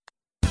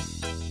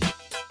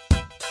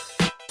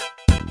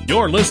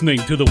You're listening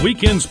to the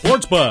Weekend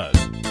Sports Buzz.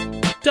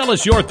 Tell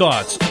us your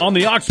thoughts on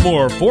the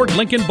Oxmoor Ford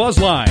Lincoln Buzz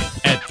Line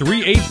at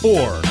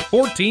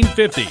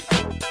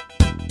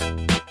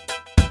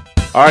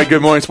 384-1450. All right,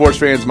 good morning, sports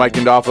fans. Mike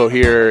Gandolfo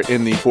here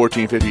in the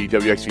 1450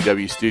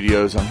 WXVW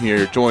studios. I'm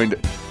here joined,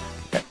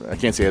 I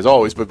can't say as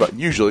always, but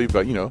usually,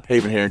 you know,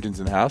 Haven Harrington's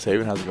in the house.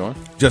 Haven, how's it going?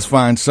 Just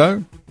fine,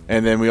 sir.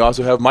 And then we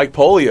also have Mike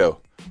Polio,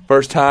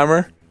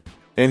 first-timer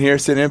in here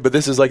sitting in, but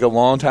this is like a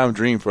long-time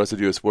dream for us to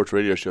do a sports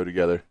radio show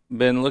together.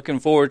 Been looking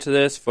forward to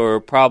this for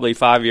probably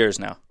 5 years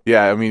now.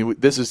 Yeah, I mean,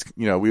 this is,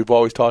 you know, we've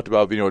always talked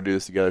about being able to do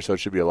this together, so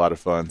it should be a lot of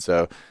fun.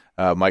 So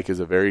Mike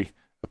is a very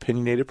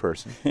opinionated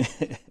person,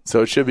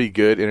 so it should be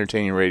good,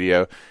 entertaining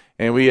radio.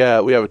 And we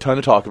have a ton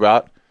to talk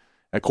about.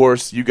 Of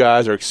course, you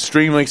guys are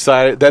extremely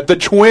excited that the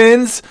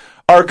Twins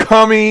are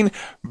coming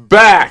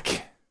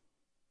back.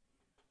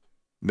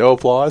 No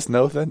applause,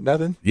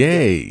 nothing?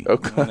 Yay.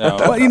 Okay. No.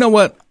 Well, you know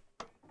what?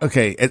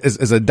 Okay,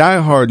 as a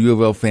diehard U of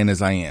L fan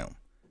as I am,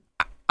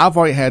 I've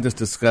already had this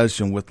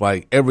discussion with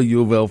like every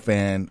U of L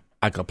fan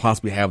I could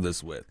possibly have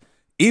this with.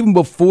 Even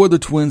before the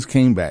Twins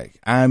came back,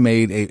 I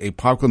made a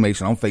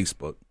proclamation on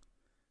Facebook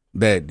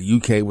that the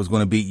UK was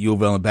going to beat U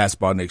of L in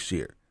basketball next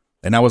year.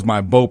 And that was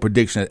my bold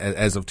prediction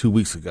as of 2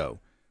 weeks ago.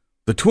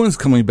 The Twins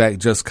coming back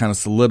just kind of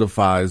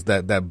solidifies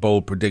that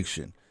bold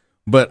prediction.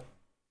 But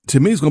to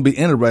me, it's going to be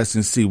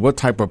interesting to see what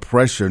type of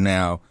pressure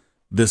now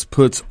this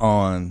puts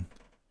on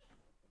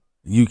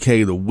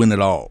UK to win it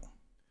all,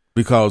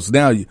 because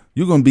now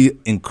you're going to be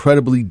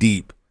incredibly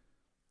deep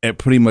at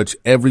pretty much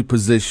every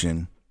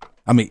position.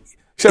 I mean,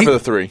 Except for the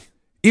three.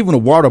 Even a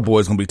water boy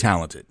is going to be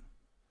talented.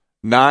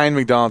 9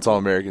 McDonald's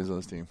All-Americans on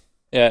this team.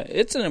 Yeah,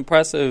 it's an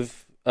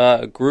impressive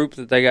group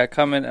that they got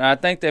coming, and I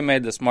think they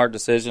made the smart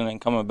decision in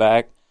coming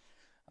back.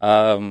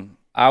 I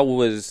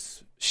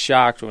was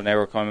shocked when they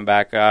were coming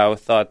back. I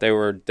thought they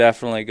were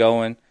definitely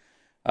going.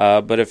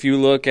 But if you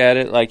look at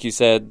it, like you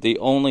said, the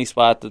only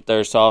spot that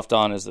they're soft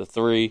on is the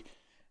 3.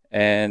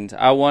 And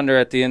I wonder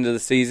at the end of the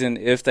season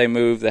if they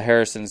move the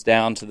Harrisons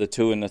down to the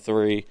 2 and the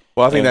 3.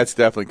 Well, I think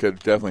could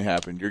definitely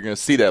happen. You're going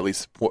to see that at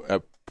least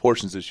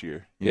portions this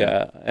year.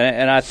 Yeah,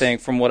 and I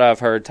think from what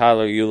I've heard,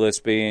 Tyler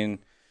Eulis being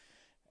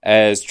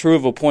as true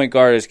of a point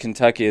guard as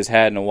Kentucky has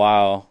had in a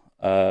while,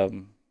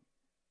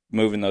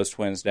 moving those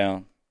Twins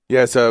down.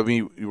 Yeah, so I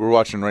mean, we're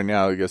watching right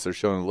now. I guess they're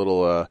showing a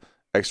little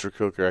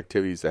extracurricular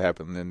activities that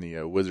happened in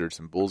the Wizards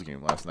and Bulls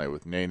game last night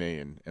with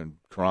Nene and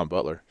Caron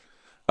Butler.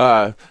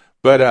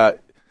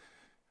 But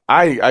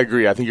I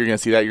agree. I think you're going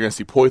to see that. You're going to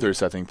see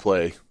Poythress, I think,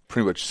 play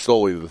pretty much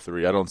solely the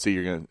 3. I don't see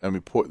you're going to – I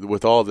mean,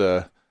 with all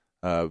the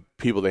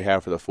people they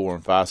have for the 4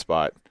 and 5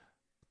 spot,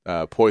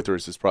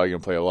 Poythress is probably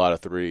going to play a lot of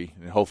 3,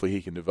 and hopefully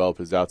he can develop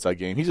his outside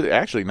game. He's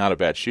actually not a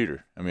bad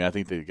shooter. I mean, I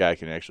think the guy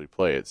can actually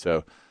play it.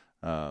 So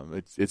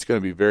it's going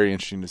to be very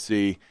interesting to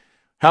see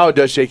how it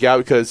does shake out,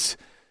 because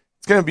 –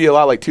 it's going to be a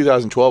lot like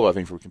 2012, I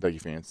think, for Kentucky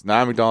fans.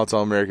 9 McDonald's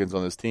All-Americans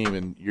on this team,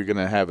 and you're going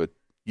to have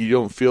you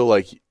don't feel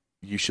like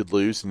you should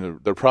lose,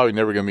 and they're probably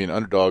never going to be an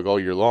underdog all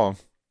year long.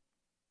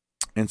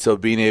 And so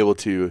being able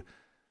to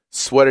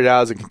sweat it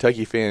out as a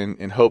Kentucky fan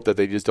and hope that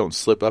they just don't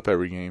slip up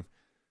every game,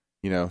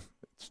 you know,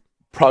 it's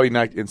probably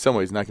not, in some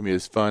ways, not going to be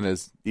as fun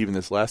as even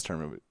this last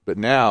tournament. But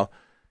now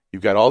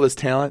you've got all this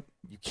talent.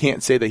 You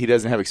can't say that he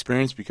doesn't have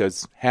experience,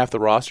 because half the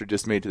roster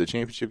just made it to the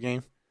championship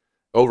game,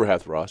 over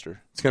half the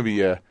roster. It's going to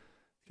be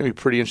going to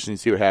be pretty interesting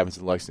to see what happens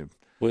in Lexington.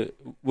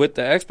 With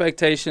the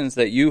expectations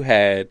that you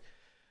had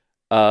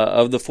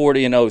of the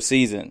 40-0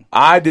 season.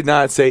 I did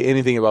not say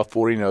anything about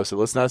 40-0, so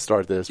let's not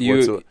start this.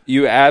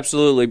 You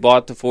absolutely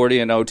bought the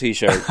 40-0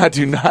 T-shirt. I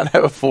do not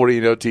have a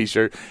 40-0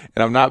 T-shirt,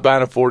 and I'm not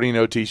buying a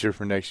 40-0 T-shirt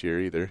for next year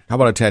either. How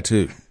about a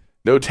tattoo?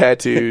 No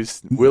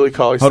tattoos. Willie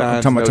Cauley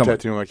signs, no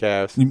tattoo on my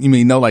calves. You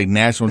mean no like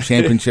national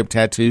championship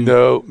tattoo?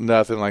 No,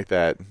 nothing like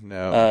that.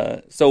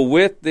 No. So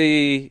with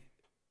the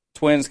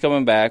Twins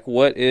coming back,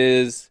 what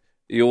is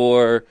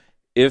your,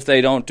 if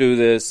they don't do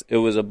this, it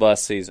was a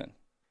bust season?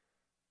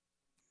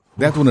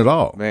 They have to win it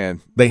all.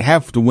 Man. They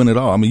have to win it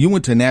all. I mean, you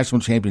went to a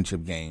national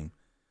championship game,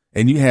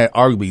 and you had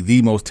arguably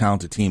the most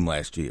talented team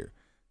last year.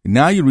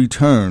 Now you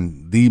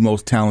return the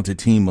most talented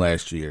team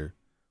last year.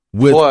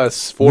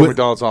 Plus 4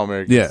 McDonald's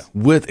All-Americans. Yeah,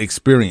 with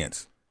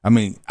experience. I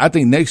mean, I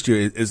think next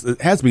year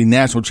it has to be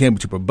national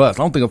championship or bust.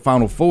 I don't think a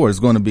Final Four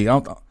is going to be –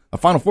 a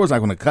Final Four is not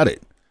going to cut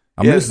it.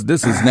 I mean,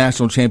 this is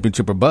national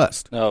championship or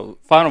bust. No,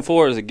 Final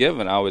Four is a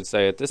given, I would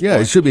say, at this point. Yeah,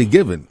 it should be a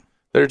given.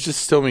 There's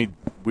just so many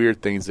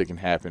weird things that can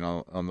happen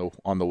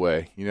on the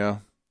way, you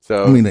know?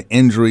 So I mean, the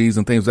injuries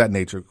and things of that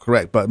nature,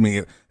 correct. But, I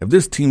mean, if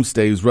this team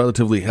stays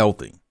relatively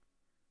healthy,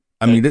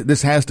 I mean,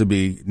 this has to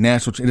be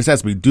national – this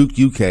has to be Duke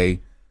UK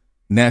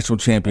national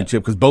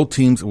championship, because both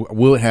teams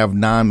will have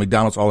 9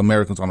 McDonald's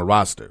All-Americans on the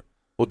roster.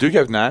 Will Duke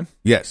have 9?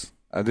 Yes.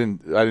 I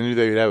didn't know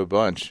they would have a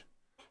bunch.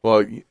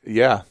 Well,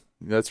 yeah,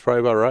 that's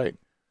probably about right.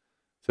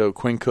 So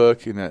Quinn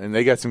Cook and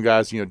they got some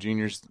guys, you know,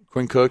 juniors.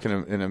 Quinn Cook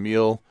and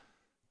Emil,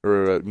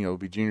 or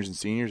be juniors and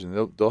seniors,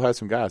 and they'll have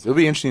some guys. It'll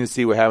be interesting to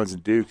see what happens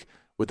in Duke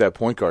with that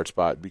point guard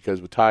spot,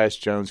 because with Tyus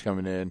Jones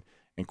coming in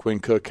and Quinn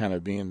Cook kind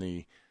of being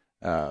the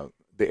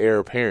heir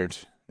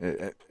apparent,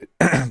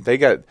 They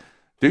got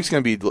Duke's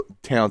going to be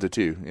talented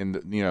too, and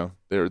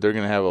they're going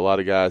to have a lot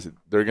of guys.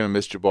 They're going to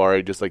miss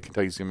Jabari just like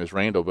Kentucky's going to miss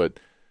Randall, but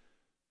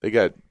they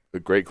got a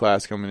great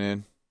class coming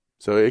in,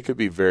 so it could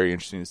be very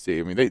interesting to see.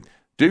 I mean,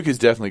 Duke is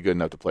definitely good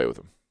enough to play with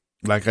them.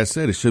 Like I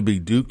said, it should be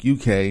Duke,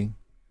 UK.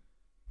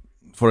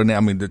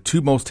 The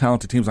two most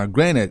talented teams. Now,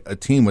 granted, a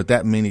team with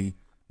that many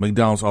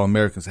McDonald's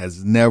All-Americans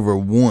has never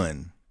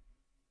won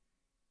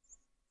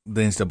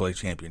the NCAA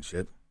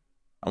championship.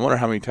 I wonder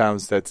how many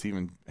times that's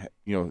even,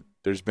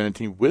 there's been a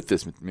team with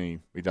this many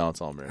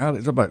McDonald's All-Americans.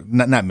 It's about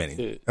not many.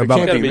 It's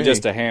got to be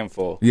just a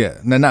handful. Yeah,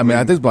 not many.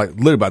 I think it's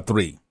literally about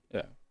 3.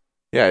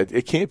 Yeah,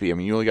 it can't be. I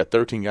mean, you only got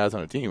 13 guys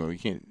on a team.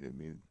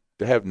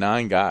 To have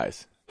 9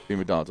 guys be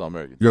McDonald's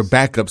All-Americans. Your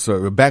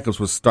backups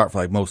would start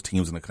for most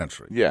teams in the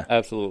country. Yeah,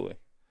 absolutely.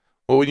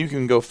 Well, when you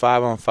can go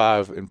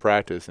 5-on-5 in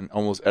practice, and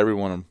almost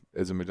everyone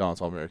is a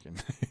McDonald's All-American,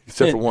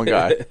 except for one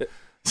guy,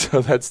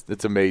 so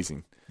that's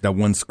amazing. That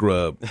one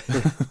scrub,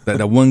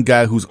 that one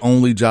guy whose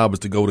only job is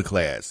to go to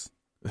class.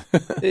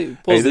 He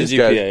pulls the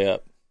GPA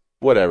up.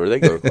 Whatever, they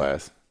go to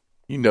class.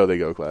 They go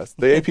to class.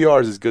 The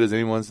APR is as good as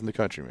anyone's in the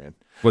country, man.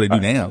 Well, they do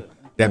now.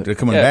 They're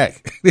coming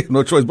back. They have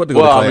no choice but to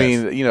go to class. Well,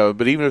 I mean,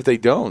 but even if they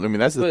don't,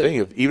 that's the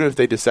thing. Even if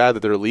they decide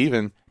that they're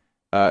leaving,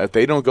 if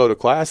they don't go to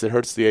class, it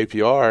hurts the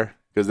APR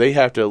because they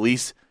have to at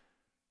least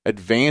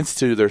advance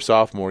to their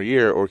sophomore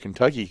year, or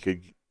Kentucky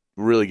could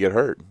really get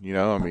hurt.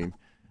 And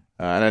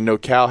I know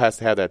Cal has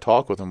to have that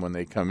talk with them when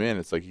they come in.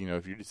 It's like,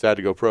 if you decide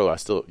to go pro,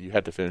 you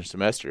have to finish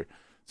semester.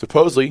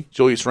 Supposedly,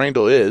 Julius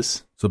Randle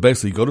is. So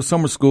basically, you go to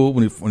summer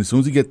school as soon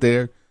as you get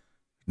there,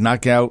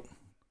 knock out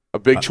a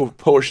big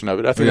portion of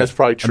it. I think that's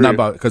probably true.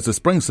 Because the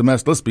spring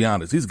semester, let's be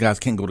honest, these guys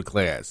can't go to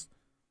class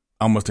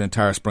almost the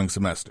entire spring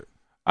semester.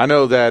 I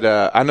know that.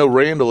 I know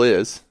Randall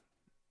is.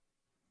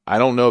 I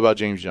don't know about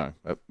James Young.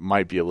 That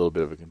might be a little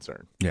bit of a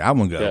concern. Yeah, I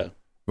wouldn't go. Yeah.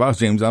 If I was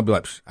James, I'd be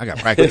like, I got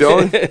practice.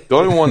 The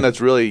only one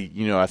that's really,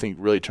 I think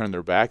really turned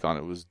their back on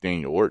it was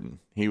Daniel Orton.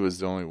 He was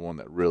the only one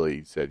that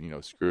really said,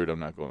 screw it, I'm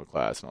not going to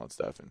class and all that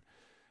stuff. And,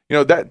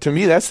 that to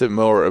me, that's the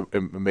more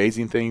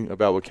amazing thing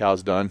about what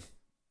Cal's done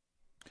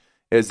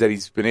is that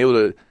he's been able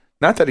to,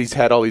 not that he's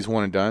had all these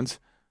one and dones,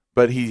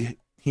 but he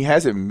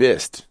hasn't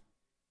missed.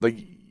 Like,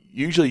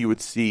 usually you would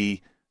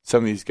see some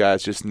of these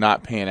guys just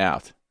not pan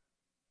out.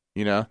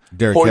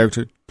 Derek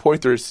Character.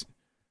 Pointers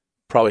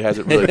probably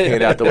hasn't really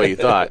panned out the way you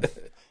thought.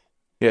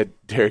 Yeah,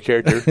 Derek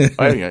Character.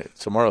 I think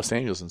Samaro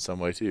Samuels in some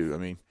way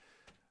too.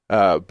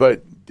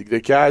 But the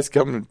guys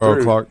coming through.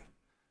 Earl Clark.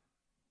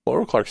 Well,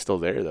 Earl Clark's still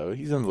there though.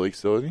 He's in the league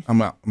still, isn't he?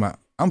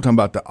 I'm talking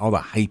about all the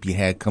hype he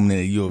had coming in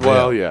at U of L.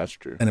 Well, yeah, that's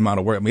true. And the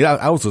amount of work.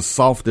 I was the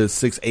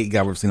softest 6'8" guy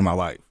I've ever seen in my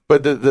life.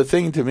 But the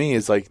thing to me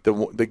is like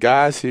the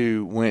guys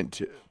who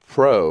went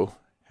pro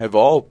have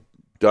all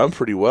done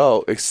pretty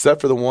well, except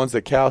for the ones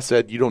that Cal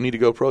said you don't need to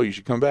go pro, you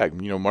should come back.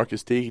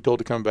 Marcus Teague, he told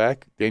to come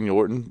back. Daniel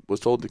Orton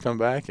was told to come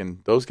back,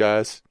 and those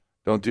guys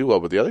don't do well.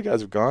 But the other guys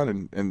have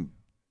gone and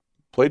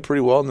played pretty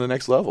well in the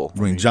next level.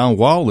 John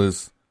Wall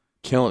is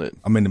killing it.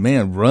 The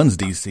man runs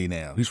DC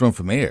now. He's run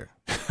from air.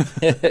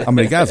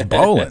 The guy's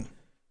balling.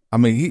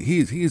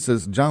 He's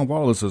just John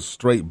Wall is a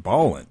straight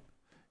balling.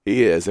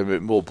 He is.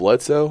 Will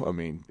Bledsoe.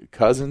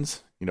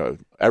 Cousins.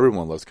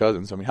 Everyone loves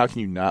Cousins. How can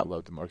you not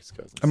love DeMarcus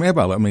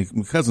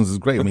Cousins? Cousins is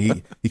great.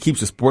 He keeps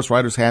the sports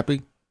writers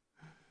happy.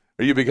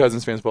 Are you a big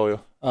Cousins fan,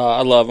 Spolio?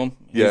 I love him.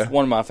 He's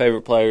one of my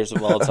favorite players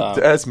of all time.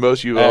 That's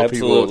most UL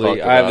people will talk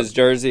about. I have his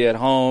jersey at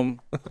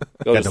home.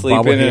 Go to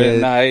sleep in it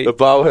at night. The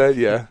bobblehead,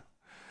 yeah.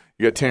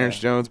 You got Terrence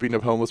Jones beating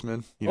up homeless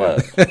men.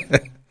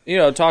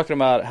 Talking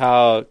about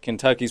how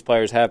Kentucky's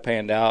players have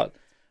panned out.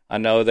 I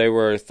know they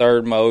were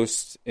third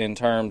most in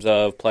terms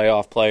of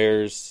playoff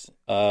players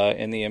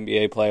in the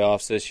NBA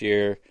playoffs this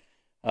year,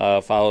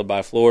 followed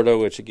by Florida,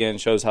 which again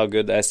shows how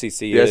good the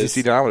SEC is. The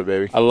SEC dominant,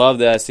 baby. I love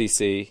the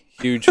SEC.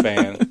 Huge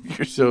fan.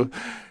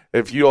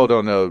 If you all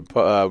don't know,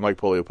 Mike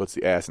Polio puts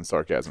the ass in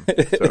sarcasm.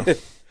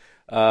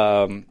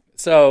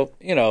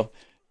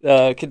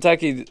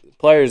 Kentucky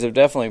players have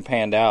definitely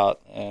panned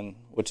out, and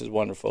which is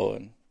wonderful,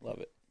 and love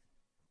it.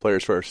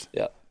 Players first.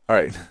 Yeah. All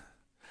right.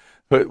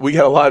 But we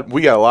got a lot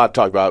to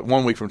talk about.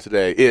 1 week from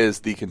today is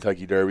the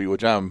Kentucky Derby,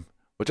 which I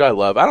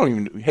love. I don't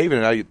even Haven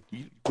and I.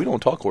 We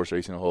don't talk horse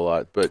racing a whole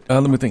lot, but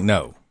let me think.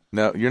 No,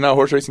 you're not a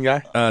horse racing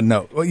guy.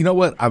 No. Well, you know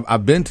what?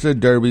 I've been to the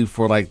Derby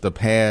for the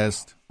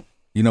past.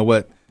 You know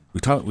what? We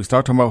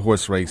start talking about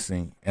horse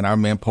racing, and our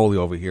man Polio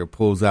over here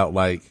pulls out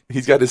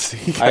he's got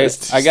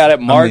his. I got it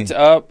marked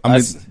up.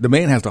 The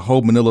man has the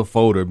whole Manila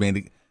folder,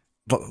 man.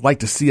 Like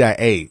the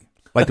CIA.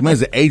 Like the man's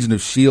the agent of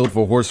S.H.I.E.L.D.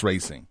 for horse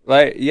racing.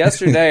 Like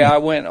yesterday, I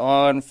went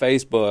on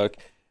Facebook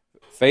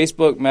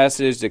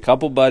messaged a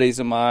couple buddies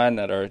of mine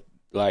that are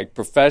like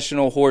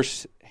professional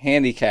horse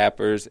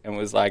handicappers and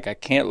was like, I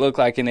can't look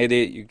like an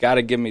idiot. You got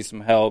to give me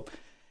some help.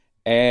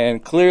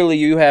 And clearly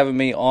you having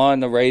me on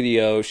the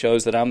radio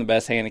shows that I'm the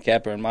best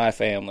handicapper in my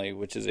family,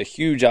 which is a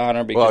huge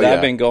honor because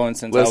I've been going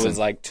since I was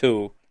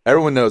 2.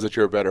 Everyone knows that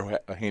you're a better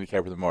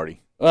handicapper than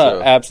Marty.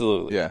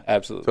 Absolutely. Yeah.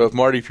 Absolutely. So if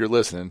Marty, if you're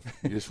listening,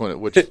 you just want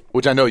to,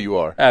 which I know you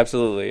are.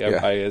 Absolutely.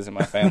 Everybody is in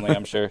my family,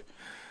 I'm sure.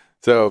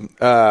 So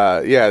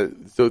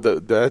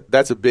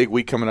that's a big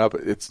week coming up.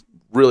 It's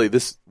really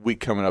this week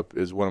coming up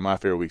is one of my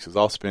favorite weeks because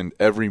I'll spend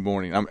every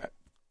morning,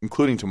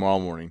 including tomorrow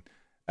morning,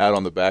 out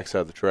on the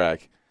backside of the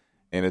track,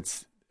 and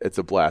it's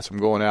a blast. I'm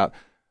going out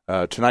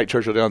tonight.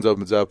 Churchill Downs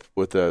opens up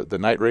with the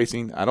night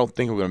racing. I don't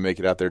think I'm going to make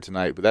it out there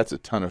tonight, but that's a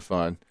ton of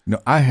fun.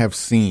 I have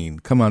seen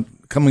coming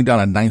down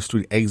a 9th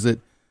Street exit,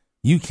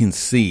 you can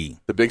see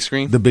the big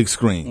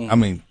screen. I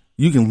mean,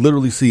 you can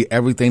literally see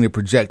everything they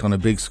project on a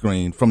big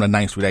screen from the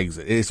 9th Street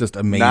exit. It's just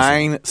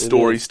amazing. 9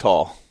 stories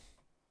tall.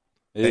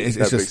 It's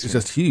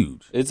just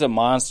huge. It's a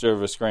monster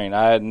of a screen.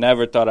 I had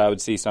never thought I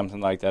would see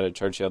something like that at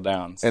Churchill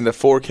Downs. And the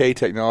 4K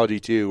technology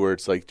too, where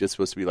it's like just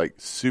supposed to be like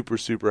super,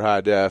 super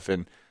high def.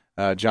 And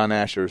John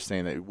Asher was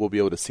saying that we'll be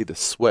able to see the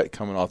sweat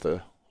coming off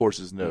the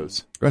horse's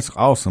nose. That's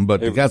awesome, but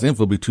the guys in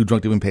will be too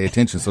drunk to even pay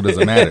attention, so it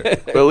doesn't matter.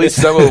 But at least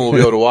some of them will be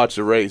able to watch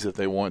the race if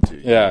they want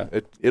to. Yeah,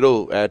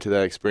 it'll add to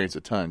that experience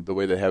a ton. The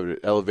way they have it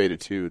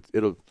elevated too,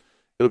 it'll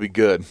be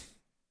good.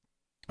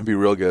 It'll be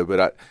real good.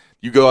 But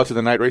you go out to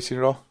the night racing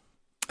at all?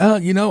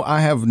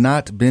 I have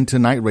not been to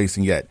night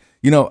racing yet.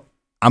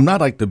 I'm not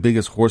like the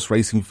biggest horse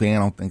racing fan. I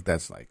don't think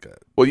that's like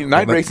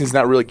night racing is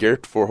not really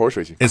geared for horse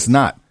racing. It's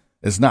not.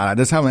 I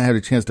just haven't had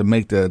a chance to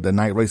make the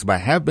night race, but I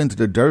have been to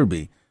the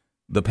Derby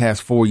the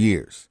past 4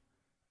 years,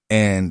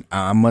 and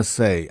I must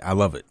say I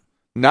love it.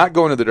 Not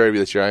going to the Derby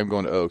this year. I am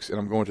going to Oaks, and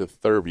I'm going to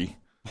Thurby,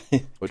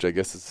 which I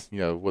guess is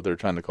what they're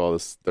trying to call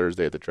this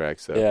Thursday at the track.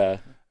 So yeah.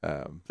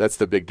 That's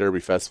the big Derby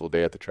Festival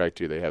day at the track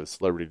too. They have a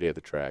celebrity day at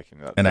the track,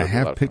 and I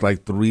have picked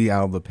like 3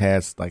 out of the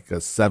past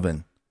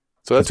 7.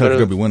 So that's better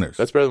Derby winners.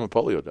 That's better than what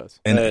Polio does.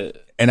 And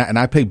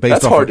I picked based.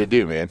 That's off hard to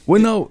do, man.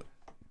 Well, no,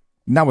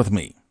 not with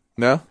me.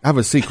 No, I have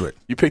a secret.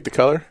 You picked the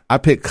color. I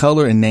picked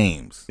color and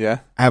names. Yeah,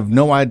 I have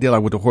no idea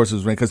what the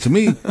horses ran. Because to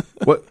me,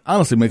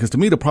 to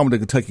me, the problem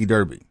with the Kentucky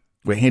Derby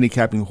with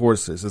handicapping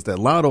horses is that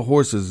a lot of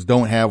horses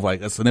don't have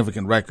like a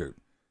significant record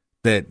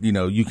that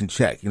you can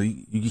check.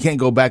 You can't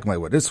go back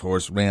and this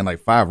horse ran like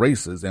 5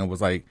 races and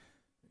was like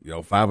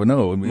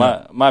 5-0. I mean,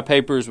 my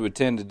papers would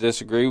tend to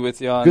disagree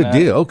with you on good that.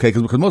 Deal, okay?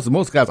 Because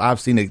most guys I've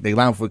seen they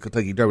line for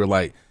Kentucky Derby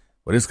like,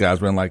 this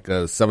guy's ran like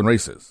 7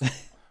 races.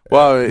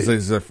 Well, it's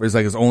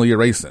like it's only a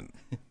racing.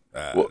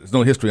 There's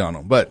no history on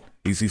him, but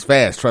he's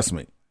fast. Trust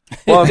me.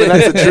 Well, but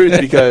that's the truth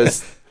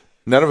because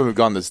none of them have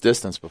gone this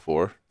distance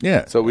before.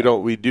 Yeah. So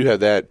we do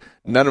have that.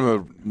 None of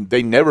them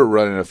they never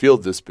run in a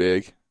field this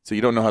big, so you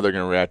don't know how they're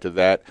going to react to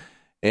that.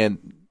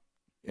 And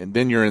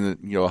then you're in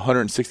the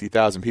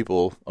 160,000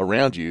 people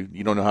around you.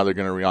 You don't know how they're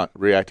going to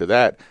react to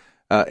that.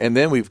 And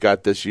then we've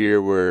got this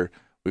year where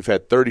we've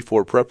had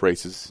 34 prep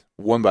races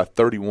won by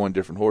 31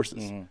 different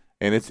horses. Mm-hmm.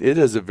 And it's a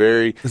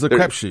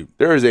crapshoot.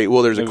 There's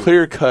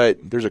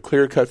a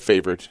clear cut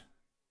favorite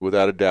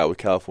without a doubt with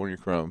California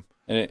Chrome.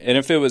 And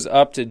if it was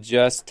up to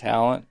just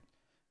talent,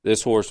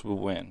 this horse would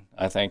win.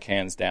 I think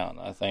hands down.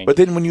 But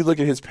then when you look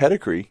at his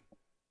pedigree,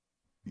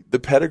 the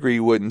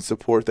pedigree wouldn't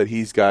support that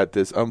he's got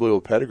this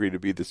unbelievable pedigree to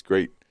be this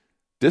great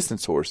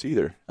distance horse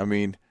either. I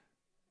mean,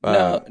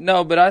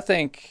 no, but I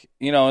think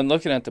in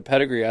looking at the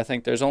pedigree, I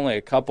think there's only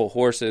a couple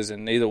horses,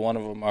 and neither one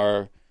of them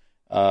are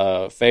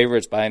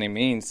favorites by any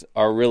means,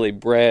 are really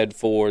bred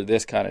for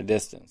this kind of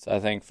distance. I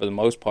think for the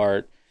most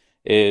part,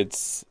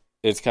 it's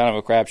kind of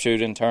a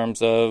crapshoot in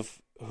terms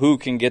of who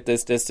can get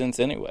this distance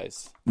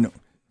anyways.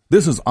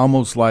 This is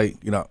almost like,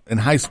 in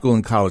high school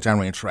and college, I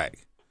ran track.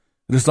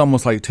 This is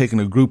almost like taking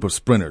a group of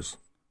sprinters.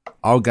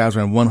 All guys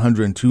ran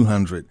 100 and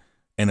 200,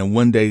 and then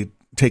one day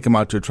take them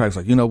out to the track. It's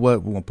like, you know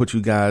what? We're going to put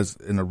you guys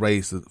in a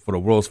race for the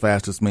world's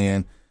fastest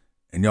man,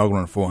 and y'all going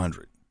to run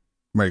 400.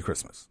 Merry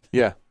Christmas.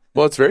 Yeah.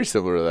 Well, it's very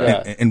similar to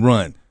that. And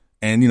run.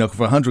 And,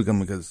 for 100,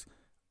 because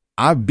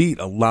I beat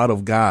a lot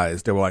of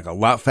guys that were like a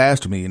lot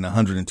faster than me in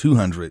 100 and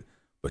 200,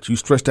 but you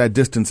stretch that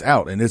distance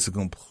out, and it's a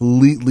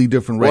completely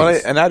different race.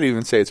 Well, and I'd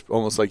even say it's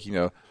almost like,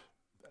 to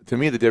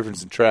me, the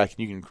difference in track, and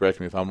you can correct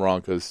me if I'm wrong,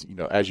 because,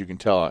 as you can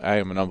tell, I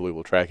am an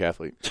unbelievable track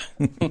athlete.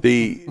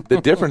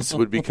 The difference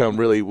would become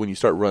really when you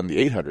start running the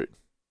 800.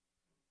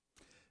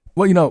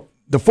 Well,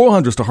 the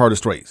 400 is the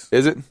hardest race.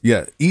 Is it?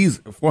 Yeah.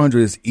 400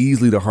 is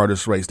easily the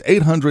hardest race. The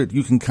 800,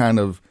 you can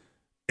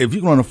if you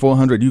can run a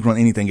 400, you can run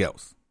anything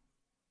else.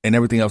 And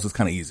everything else is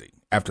kind of easy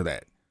after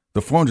that.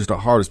 The 400 is the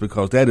hardest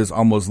because that is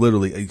almost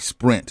literally a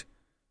sprint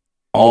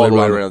all the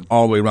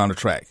way around the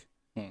track.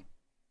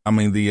 I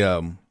mean,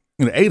 the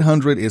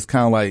 800 is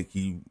kind of like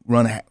you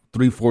run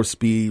 3/4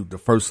 speed the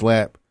first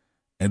lap,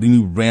 and then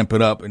you ramp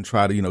it up and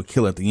try to,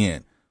 kill at the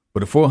end.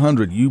 But the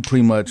 400, you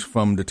pretty much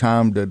from the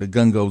time that the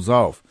gun goes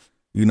off,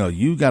 you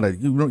run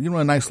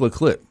a nice little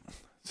clip.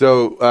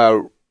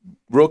 So,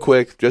 real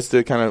quick, just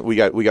to kind of, we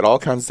got all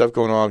kinds of stuff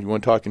going on. You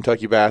want to talk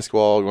Kentucky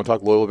basketball? You want to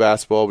talk Loyola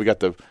basketball? We got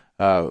the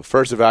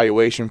first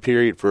evaluation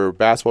period for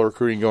basketball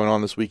recruiting going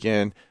on this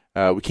weekend.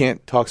 We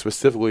can't talk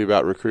specifically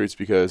about recruits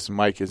because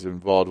Mike is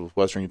involved with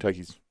Western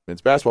Kentucky's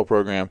men's basketball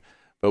program,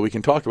 but we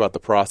can talk about the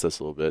process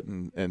a little bit,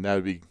 and that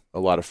would be a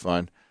lot of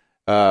fun.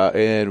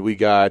 And we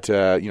got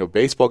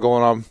baseball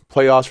going on,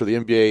 playoffs for the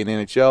NBA and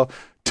NHL.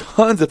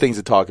 Tons of things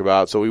to talk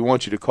about. So we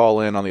want you to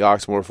call in on the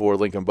Oxmoor Ford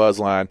Lincoln Buzz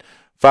line,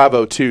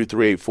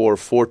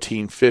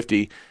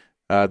 502-384-1450.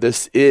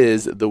 This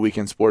is the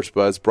Weekend Sports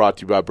Buzz, brought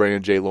to you by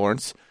Brandon J.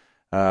 Lawrence,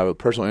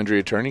 personal injury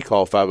attorney.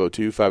 Call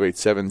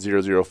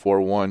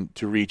 502-587-0041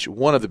 to reach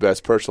one of the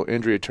best personal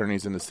injury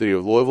attorneys in the city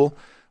of Louisville.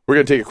 We're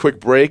going to take a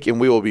quick break, and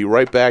we will be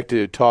right back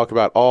to talk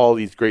about all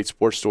these great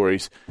sports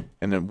stories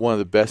and then one of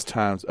the best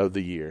times of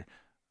the year.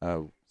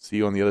 See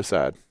you on the other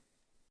side.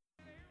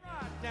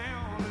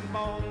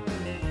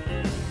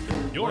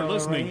 You're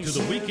listening to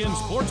the Weekend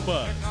Sports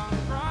Buzz.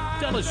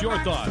 Tell us your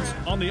thoughts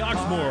on the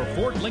Oxmoor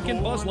Fort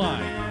Lincoln Buzz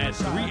line at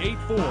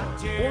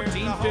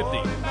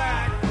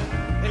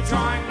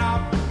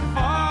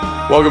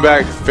 384-1450. Welcome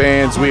back,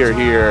 fans. We are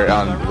here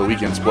on the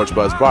Weekend Sports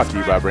Buzz, brought to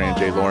you by Brandon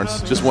J.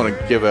 Lawrence. Just want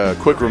to give a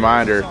quick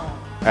reminder,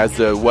 as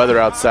the weather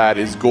outside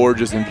is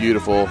gorgeous and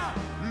beautiful.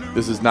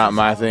 This is not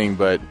my thing,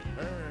 but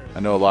I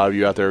know a lot of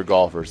you out there are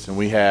golfers, and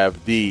we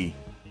have the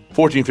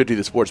 1450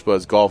 the Sports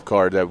Buzz golf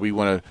card that we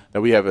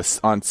have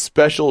on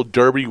special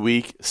Derby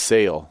Week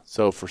sale.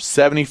 So for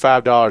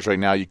 $75 right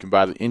now, you can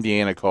buy the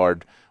Indiana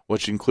card,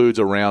 which includes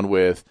a round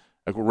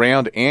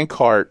and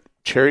cart,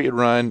 Chariot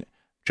Run,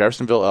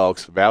 Jeffersonville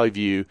Elks, Valley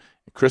View,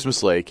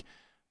 Christmas Lake.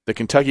 The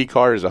Kentucky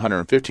card is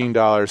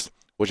 $115,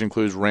 which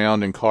includes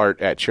round and cart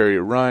at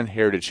Chariot Run,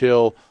 Heritage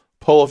Hill,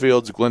 Polo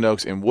Fields, Glen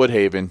Oaks, and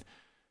Woodhaven.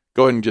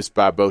 Go ahead and just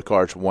buy both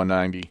cards for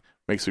 $190.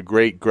 Makes a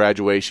great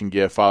graduation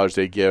gift, Father's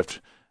Day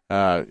gift.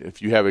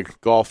 If you have a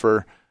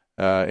golfer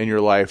in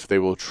your life, they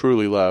will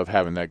truly love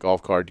having that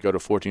golf card. Go to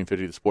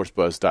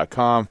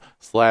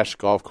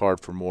 1450thesportsbuzz.com/golf card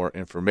for more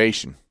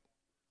information.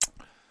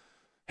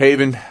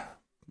 Haven,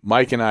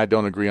 Mike and I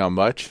don't agree on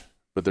much,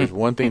 but there's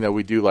one thing that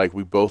we do like.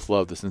 We both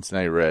love the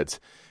Cincinnati Reds.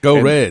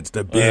 Go Reds,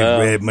 the big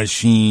red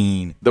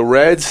machine. The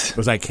Reds.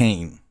 Was that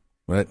Kane,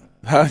 right?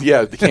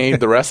 Yeah, Kane,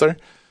 the wrestler.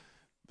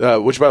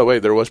 Which, by the way,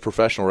 there was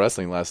professional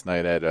wrestling last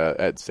night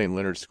at St.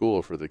 Leonard's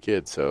School for the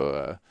kids,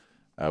 so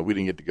we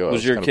didn't get to go.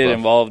 Was your kid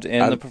involved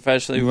in the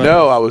professionally run?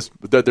 No,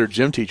 their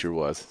gym teacher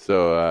was,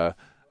 so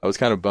I was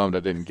kind of bummed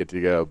I didn't get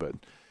to go. But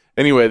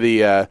anyway,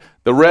 the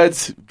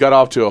Reds got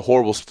off to a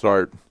horrible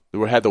start. They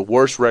had the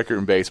worst record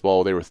in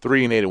baseball. They were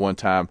 3-8 at one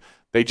time.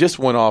 They just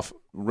went off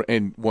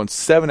and won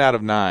 7 out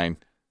of 9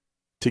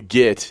 to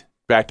get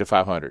back to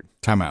 500.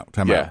 Timeout.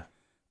 Yeah.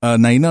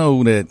 Now you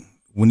know that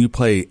when you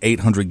play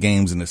 800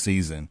 games in a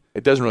season,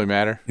 it doesn't really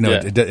matter.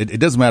 It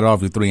doesn't matter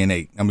if you're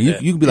 3-8. I mean,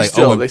 you can be like,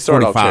 they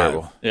start off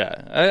terrible.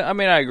 Yeah, I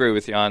mean, I agree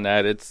with you on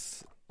that.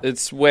 It's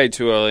way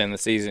too early in the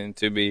season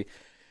to be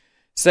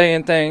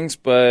saying things,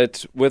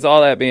 but with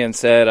all that being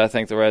said, I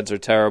think the Reds are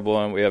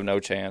terrible and we have no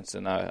chance.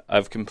 And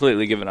I've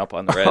completely given up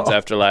on the Reds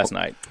after last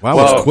night. Wow,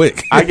 that was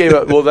quick. I gave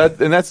up. Well,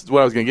 that's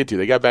what I was going to get to.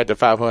 They got back to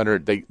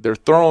 500. They're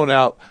throwing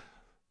out.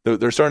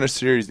 They're starting a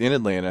series in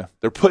Atlanta.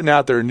 They're putting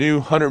out their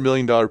new $100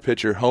 million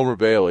pitcher, Homer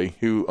Bailey,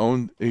 who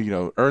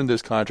earned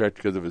this contract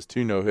because of his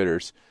 2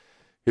 no-hitters,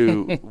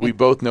 who we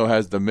both know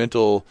has the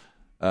mental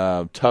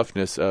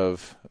toughness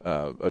of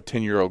a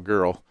 10-year-old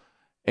girl.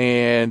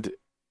 And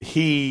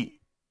he,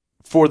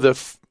 out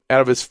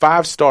of his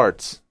 5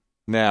 starts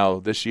now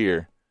this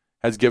year,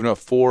 has given up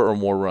 4 or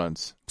more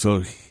runs.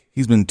 So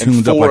he's been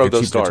tuned up like a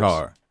cheap starts.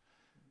 guitar.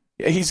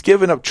 Yeah, he's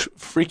given up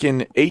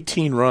freaking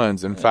 18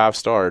 runs in 5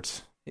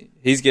 starts.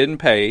 He's getting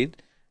paid,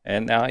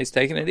 and now he's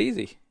taking it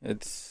easy.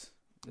 It's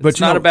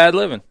not a bad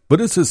living. But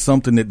this is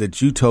something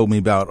that you told me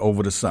about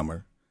over the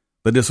summer,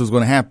 that this was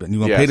going to happen. You're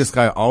going to pay this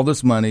guy all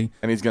this money,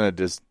 and he's going to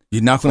just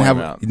you're not going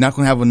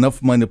to have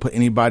enough money to put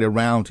anybody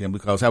around him,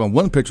 because having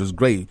one pitcher is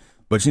great,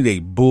 but you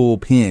need a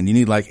bullpen. You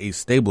need like a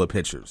stable of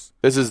pitchers.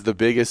 This is the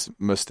biggest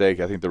mistake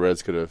I think the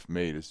Reds could have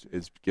made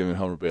is giving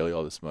Homer Bailey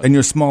all this money. And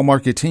you're a small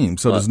market team,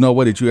 so there's no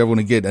way that you're ever going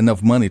to get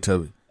enough money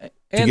to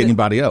get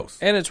anybody else.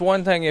 And it's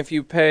one thing if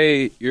you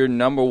pay your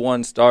number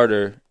 1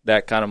 starter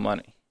that kind of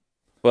money.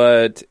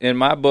 But in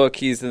my book,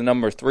 he's the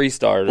number 3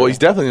 starter. Well, he's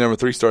definitely the number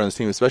 3 starter on this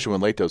team, especially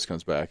when Latos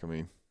comes back. I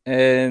mean,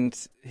 and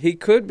he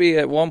could be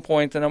at one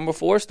point the number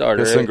 4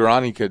 starter. If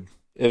Cingrani could.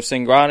 If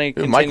Cingrani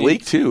continues. Mike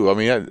Leake, too. I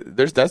mean,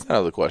 that's not out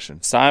of the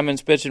question.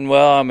 Simon's pitching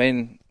well. I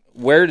mean,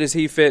 where does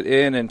he fit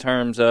in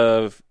terms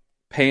of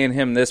paying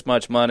him this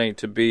much money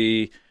to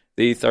be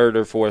the 3rd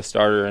or 4th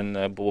starter in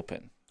the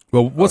bullpen?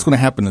 Well, what's going to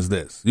happen is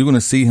this. You're going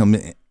to see him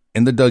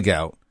in the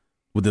dugout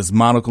with this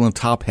monocle and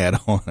top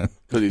hat on.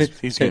 Because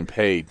he's getting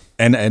paid.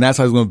 And that's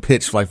how he's going to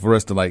pitch, like, for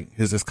us to, like,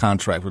 his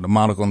contract with the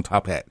monocle and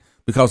top hat.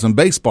 Because in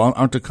baseball,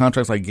 aren't the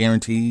contracts, like,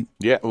 guaranteed?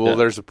 Yeah, well,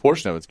 there's a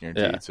portion of it's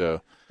guaranteed. Yeah.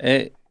 So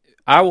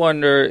I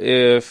wonder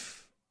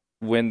if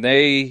when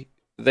they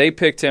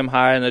picked him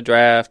high in the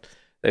draft,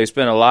 they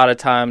spent a lot of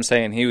time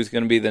saying he was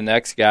going to be the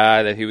next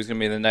guy, that he was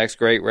going to be the next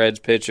great Reds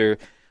pitcher.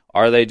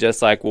 Are they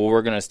just like, well,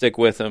 we're going to stick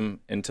with him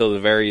until the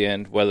very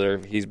end, whether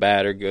he's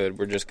bad or good?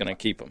 We're just going to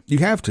keep him. You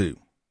have to.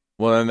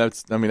 Well, and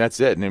that's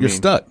it. You're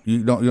stuck.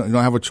 You don't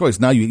have a choice.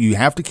 Now you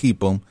have to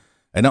keep him,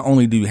 And not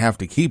only do you have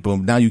to keep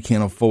him, now you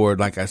can't afford,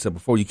 like I said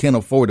before, you can't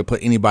afford to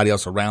put anybody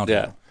else around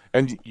him.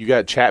 And you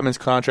got Chapman's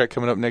contract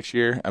coming up next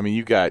year. I mean,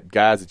 you got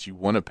guys that you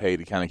want to pay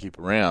to kind of keep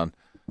around.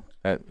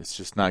 It's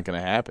just not going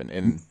to happen.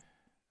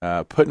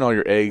 And putting all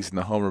your eggs in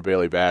the Homer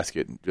Bailey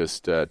basket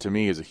just, to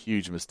me, is a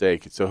huge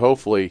mistake. So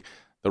hopefully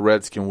the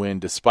Reds can win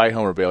despite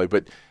Homer Bailey.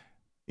 But,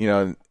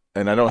 and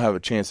I don't have a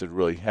chance to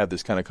really have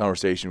this kind of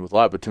conversation with a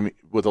lot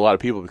of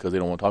people because they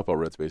don't want to talk about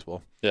Reds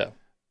baseball. Yeah,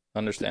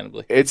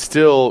 understandably. It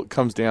still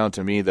comes down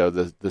to me, though,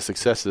 the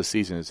success of the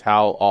season is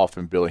how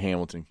often Billy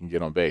Hamilton can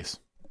get on base.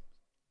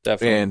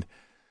 Definitely. And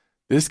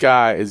this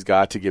guy has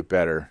got to get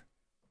better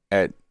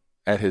at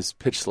his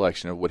pitch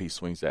selection of what he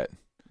swings at,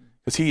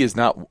 because he is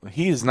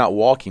not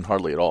walking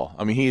hardly at all.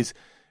 I mean,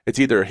 it's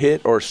either a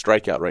hit or a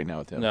strikeout right now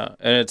with him. No,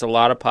 and it's a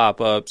lot of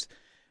pop-ups.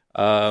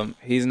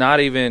 He's not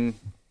even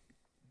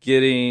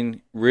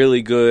getting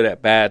really good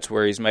at bats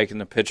where he's making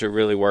the pitcher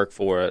really work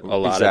for it a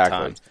lot of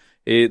times.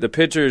 The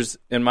pitchers,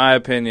 in my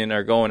opinion,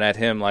 are going at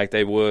him like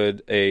they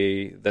would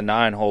the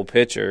 9-hole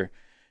pitcher.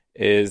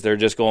 They're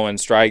just going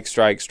strike,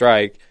 strike,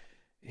 strike.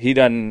 He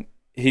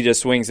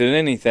just swings at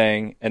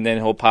anything, and then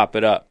he'll pop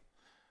it up.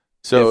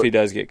 So if he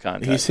does get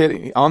contact. He's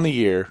hitting on the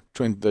year,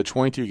 between the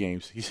 22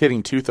 games, he's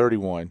hitting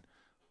 .231.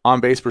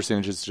 On base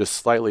percentage is just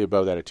slightly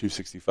above that at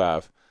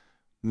 .265.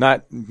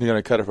 Not going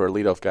to cut it for a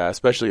leadoff guy,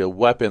 especially a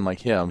weapon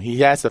like him. He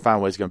has to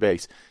find ways to get on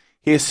base.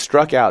 He has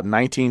struck out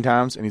 19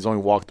 times, and he's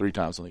only walked 3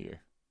 times on the year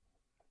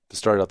to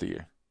start out the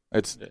year.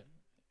 It's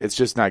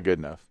just not good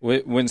enough.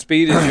 When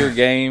speed is your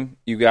game,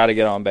 you got to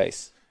get on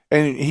base.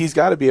 And he's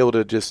got to be able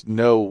to just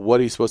know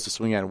what he's supposed to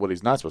swing at and what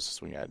he's not supposed to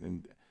swing at.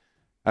 And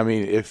I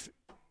mean,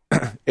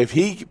 if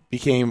he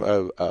became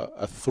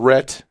a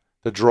threat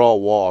to draw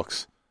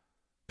walks,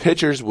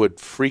 pitchers would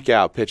freak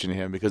out pitching to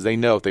him because they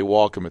know if they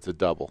walk him, it's a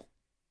double.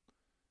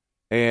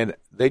 And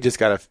he's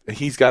got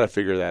to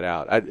figure that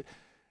out.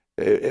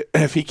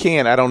 If he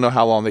can, I don't know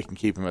how long they can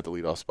keep him at the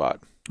leadoff spot.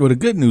 Well, the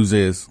good news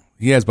is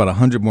he has about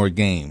 100 more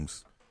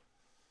games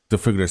to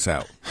figure this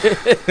out.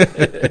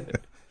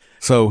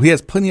 So he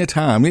has plenty of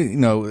time.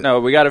 No,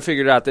 we got to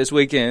figure it out this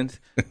weekend.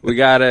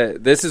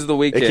 This is the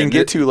weekend. It can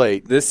get too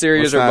late. This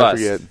series or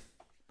bust.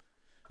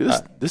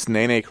 This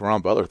Nene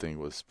Karan Butler thing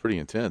was pretty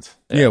intense.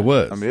 Yeah, it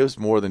was. I mean, it was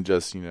more than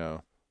just,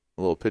 a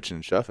little pitching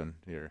and shuffling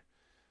here.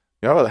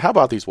 How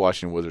about these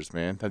Washington Wizards,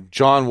 man? The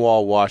John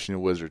Wall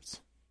Washington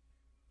Wizards.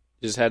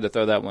 You just had to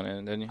throw that one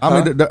in, didn't you?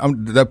 I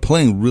mean, they're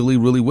playing really,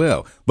 really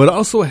well. But it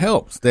also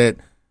helps that,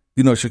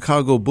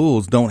 Chicago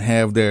Bulls don't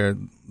have their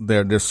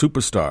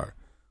superstar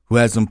who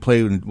hasn't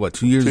played in,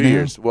 2 years now? 2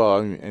 years. Well,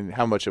 I mean, and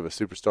how much of a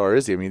superstar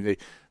is he? I mean,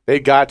 they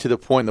got to the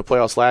point in the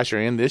playoffs last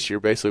year and this year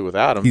basically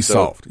without him. He's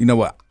soft. You know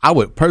what? I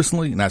would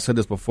personally, and I said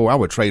this before, I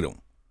would trade him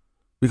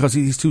because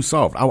he's too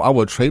soft. I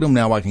would trade him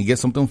now. I can get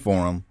something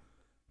for him.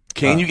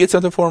 Can you get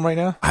something for him right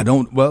now? I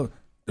don't. Well,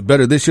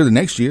 better this year than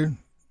next year.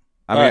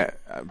 I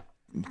mean,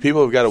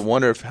 people have got to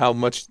wonder how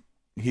much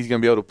he's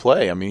going to be able to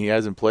play. I mean, he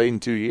hasn't played in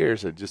 2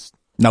 years.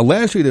 Now,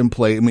 last year he didn't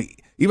play. I mean,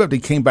 even after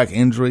he came back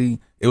injury,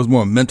 it was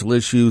more mental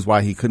issues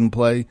why he couldn't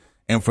play.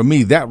 And for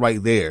me, that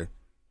right there,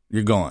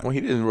 you're gone. Well, he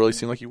didn't really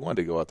seem like he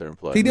wanted to go out there and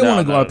play. He didn't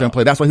want to go out there and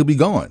play. That's why he'll be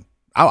gone.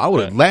 I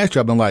would have last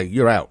year. I've been like,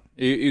 you're out.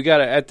 You got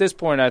to. At this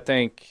point, I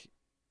think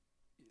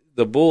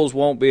the Bulls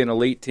won't be an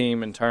elite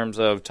team in terms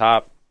of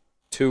top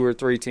 2 or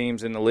 3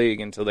 teams in the league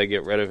until they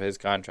get rid of his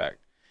contract.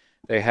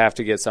 They have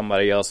to get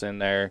somebody else in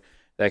there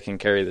that can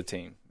carry the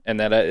team, and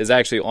that is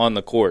actually on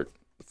the court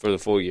for the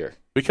full year.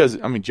 Because,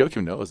 I mean,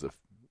 Joakim Noah is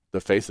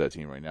the face of that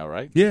team right now,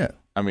 right? Yeah.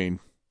 I mean,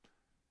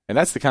 and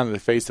that's the kind of the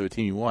face of a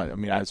team you want. I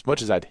mean, as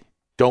much as I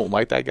don't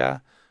like that guy,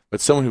 but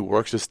someone who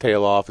works his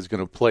tail off, is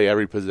going to play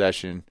every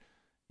possession,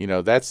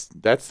 that's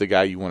the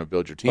guy you want to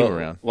build your team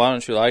around. Why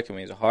don't you like him?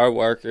 He's a hard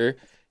worker.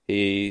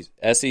 He's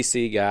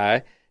SEC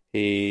guy.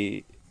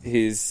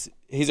 He's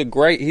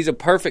a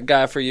perfect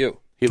guy for you.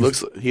 He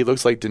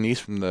looks like Denise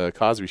from the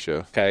Cosby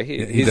Show. Okay,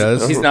 he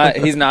does. He's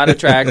not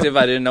attractive.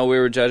 I didn't know we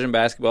were judging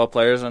basketball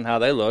players on how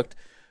they looked.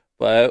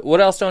 But what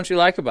else don't you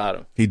like about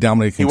him? He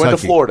dominated Kentucky. He went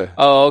to Florida.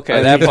 Oh,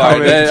 okay, that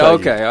part.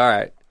 Okay, all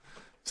right.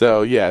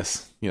 So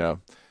yes,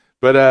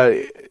 but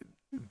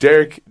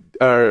Derek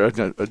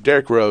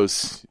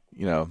Rose,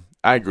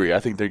 I agree. I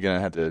think they're going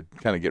to have to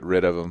kind of get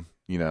rid of him,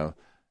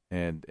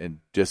 and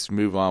just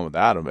move on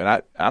without him.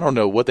 And I don't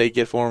know what they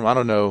get for him. I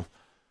don't know.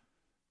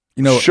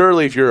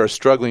 Surely if you're a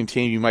struggling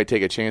team, you might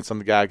take a chance on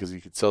the guy because he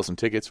could sell some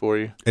tickets for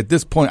you. At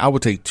this point, I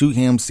would take 2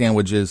 ham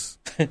sandwiches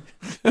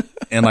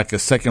and like a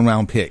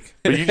second-round pick.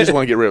 But you just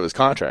want to get rid of his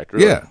contract,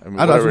 really. Yeah,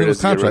 I don't want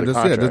his contract.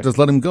 Just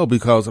let him go,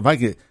 because if I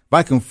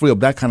can free up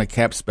that kind of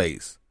cap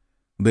space,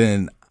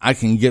 then I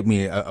can get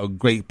me a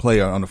great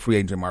player on the free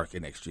agent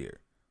market next year.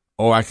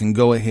 Or I can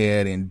go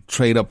ahead and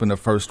trade up in the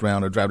first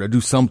round or draft or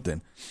do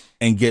something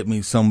and get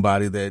me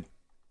somebody that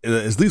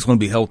is at least going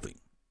to be healthy.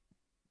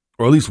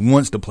 Or at least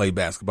wants to play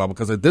basketball,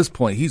 because at this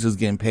point he's just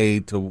getting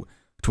paid to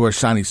wear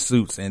shiny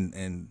suits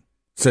and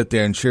sit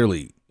there and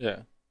cheerlead.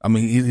 Yeah, I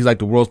mean he's like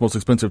the world's most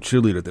expensive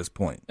cheerleader at this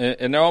point.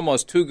 And they're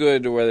almost too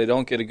good to where they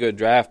don't get a good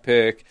draft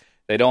pick.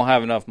 They don't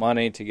have enough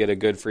money to get a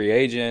good free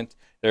agent.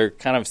 They're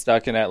kind of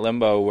stuck in that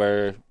limbo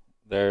where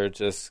They're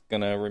just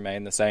going to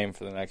remain the same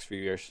for the next few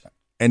years.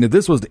 And if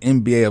this was the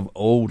NBA of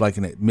old, like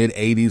in the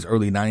mid-'80s,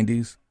 early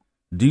 '90s,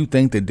 do you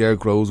think that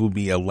Derrick Rose would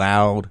be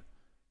allowed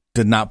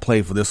to not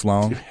play for this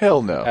long?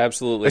 Hell no.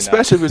 Absolutely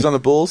Especially not. if he was on the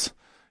Bulls.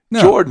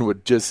 No. Jordan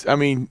would just, I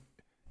mean,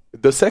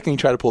 the second he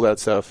tried to pull that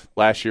stuff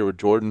last year with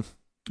Jordan,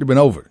 It'd been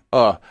over.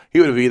 he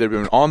would have either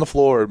been on the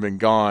floor or been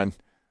gone,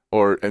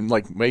 and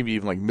like maybe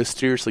even like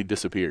mysteriously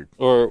disappeared.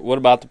 Or what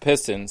about the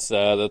Pistons,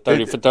 the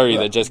 30 for 30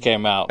 that just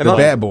came out? The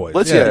bad boys.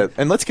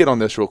 Let's get on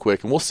this real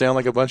quick, and we'll sound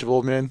like a bunch of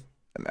old men,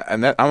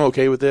 and that I'm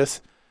okay with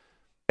this.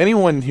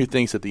 Anyone who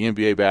thinks that the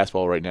NBA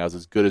basketball right now is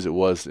as good as it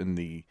was in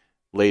the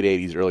late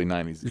 '80s, early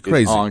 '90s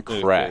is on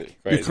crack.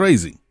 You're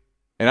crazy.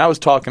 And I was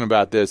talking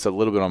about this a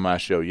little bit on my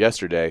show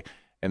yesterday,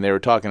 and they were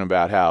talking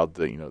about how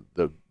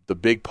the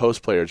big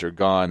post players are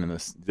gone, and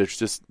there's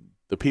just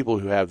the people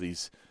who have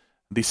these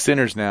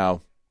centers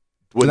now.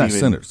 They're not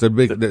centers. They're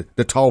big.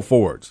 They're tall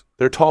forwards.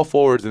 They're tall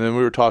forwards, and then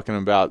we were talking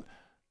about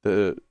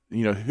who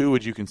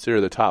would you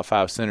consider the top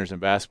 5 centers in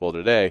basketball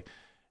today,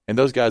 and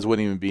those guys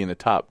wouldn't even be in the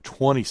top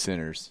 20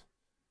 centers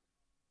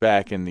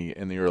back in the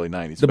early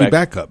 '90s. They'll be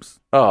backups.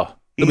 Oh,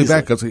 they'll be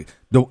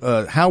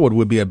backups. Howard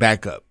would be a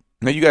backup.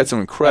 Now you got some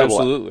incredible.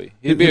 Absolutely,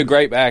 he'd be a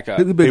great backup.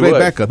 He'd be a great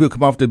backup. He'll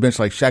come off the bench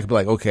like Shaq, and be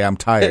like, "Okay, I'm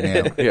tired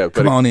now. Yeah,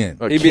 come on in."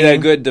 He'd be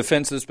that good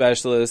defensive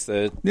specialist.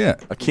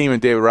 Akeem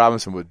and David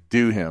Robinson would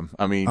do him.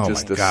 I mean,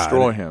 just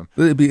destroy him.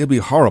 It'd be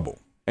horrible.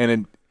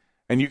 And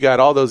you got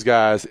all those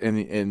guys,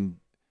 and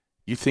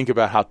you think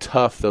about how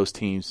tough those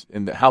teams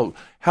and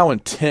how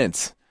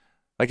intense.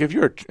 Like if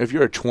you're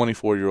a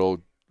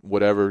 24-year-old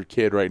whatever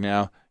kid right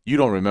now, you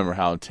don't remember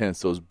how intense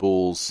those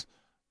Bulls.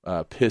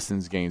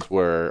 Pistons games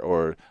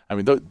were,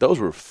 those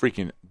were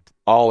freaking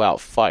all-out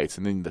fights.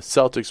 And then the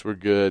Celtics were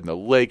good, and the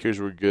Lakers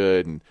were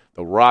good, and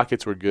the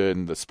Rockets were good,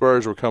 and the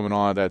Spurs were coming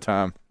on at that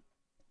time.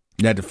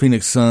 You had the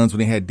Phoenix Suns when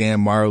they had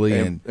Dan Marley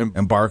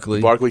and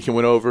Barkley. Barkley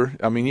went over.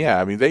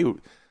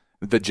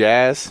 The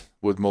Jazz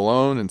with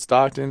Malone and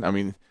Stockton.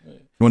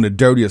 One of the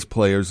dirtiest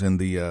players in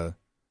the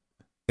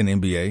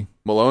NBA.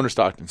 Malone or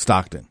Stockton?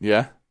 Stockton.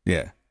 Yeah?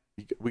 Yeah.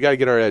 We got to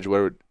get our edge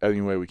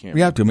any way we can.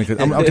 We have to. Because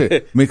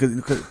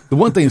the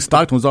one thing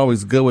Stockton was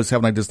always good was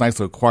having like this nice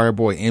little choir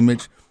boy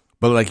image.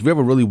 But like, if you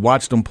ever really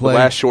watched him play, the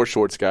last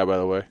shorts guy, by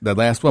the way, the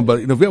last one.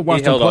 But if you ever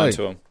watched him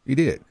play, he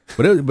did.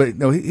 But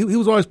he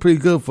was always pretty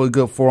good for a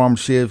good forearm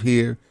shiv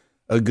here.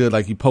 A good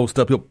you post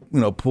up,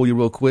 he'll pull you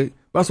real quick.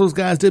 That's what those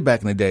guys did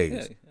back in the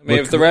days. Yeah.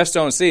 If the rest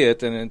don't see it,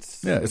 then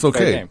it's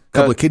okay. A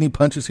couple of kidney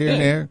punches here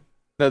and there.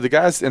 No, the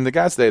guys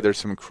today, there's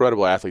some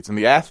incredible athletes, and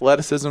the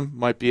athleticism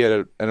might be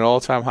at an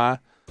all-time high.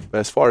 But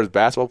as far as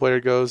basketball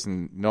player goes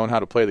and knowing how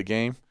to play the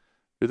game,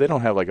 they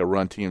don't have like a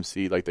run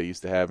TMC like they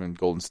used to have in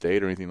Golden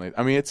State or anything like.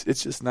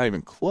 It's just not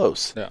even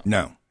close.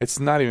 No, it's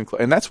not even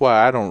close, and that's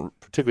why I don't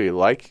particularly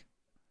like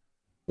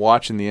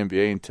watching the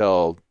NBA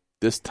until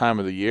this time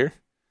of the year.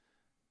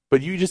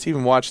 But you just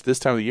even watch this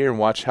time of the year and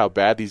watch how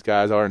bad these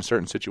guys are in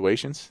certain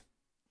situations.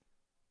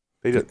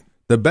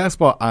 The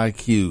basketball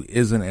IQ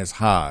isn't as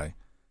high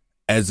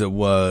as it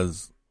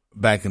was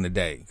back in the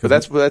day.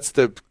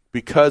 But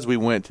because we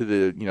went to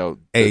the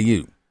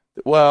AAU.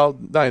 Well,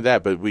 not only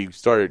that, but we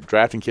started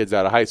drafting kids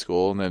out of high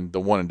school, and then the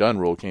one and done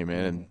rule came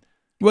in. And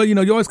well, you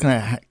always kind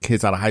of had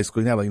kids out of high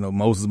school. You had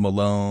Moses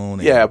Malone.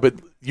 Yeah, but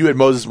you had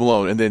Moses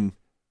Malone, and then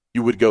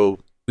you would go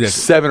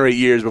 7 or 8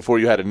 years before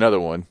you had another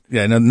one.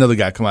 Yeah, another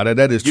guy come out.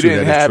 That is true. You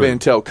didn't have it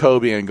until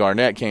Kobe and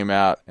Garnett came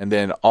out, and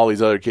then all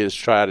these other kids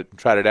tried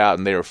it out,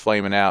 and they were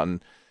flaming out,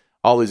 and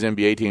all these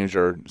NBA teams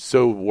are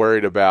so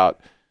worried about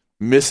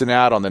missing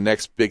out on the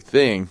next big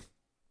thing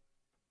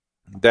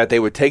that they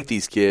would take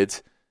these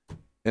kids,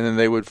 and then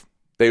they would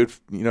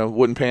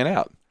wouldn't pan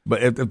out.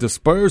 But if the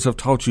Spurs have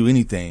taught you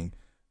anything,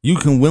 you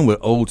can win with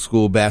old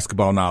school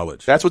basketball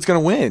knowledge. That's what's going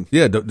to win.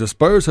 Yeah, the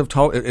Spurs have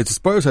taught. If the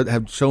Spurs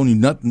have shown you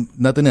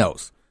nothing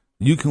else,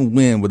 you can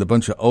win with a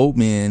bunch of old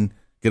men.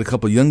 Get a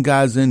couple of young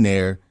guys in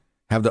there.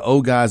 Have the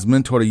old guys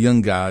mentor the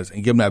young guys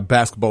and give them that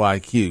basketball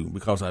IQ,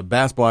 because that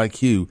basketball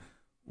IQ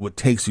what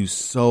takes you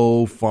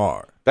so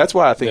far. That's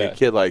why I think a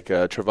kid like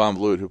Trevon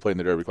Bluiett, who played in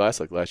the Derby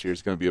Classic last year,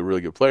 is going to be a really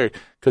good player,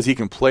 because he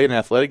can play an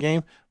athletic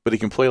game, but he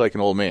can play like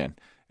an old man.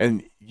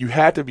 And you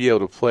have to be able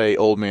to play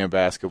old man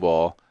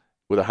basketball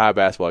with a high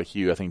basketball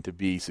IQ, I think, to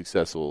be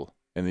successful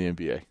in the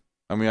NBA.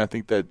 I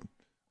think that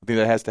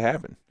has to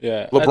happen.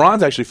 Yeah,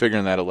 LeBron's actually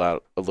figuring that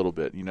out a little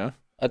bit.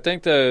 I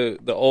think the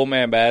old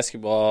man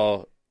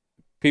basketball,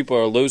 people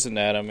are losing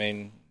that.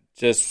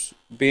 Just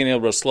being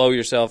able to slow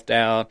yourself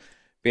down,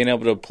 being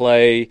able to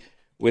play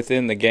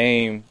within the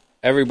game.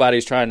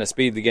 Everybody's trying to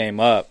speed the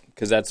game up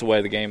because that's the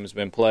way the game has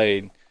been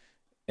played,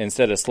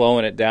 instead of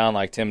slowing it down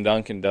like Tim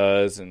Duncan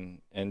does, and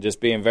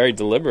just being very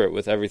deliberate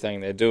with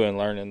everything they do and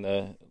learning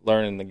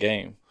the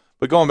game.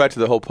 But going back to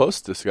the whole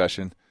post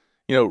discussion,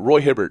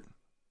 Roy Hibbert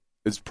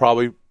is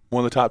probably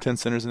one of the top 10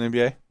 centers in the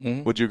NBA.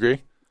 Mm-hmm. Would you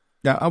agree?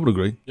 Yeah, I would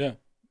agree. Yeah.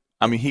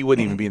 He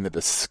wouldn't even be in the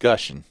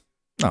discussion.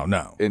 Oh,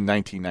 no. In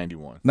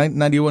 1991.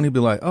 91, he'd be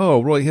like,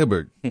 oh, Roy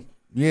Hibbert.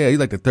 Yeah, he's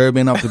like the third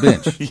man off the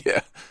bench.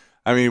 Yeah.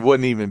 I mean, it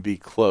wouldn't even be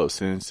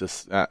close, and it's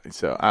just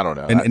so I don't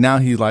know. And now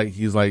he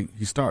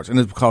starts, and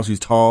it's because he's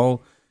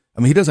tall. I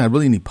mean, he doesn't have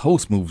really any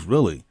post moves,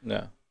 really.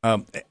 Yeah.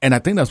 And I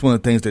think that's one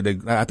of the things that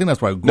I think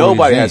that's why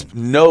nobody has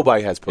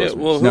post moves.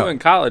 Well, who in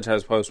college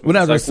has post moves?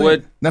 Well, that's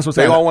what I'm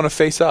they all want to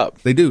face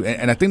up. They do,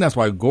 and I think that's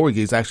why Gorgie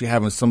is actually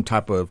having some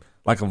type of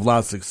a lot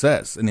of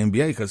success in the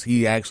NBA because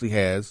he actually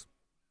has.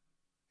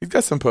 He's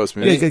got some post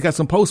moves. Yeah, he's got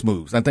some post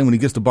moves. I think when he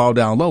gets the ball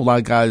down low, a lot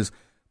of guys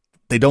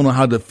they don't know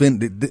how to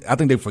defend. I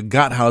think they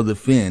forgot how to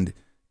defend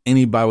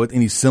anybody with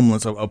any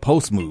semblance of a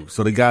post move.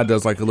 So the guy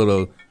does like a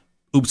little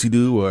oopsie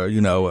doo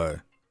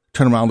or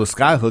turn around the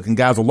sky hook, and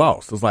guys are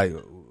lost. It's like,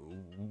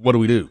 what do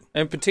we do?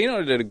 And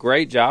Pitino did a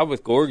great job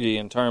with Gorgie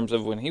in terms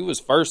of when he was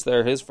first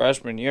there his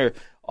freshman year,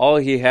 all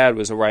he had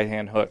was a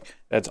right-hand hook.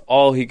 That's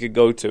all he could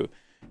go to.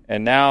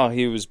 And now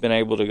he was been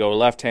able to go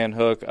left-hand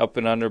hook, up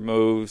and under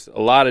moves,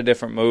 a lot of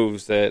different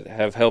moves that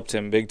have helped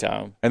him big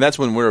time. And that's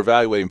when we're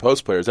evaluating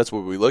post players. That's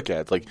what we look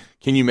at. Like,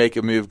 can you make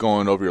a move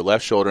going over your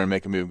left shoulder and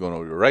make a move going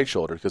over your right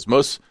shoulder? Because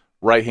most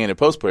right-handed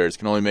post players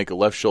can only make a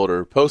left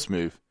shoulder post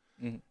move.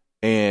 Mm-hmm.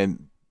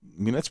 And,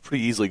 I mean, that's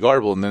pretty easily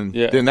guardable. And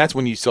then that's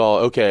when you saw,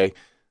 okay,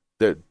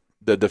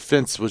 the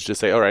defense was just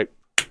say, all right,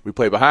 we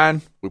play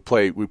behind,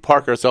 we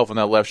park ourselves on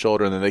that left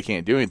shoulder, and then they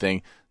can't do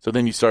anything. So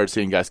then you started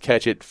seeing guys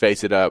catch it,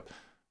 face it up,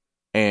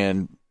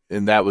 and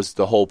that was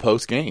the whole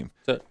post game.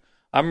 So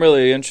I'm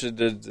really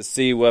interested to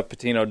see what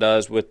Pitino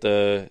does with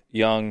the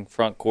young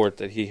front court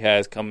that he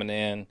has coming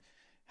in,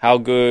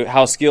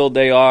 how skilled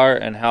they are,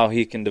 and how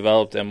he can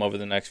develop them over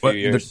the next few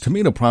years. To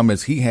me, the problem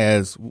is he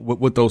has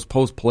with those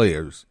post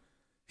players,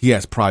 he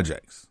has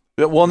projects.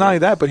 Well, not only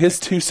that, but his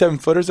 2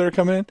 7-footers that are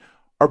coming in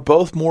are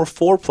both more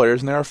 4 players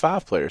than they are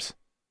 5 players.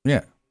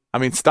 Yeah. I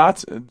mean,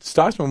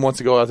 Stocksman wants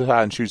to go out the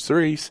high and shoot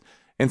threes,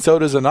 and so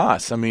does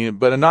Anas. I mean,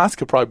 but Anas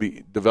could probably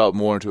be developed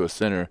more into a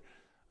center.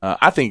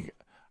 I think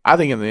at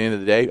the end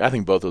of the day, I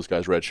think both those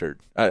guys redshirt.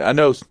 I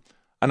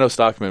know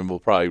Stockman will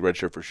probably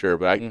redshirt for sure,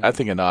 but I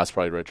think Anas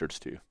probably redshirts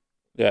too.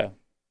 Yeah.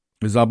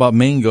 It's all about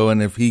Mingo,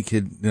 and if he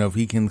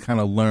can kind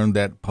of learn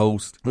that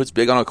post. It's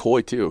big on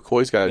Okoye too.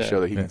 Okoye's got to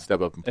show that he can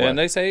step up and play. And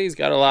they say he's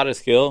got a lot of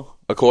skill.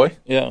 Okoye?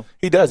 Yeah.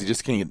 He does. He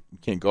just can't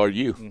guard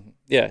you. Mm-hmm.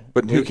 Yeah.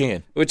 But who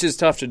can? Which is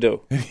tough to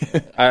do.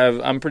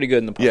 I'm pretty good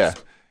in the post. Yeah.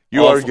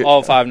 You are good.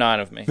 All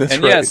 5'9" of me. That's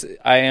and right. yes,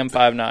 I am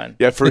 5'9".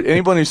 Yeah, for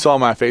anyone who saw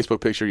my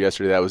Facebook picture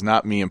yesterday, that was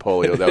not me and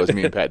Polio. That was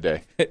me and Pat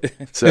Day.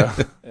 So,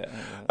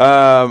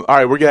 all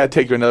right, we're going to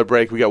take another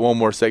break. We got one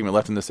more segment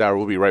left in this hour.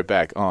 We'll be right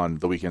back on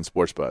the Weekend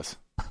Sports Buzz.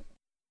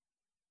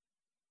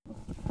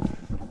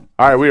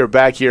 All right, we are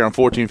back here on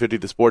 1450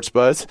 The Sports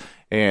Buzz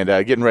and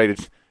getting ready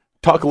to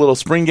talk a little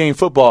spring game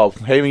football.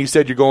 Hey, when you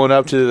said you're going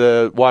up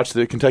to watch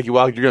the Kentucky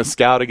Wildcats, you're going to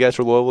scout, I guess,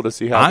 for Louisville to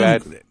see how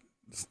bad.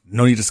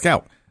 No need to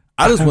scout.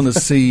 I just want to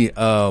see.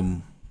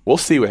 We'll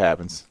see what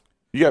happens.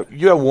 You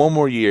have one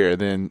more year, and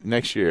then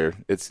next year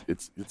it's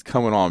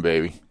coming on,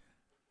 baby.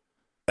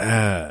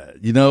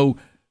 No,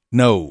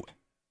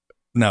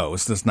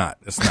 it's just not.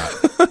 It's not.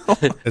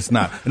 It's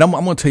not. And I'm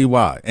going to tell you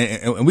why.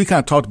 And we kind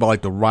of talked about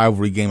like the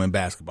rivalry game in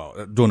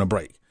basketball during the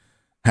break.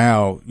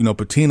 How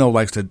Pitino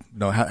likes to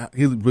how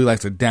he really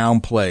likes to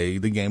downplay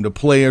the game. The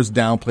players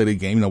downplay the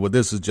game. Well,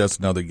 this is just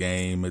another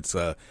game. It's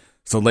a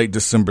late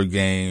December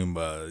game.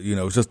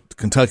 It's just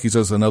Kentucky's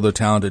just another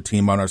talented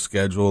team on our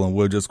schedule, and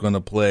we're just going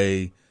to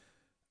play,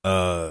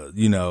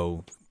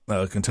 Kentucky.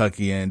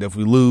 And if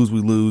we lose,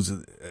 we lose.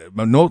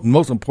 But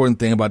most important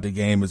thing about the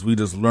game is we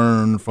just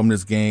learn from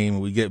this game,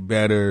 and we get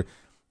better,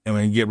 and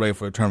we get ready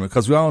for a tournament.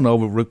 Because we all know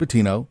with Rick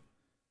Pitino,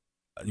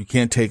 you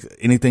can't take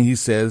anything he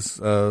says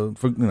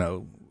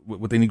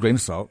with any grain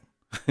of salt,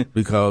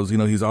 because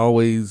he's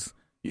always.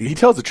 He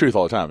tells the truth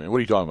all the time, man. What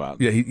are you talking about?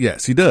 Yeah,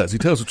 yes, he does. He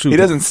tells the truth. He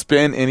doesn't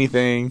spin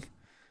anything.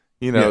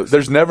 Yes.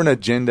 There's never an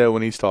agenda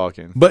when he's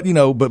talking. But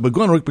but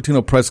going to Rick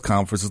Pitino press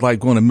conference is like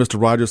going to Mr.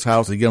 Rogers'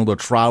 house and getting a little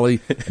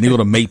trolley and you go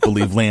to make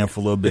believe land for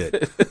a little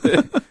bit,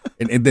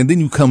 and then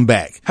you come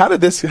back. How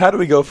do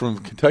we go from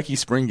Kentucky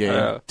spring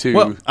game to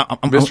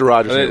Mr.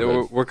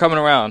 Rogers? We're coming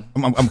around.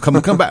 I'm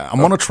coming back.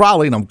 I'm on a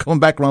trolley and I'm coming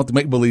back around to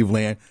make believe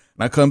land,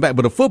 and I come back.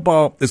 But the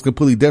football is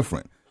completely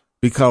different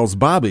because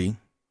Bobby,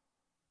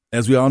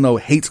 as we all know,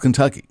 hates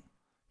Kentucky.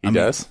 He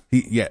does?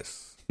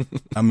 Yes.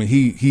 I mean,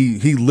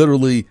 he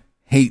literally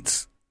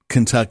hates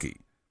Kentucky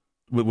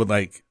with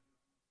like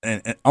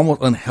an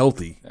almost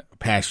unhealthy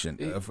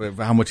passion for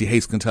how much he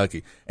hates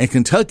Kentucky. And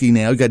Kentucky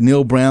now, you got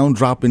Neil Brown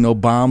dropping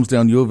bombs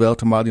down U of L,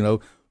 talking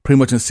about, pretty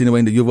much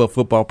insinuating the U of L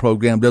football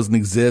program doesn't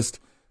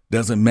exist,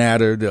 doesn't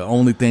matter. The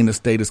only thing the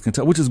state is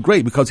Kentucky, which is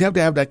great because you have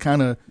to have that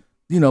kind of,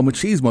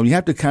 machismo. You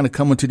have to kind of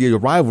come into your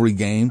rivalry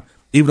game.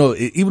 Even though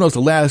it's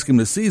the last game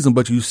of the season,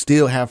 but you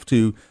still have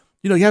to,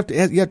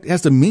 it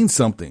has to mean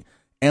something.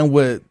 And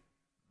with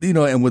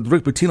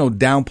Rick Pitino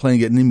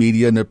downplaying it in the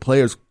media and their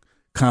players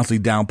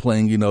constantly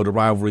downplaying, the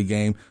rivalry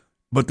game.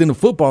 But then the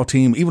football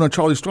team, even on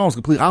Charlie Strong's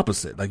complete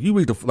opposite. Like you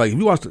read if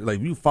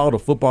you follow the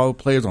football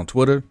players on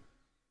Twitter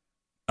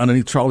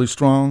underneath Charlie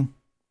Strong,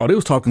 they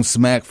was talking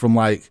smack from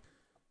like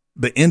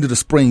the end of the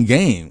spring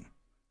game.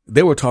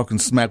 they were talking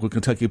smack with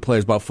Kentucky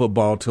players about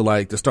football to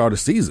like the start of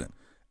the season.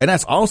 And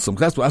that's awesome.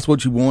 That's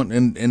what you want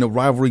in a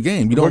rivalry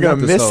game. You don't. We're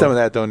gonna miss some of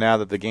that though now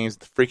that the game's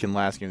the freaking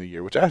last game of the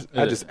year, which I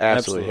just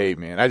absolutely hate,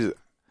 man.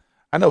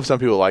 I know some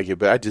people like it,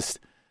 but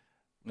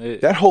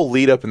that whole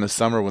lead up in the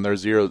summer when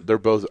they're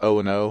both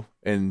 0-0,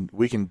 and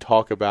we can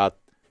talk about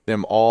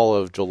them all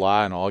of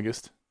July and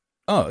August.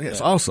 Oh, yeah,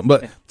 it's awesome.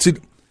 But see,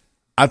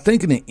 I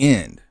think in the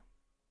end,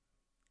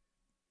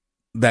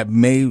 that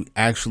may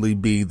actually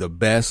be the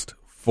best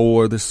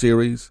for the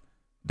series.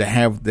 To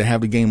have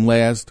the game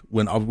last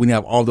when you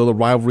have all the other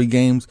rivalry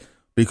games,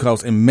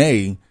 because in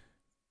May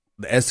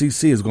the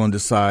SEC is going to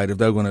decide if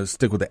they're going to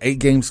stick with the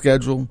 8-game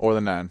schedule or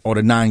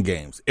the 9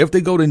 games. If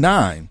they go to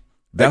 9,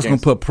 that's going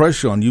to put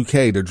pressure on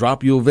UK to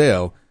drop U of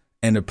L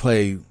and to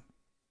play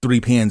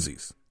 3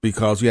 pansies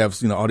because you have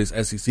all these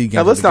SEC games.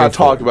 Now let's not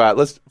talk about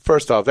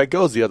first off, that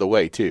goes the other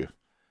way too,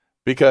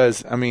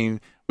 because I mean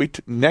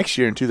next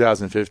year in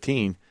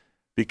 2015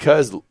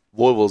 because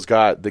Louisville's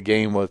got the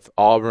game with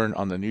Auburn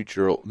on the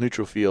neutral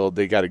field.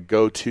 They got to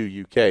go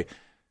to UK.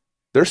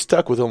 They're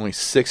stuck with only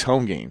 6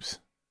 home games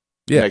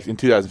in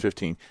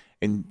 2015.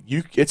 And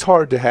it's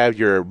hard to have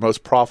your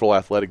most profitable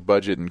athletic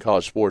budget in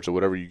college sports or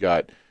whatever you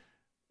got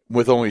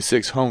with only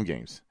 6 home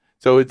games.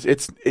 So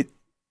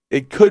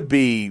it could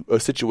be a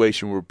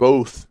situation where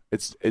both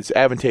it's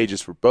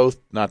advantageous for both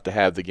not to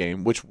have the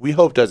game, which we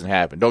hope doesn't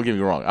happen. Don't get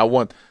me wrong. I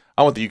want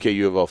the UK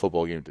U of L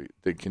football game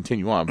to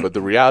continue on, but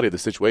the reality of the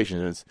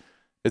situation is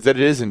that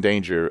it is in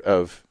danger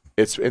of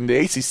and the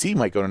ACC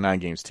might go to 9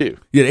 games too.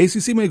 Yeah, the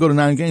ACC may go to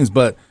 9 games,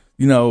 but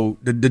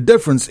the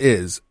difference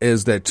is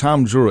that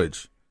Tom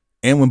Jurich,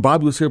 and when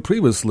Bobby was here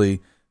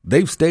previously,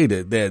 they've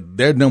stated that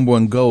their number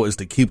one goal is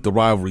to keep the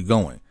rivalry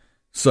going.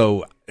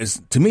 So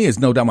to me, it's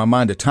no doubt in my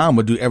mind that Tom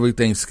would do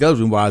everything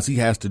scheduling wise he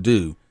has to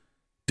do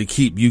to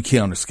keep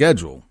UK on the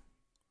schedule.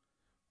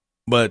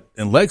 But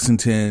in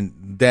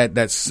Lexington,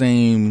 that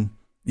same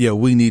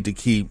we need to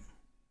keep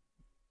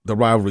the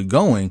rivalry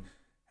going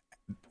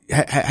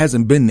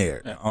hasn't been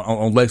there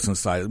on Lexington's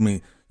side. I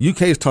mean, UK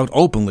has talked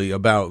openly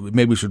about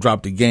maybe we should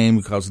drop the game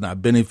because it's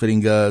not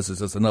benefiting us.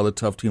 It's just another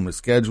tough team to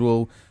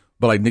schedule.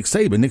 But like Nick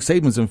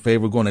Saban's in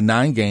favor of going to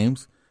 9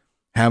 games,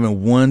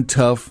 having one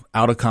tough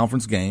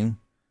out-of-conference game,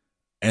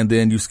 and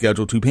then you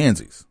schedule 2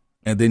 pansies.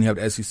 And then you have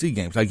the SEC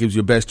games. That gives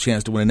you the best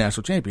chance to win a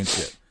national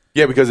championship.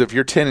 Yeah, because if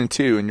you're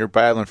 10-2 and you're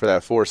battling for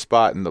that 4th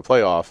spot in the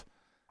playoff,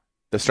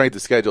 the strength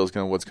of schedule is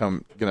going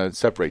to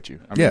separate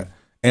you.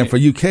 And for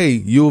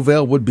UK, U of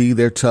L would be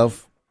their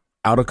tough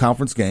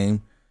out-of-conference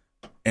game,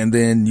 and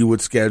then you would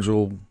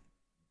schedule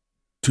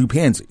 2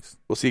 pansies.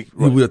 We'll see.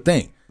 You would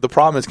think. The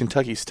problem is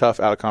Kentucky's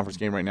tough out-of-conference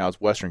game right now is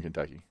Western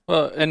Kentucky.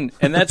 Well, and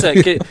that's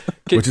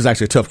which is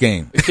actually a tough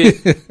game.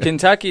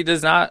 Kentucky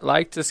does not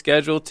like to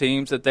schedule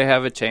teams that they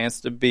have a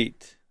chance to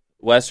beat.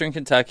 Western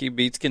Kentucky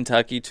beats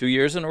Kentucky 2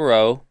 years in a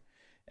row,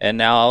 and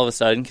now all of a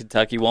sudden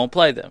Kentucky won't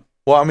play them.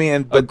 Well, I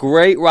mean, a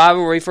great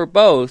rivalry for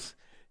both.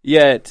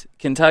 Yet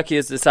Kentucky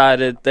has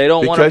decided they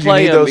don't want to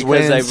play them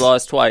because they've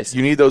lost twice.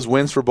 You need those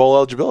wins for bowl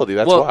eligibility.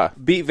 That's why.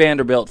 Beat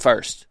Vanderbilt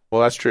first.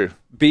 Well, that's true.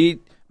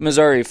 Beat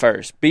Missouri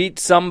first. Beat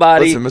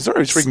somebody. Listen,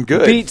 Missouri's freaking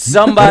good. Beat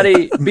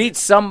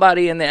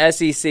somebody in the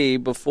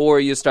SEC before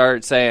you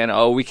start saying,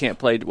 "Oh, we can't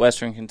play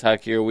Western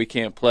Kentucky or we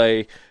can't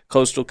play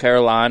Coastal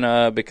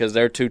Carolina because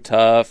they're too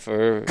tough,"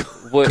 or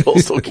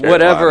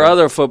whatever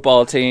other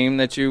football team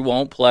that you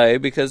won't play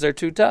because they're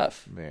too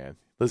tough. Man.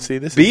 Let's see.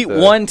 Beat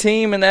one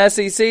team in the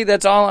SEC.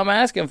 That's all I'm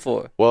asking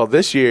for. Well,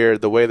 this year,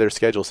 the way their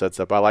schedule sets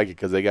up, I like it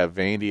because they got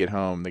Vandy at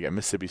home. They got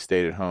Mississippi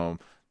State at home.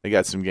 They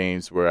got some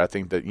games where I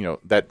think that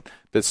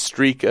that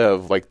streak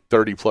of like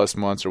 30-plus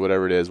months or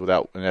whatever it is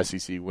without an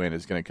SEC win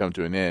is going to come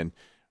to an end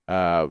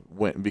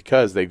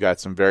because they've got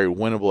some very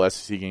winnable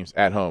SEC games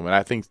at home. And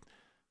I think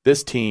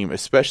this team,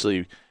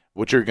 especially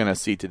what you're going to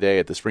see today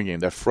at the spring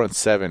game, that front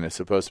 7 is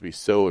supposed to be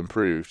so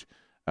improved.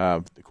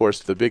 Of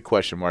course, the big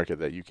question mark at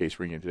that UK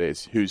spring game today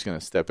is who's going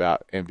to step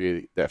out and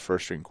be that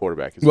first-string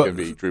quarterback. Is it going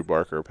to be Drew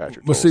Barker or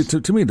Patrick Tolles? See,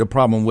 to me, the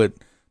problem with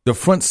the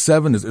front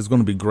 7 is going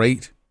to be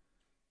great,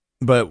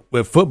 but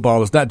with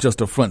football, it's not just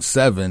the front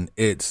 7,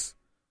 it's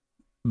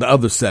the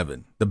other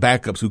 7, the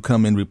backups who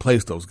come in and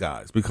replace those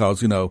guys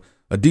because,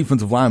 a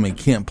defensive lineman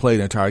can't play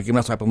the entire game.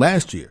 That's what happened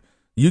last year.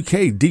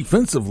 UK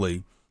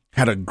defensively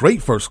had a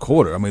great first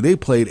quarter. I mean, they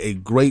played a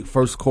great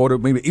first quarter,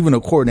 maybe even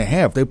a quarter and a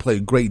half. They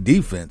played great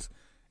defense.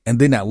 And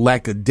then that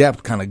lack of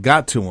depth kind of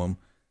got to them,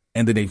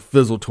 and then they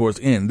fizzled towards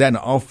the end. That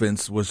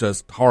offense was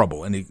just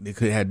horrible, and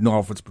they had no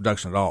offensive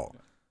production at all,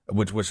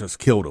 which just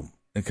killed them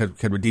and kept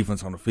their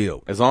defense on the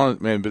field.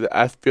 But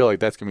I feel like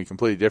that's going to be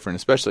completely different,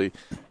 especially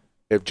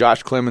if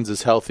Josh Clemens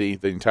is healthy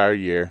the entire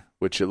year,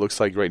 which it looks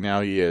like right now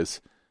he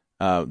is.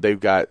 They've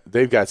got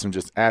some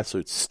just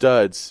absolute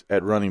studs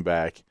at running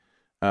back.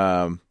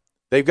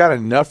 They've got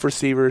enough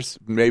receivers,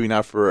 maybe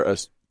not for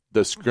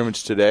the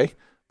scrimmage today,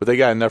 but they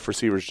got enough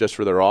receivers just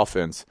for their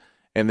offense.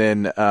 And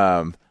then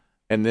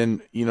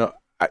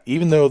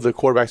even though the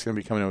quarterback's going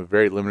to be coming in with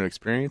very limited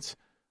experience,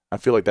 I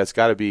feel like that's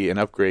got to be an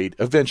upgrade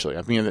eventually.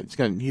 I mean,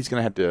 he's going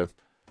to have to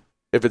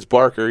if it's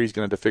Barker, he's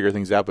going to have to figure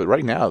things out. But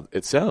right now,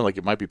 it sounded like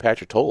it might be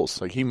Patrick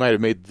Tolles. Like he might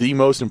have made the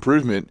most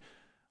improvement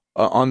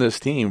on this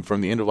team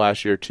from the end of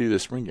last year to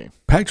this spring game.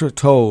 Patrick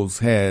Tolles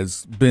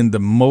has been the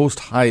most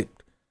hyped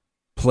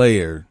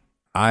player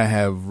I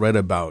have read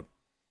about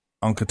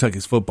on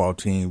Kentucky's football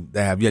team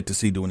that I have yet to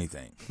see do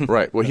anything.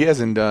 Right. Well, he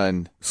hasn't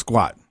done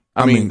squat.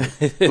 I mean,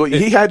 well,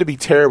 he had to be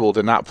terrible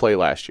to not play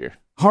last year.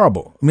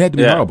 Horrible. I mean, it had to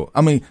be horrible.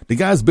 I mean, the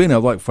guy's been there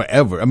like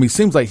forever. I mean, it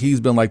seems like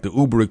he's been like the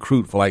Uber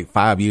recruit for like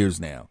 5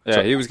 years now. Yeah,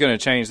 so, he was going to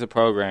change the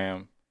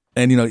program.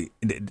 And, you know,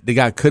 the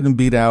guy couldn't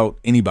beat out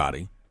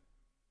anybody.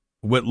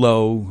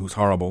 Whitlow, who's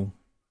horrible.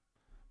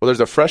 Well, there's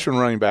a freshman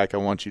running back I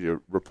want you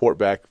to report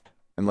back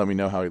and let me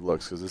know how he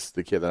looks because this is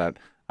the kid that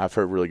I've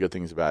heard really good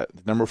things about.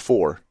 Number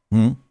 4,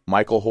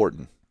 Michael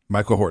Horton.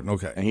 Michael Horton,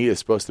 okay. And he is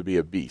supposed to be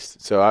a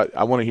beast. So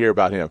I want to hear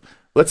about him.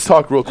 Let's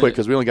talk real quick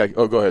because we only got –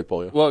 oh, go ahead,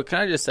 Polio. Well, can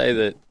I just say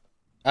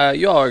that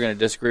you all are going to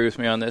disagree with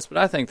me on this, but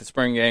I think the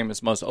spring game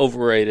is the most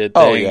overrated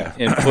thing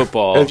in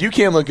football. And if you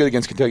can't look good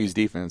against Kentucky's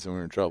defense, then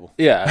we're in trouble.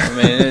 Yeah, I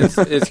mean,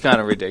 it's kind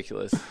of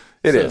ridiculous.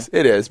 It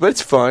is, but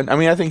it's fun. I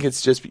mean, I think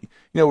it's just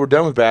we're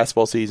done with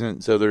basketball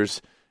season, so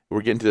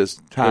we're getting to this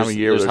time of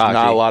year where there's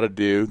not a lot to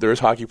do. There's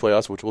hockey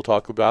playoffs, which we'll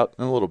talk about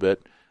in a little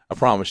bit. I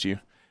promise you.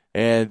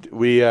 And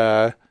we,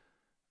 so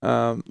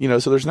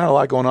there's not a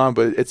lot going on,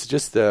 but it's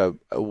just a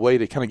way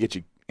to kind of get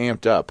you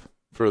amped up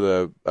for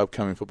the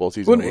upcoming football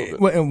season.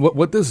 And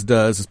what this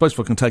does, especially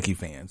for Kentucky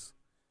fans,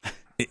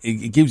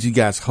 it gives you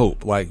guys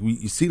hope. Like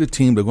you see the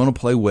team; they're going to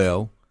play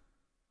well.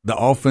 The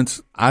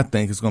offense, I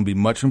think, is going to be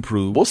much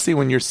improved. We'll see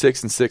when you're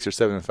 6-6 or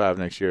 7-5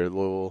 next year at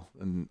Louisville,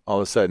 and all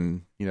of a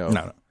sudden,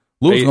 no.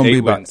 Louisville's going to be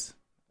about.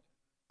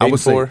 I would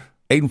say 8-4,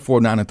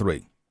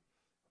 9-3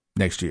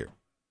 next year.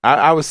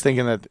 I was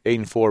thinking that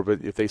 8-4,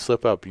 but if they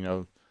slip up,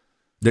 to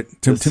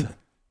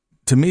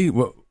me,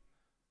 with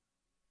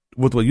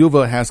what U of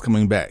L has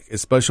coming back,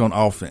 especially on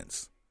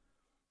offense,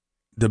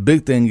 the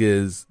big thing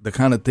is the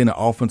kind of thing the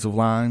offensive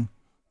line.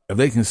 If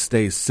they can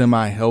stay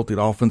semi-healthy,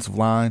 the offensive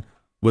line.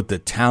 With the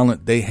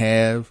talent they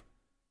have,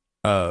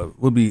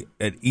 would be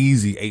an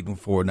easy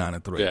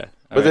 8-4, 9-3. Yeah,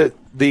 but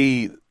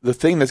the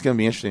thing that's going to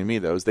be interesting to me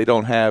though is they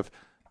don't have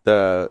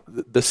the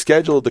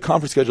schedule, the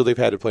conference schedule they've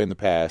had to play in the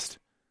past.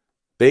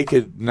 They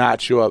could not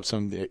show up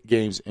some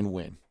games and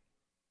win.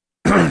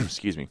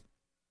 Excuse me,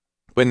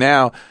 but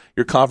now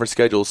your conference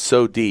schedule is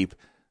so deep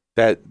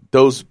that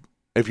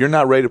if you're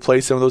not ready to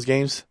play some of those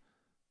games,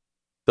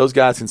 those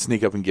guys can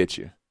sneak up and get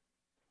you.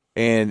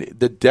 And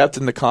the depth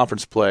in the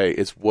conference play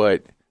is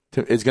what.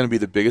 Is going to be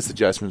the biggest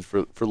adjustment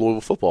for Louisville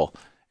football,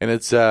 and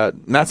it's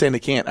not saying they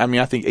can't. I mean,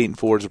 I think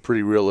 8-4 is a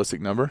pretty realistic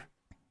number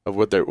of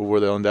where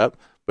they'll end up,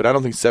 but I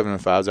don't think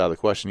 7-5 is out of the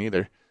question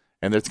either.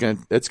 And it's going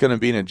to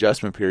be an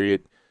adjustment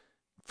period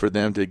for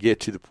them to get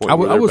to the point. I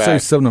would say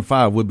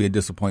 7-5 would be a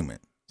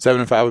disappointment.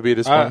 7-5 would be a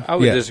disappointment. I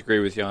would disagree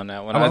with you on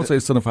that one. I would say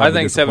 7-5. I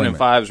think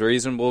 7-5 is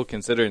reasonable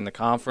considering the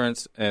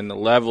conference and the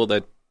level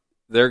that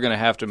they're going to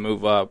have to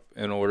move up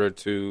in order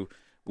to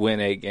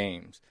win 8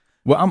 games.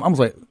 Well, I'm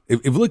like,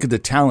 if you look at the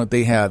talent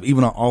they have,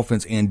 even on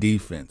offense and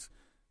defense,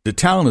 the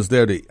talent is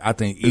there to, I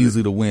think,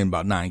 easily to win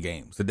about 9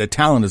 games. The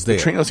talent is there.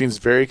 Trino seems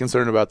very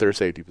concerned about their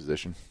safety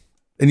position.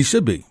 And he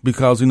should be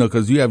because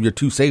you have your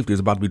 2 safeties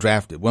about to be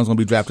drafted. One's going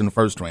to be drafted in the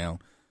first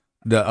round.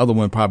 The other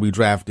one probably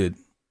drafted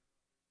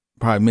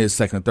mid,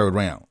 second, and third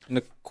round. And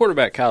the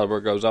quarterback caliber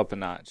goes up a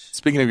notch.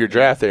 Speaking of your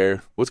draft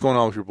there, what's going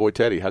on with your boy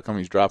Teddy? How come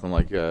he's dropping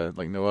like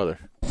no other?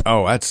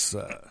 Oh, that's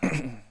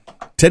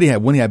Teddy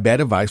had bad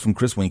advice from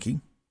Chris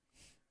Winkie.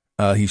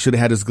 He should have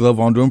had his glove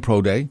on during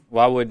pro day.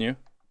 Why wouldn't you?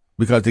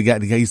 Because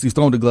he's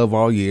thrown the glove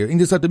all year, and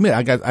just have to admit,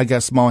 I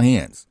got small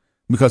hands.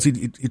 Because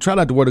he tried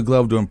not to wear the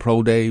glove during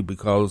pro day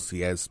because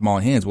he has small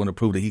hands. Wanted to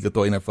prove that he could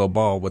throw an NFL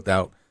ball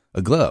without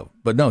a glove,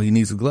 but no, he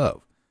needs a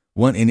glove.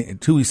 1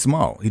 and 2, he's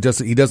small. He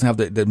doesn't have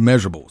the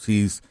measurables.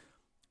 He's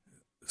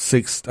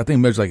 6, I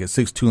think measures like at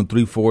 6'2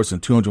 3/4"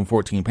 and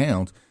 214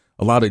 pounds.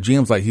 A lot of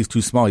gyms like he's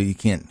too small. He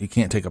can't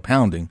take a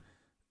pounding.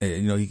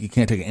 He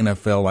can't take an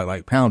NFL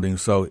like pounding.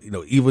 So,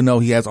 even though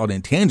he has all the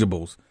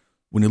intangibles,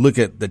 when you look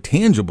at the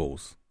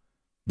tangibles,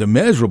 the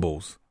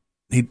measurables,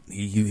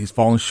 he's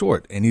falling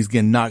short and he's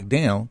getting knocked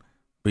down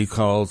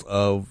because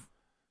of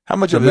the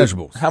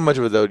measurables. How much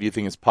of it, though, do you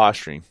think is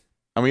posturing?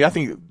 I mean, I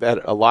think that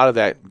a lot of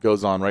that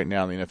goes on right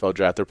now in the NFL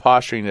draft. They're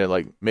posturing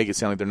to make it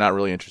sound like they're not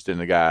really interested in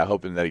the guy,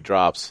 hoping that he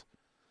drops.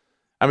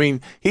 I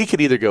mean, he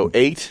could either go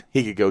 8,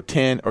 he could go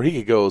 10, or he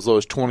could go as low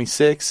as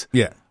 26.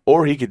 Yeah.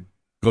 Or he could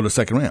go to the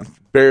second round.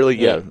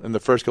 Barely, in the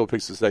first couple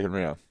picks of the second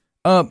round.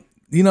 And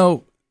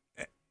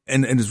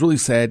it's really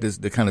sad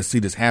to kind of see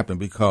this happen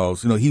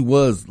because, he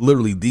was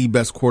literally the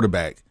best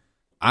quarterback,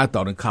 I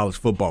thought, in college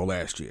football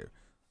last year.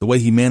 The way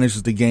he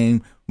manages the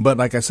game. But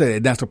like I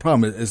said, that's the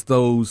problem. It's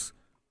those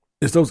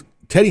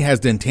Teddy has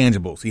the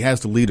intangibles. He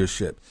has the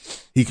leadership.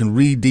 He can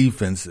read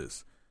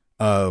defenses.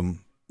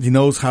 He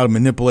knows how to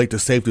manipulate the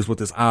safeties with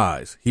his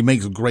eyes. He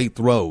makes great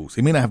throws.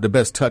 He may not have the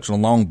best touch on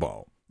a long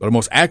ball. Or the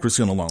most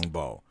accuracy on the long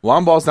ball.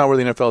 Long ball's not where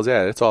the NFL is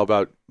at. It's all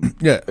about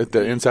at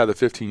the inside the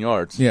 15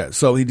 yards. Yeah,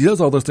 so he does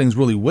all those things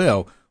really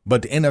well,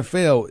 But the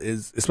NFL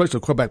is, especially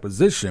the quarterback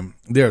position,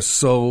 they're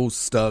so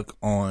stuck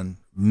on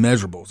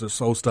measurables. They're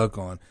so stuck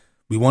on,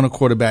 we want a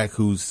quarterback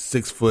who's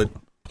 6 foot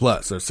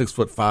plus or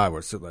 6'5"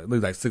 or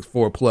like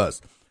 6'4"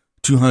 plus,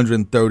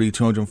 230,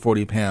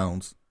 240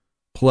 pounds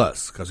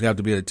plus, because we have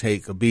to be able to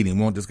take a beating.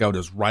 We want this guy with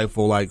this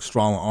rifle-like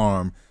strong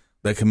arm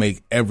that can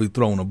make every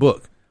throw in the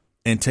book.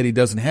 And Teddy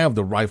doesn't have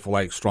the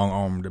rifle-like strong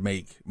arm to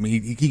make. I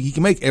mean, he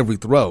can make every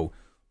throw,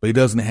 but he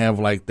doesn't have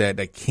like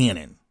that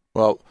cannon.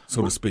 Well,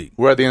 so to speak.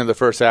 We're at the end of the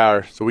first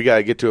hour, so we got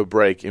to get to a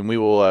break, and we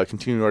will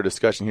continue our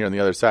discussion here on the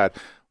other side.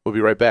 We'll be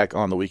right back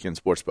on the Weekend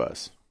Sports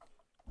Buzz.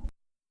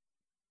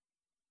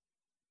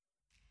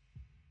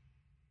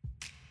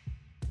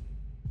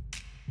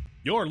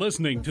 You're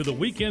listening to the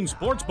Weekend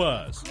Sports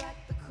Buzz.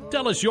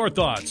 Tell us your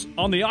thoughts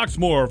on the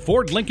Oxmoor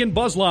Ford Lincoln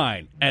Buzz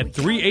Line at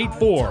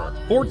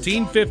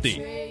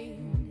 384-1450.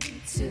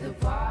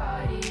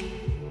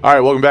 All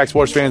right, welcome back,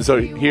 sports fans. So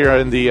here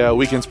in the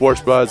Weekend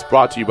Sports Buzz,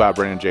 brought to you by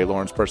Brandon J.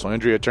 Lawrence, personal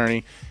injury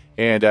attorney.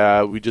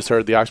 And we just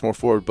heard the Oxmoor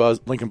Ford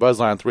Lincoln Buzz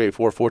Line,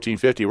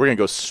 384-1450. We're going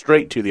to go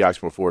straight to the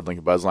Oxmoor Ford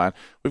Lincoln Buzz Line.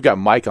 We've got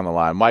Mike on the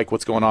line. Mike,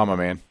 what's going on, my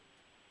man?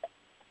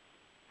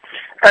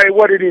 Hey,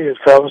 what it is,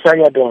 fellas? How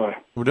y'all doing?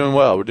 We're doing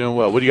well. What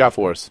do you got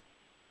for us?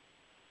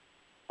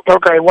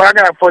 Okay, what I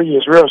got for you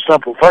is real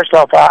simple. First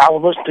off, I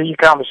was listening to your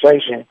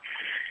conversation.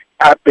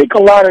 I think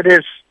a lot of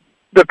this,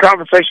 the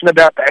conversation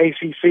about the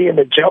ACC and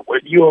the jump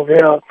with U of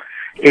L,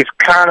 is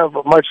kind of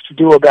much to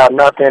do about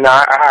nothing.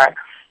 I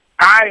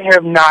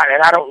have not,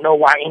 and I don't know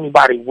why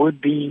anybody would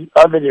be,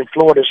 other than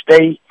Florida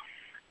State.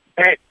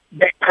 That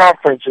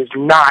conference is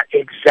not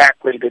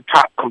exactly the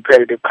top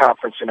competitive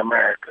conference in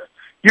America.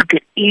 You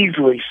could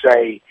easily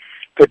say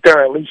that there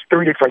are at least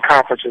 3 different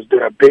conferences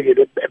that are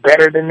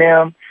better than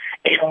them.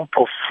 And on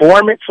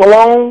performance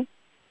alone,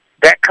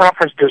 that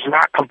conference does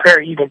not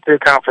compare even to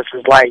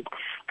conferences like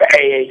the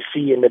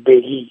AAC and the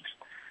Big East.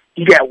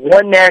 You got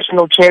one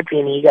national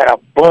champion, and you got a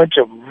bunch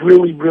of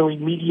really, really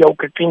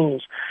mediocre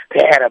teams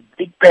that had a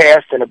big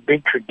past and a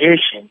big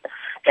tradition,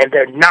 and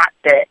they're not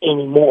that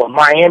anymore.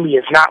 Miami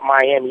is not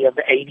Miami of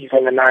the 80s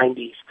and the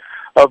 90s.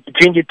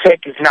 Virginia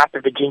Tech is not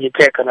the Virginia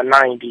Tech of the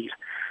 90s.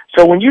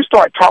 So when you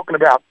start talking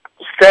about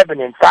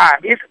 7-5,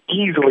 it's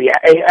easily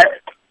an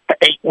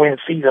 8-win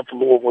season for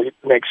Louisville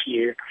next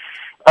year.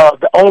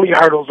 The only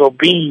hurdles will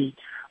be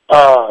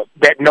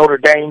that Notre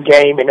Dame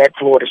game and that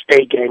Florida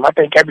State game. I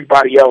think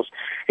everybody else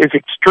is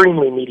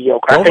extremely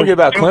mediocre. Don't forget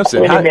about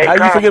Clemson. How do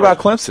you forget about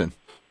Clemson?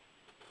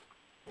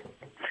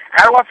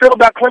 How do I feel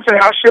about Clemson?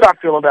 How should I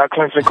feel about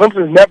Clemson?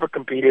 Clemson's never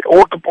competed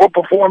or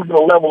performed at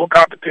a level of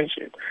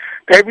competition.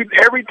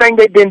 Everything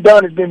they've been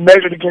done has been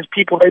measured against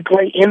people they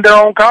play in their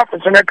own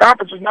conference, and their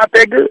conference is not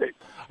that good.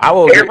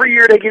 Every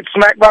year they get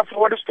smacked by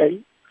Florida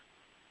State.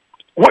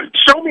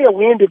 Show me a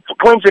win that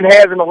Clemson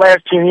has in the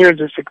last 10 years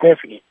that's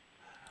significant.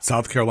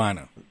 South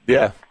Carolina.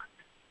 Yeah.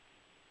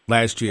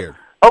 Last year.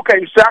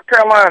 Okay, South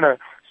Carolina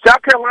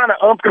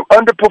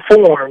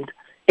underperformed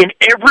in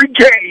every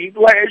game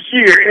last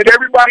year, and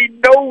everybody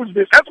knows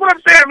this. That's what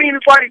I'm saying. I mean,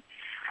 it's like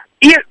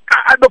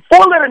the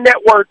four-letter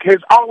network has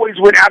always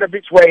went out of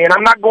its way, and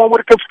I'm not going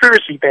with a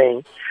conspiracy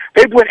thing.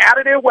 They went out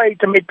of their way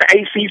to make the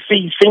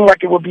ACC seem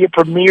like it would be a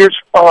premier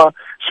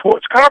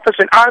sports conference,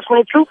 and honestly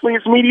and truthfully,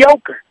 it's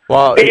mediocre.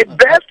 Well, at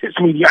best, it's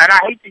mediocre, and I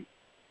hate to.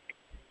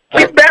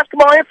 It's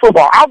basketball and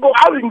football.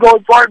 I'll even go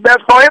as far as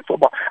basketball and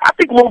football. I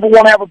think Louisville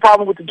won't have a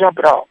problem with the jump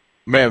at all.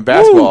 Man,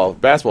 basketball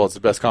is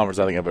the best conference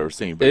I think I've ever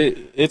seen. But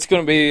it's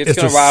going to be it's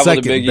going to rival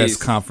the Big East. It's the second best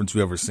conference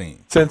we've ever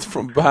seen. Since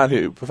from behind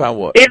who? Behind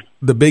what?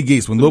 The Big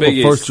East. When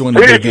Louisville first joined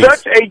the Big Big East.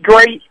 It's such a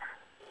great.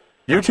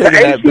 You're taking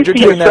that, but you're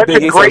taking that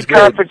Big East. It's such a great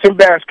conference in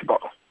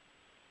basketball.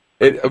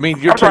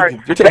 You're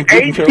taking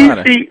Duke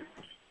Carolina.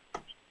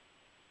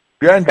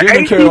 You're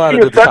taking Carolina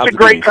to the top of the ACC is such a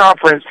great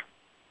conference.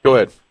 Go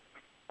ahead.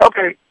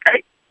 Okay.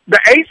 The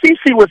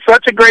ACC was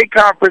such a great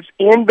conference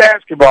in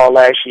basketball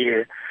last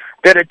year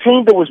that a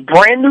team that was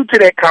brand new to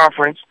that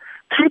conference,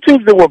 2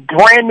 teams that were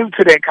brand new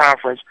to that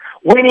conference,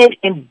 went in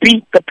and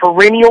beat the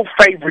perennial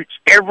favorites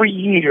every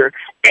year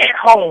at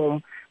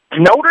home.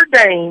 Notre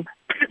Dame,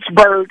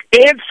 Pittsburgh,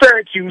 and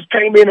Syracuse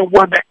came in and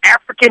won the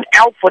African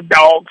alpha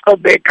dogs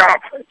of that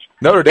conference.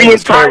 Notre Dame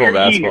was terrible in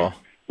basketball.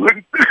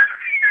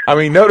 I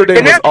mean, Notre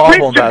Dame was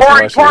awful in basketball.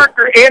 And that's Jabari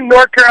Parker and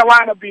North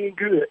Carolina being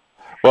good.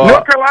 Well,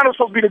 North Carolina was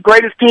supposed to be the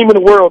greatest team in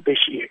the world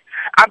this year.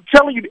 I'm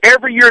telling you,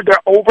 every year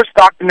they're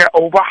overstocked and they're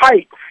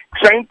overhyped.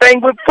 Same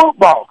thing with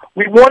football.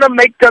 We want to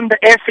make them the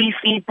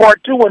SEC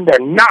Part 2, and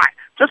they're not.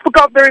 Just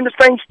because they're in the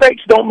same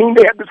states don't mean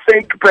they have the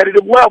same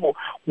competitive level.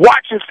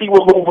 Watch and see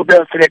what Louisville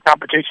does to that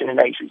competition in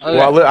ACC.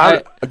 Well,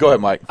 go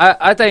ahead, Mike.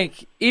 I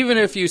think even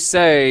if you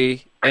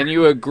say and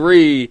you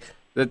agree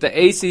that the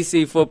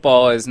ACC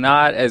football is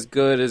not as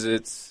good as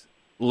it's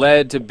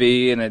led to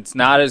be and it's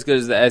not as good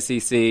as the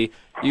SEC,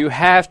 you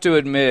have to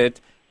admit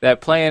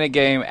that playing a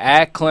game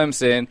at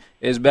Clemson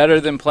is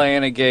better than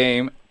playing a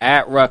game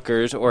at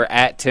Rutgers or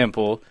at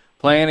Temple,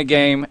 playing a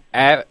game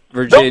at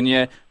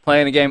Virginia,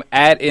 playing a game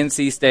at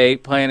NC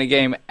State, playing a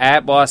game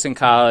at Boston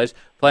College,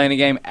 playing a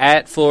game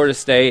at Florida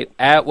State,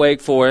 at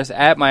Wake Forest,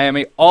 at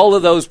Miami. All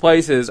of those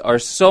places are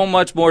so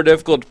much more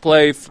difficult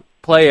to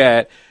play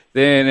at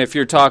than if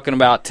you're talking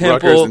about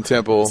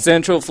Temple,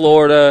 Central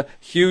Florida,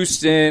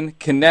 Houston,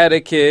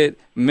 Connecticut,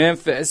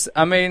 Memphis.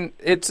 I mean,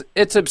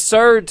 it's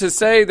absurd to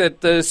say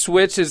that the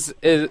switch is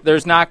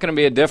there's not going to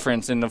be a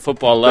difference in the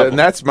football level. And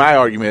that's my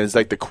argument. Is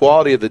like the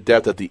quality of the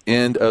depth at the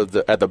end of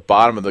at the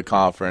bottom of the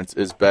conference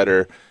is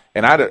better.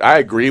 And I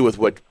agree with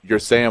what you're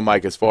saying,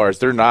 Mike, as far as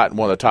they're not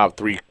one of the top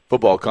 3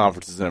 football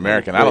conferences in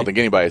America. And I don't think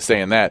anybody is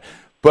saying that.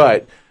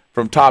 But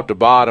from top to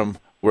bottom,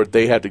 where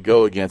they had to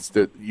go against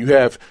it, you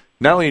have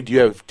not only do you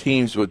have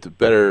teams with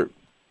better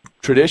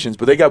traditions,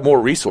 but they got more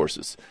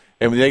resources.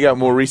 And when they got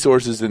more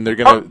resources, then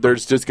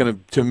there's just gonna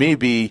to me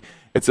be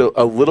it's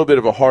a little bit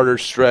of a harder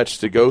stretch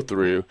to go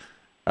through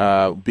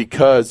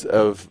because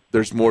of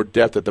there's more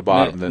depth at the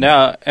bottom.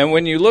 Now, and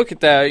when you look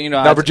at that,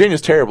 now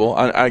Virginia's terrible.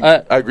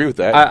 I agree with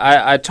that.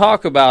 I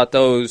talk about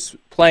those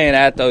playing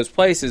at those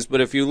places,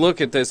 but if you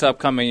look at this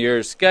upcoming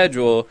year's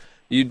schedule,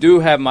 you do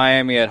have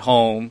Miami at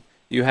home,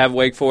 you have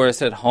Wake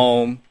Forest at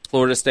home,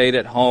 Florida State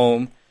at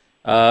home.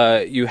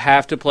 You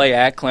have to play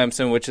at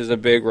Clemson, which is a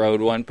big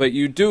road one, but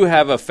you do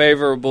have a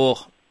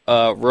favorable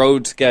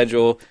road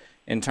schedule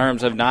in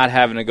terms of not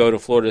having to go to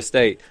Florida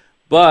State.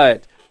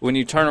 But when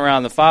you turn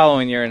around the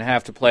following year and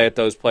have to play at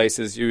those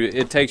places,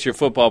 it takes your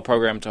football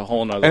program to a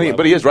whole nother level.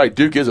 But he is right.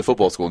 Duke is a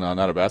football school now,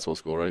 not a basketball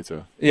school, right?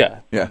 So yeah.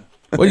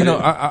 Well,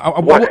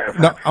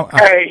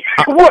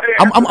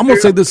 I'm going to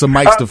say this in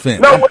Mike's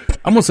defense.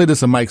 I'm going to say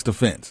this in Mike's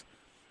defense.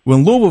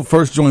 When Louisville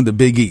first joined the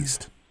Big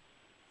East,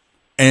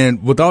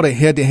 and with all the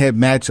head-to-head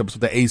matchups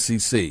with the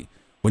ACC,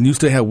 when you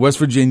still have West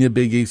Virginia,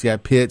 Big East, you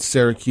had Pitt,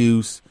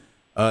 Syracuse,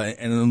 and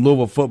then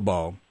Louisville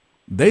football,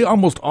 they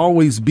almost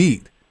always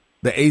beat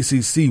the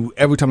ACC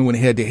every time we went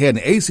head-to-head. And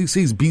the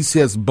ACC's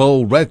BCS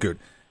Bowl record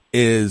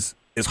is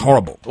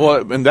horrible.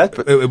 Well, and that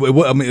the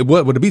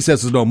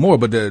BCS is no more,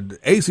 but the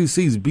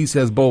ACC's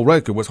BCS Bowl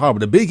record was horrible.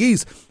 The Big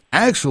East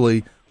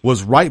actually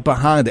was right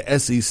behind the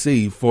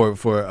SEC for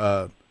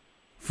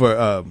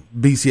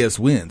BCS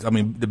wins. I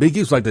mean, the Big East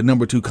was like the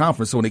number 2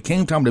 conference. So when it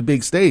came time to the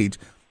big stage,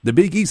 the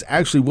Big East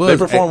actually was.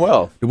 They performed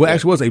well. It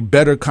actually was a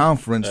better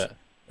conference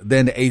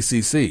than the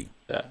ACC.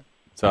 Yeah.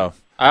 So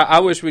I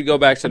wish we'd go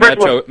back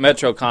to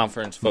Metro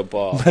Conference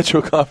football.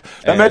 Metro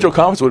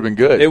Conference would have been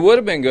good. It would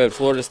have been good.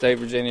 Florida State,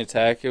 Virginia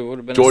Tech. It would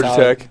have been Georgia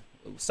Tech.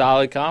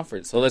 Solid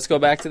conference. So let's go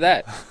back to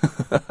that.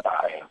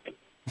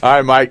 All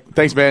right, Mike.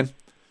 Thanks, man.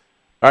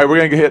 All right,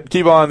 we're going to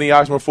keep on the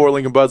Oxmoor Fort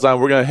Lincoln Buzz line.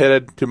 We're going to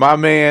head to my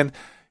man.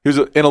 He was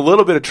in a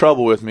little bit of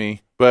trouble with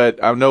me, but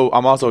I'm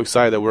also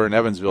excited that we're in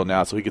Evansville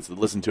now, so he gets to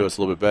listen to us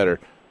a little bit better.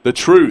 The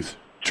Truth.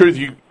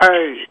 You.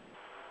 Hey,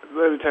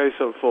 let me tell you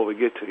something before we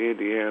get to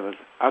Indiana.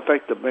 I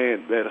think the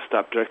man better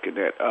stop drinking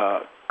that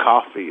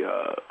coffee.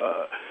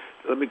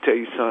 Let me tell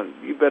you something.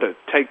 You better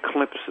take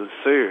Clemson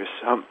serious.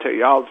 I'm tell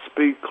you, all the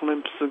speed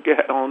Clemson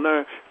got on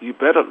there. You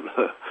better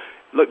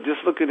look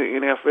at the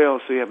NFL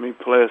and see how many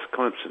players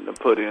Clemson to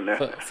put in there.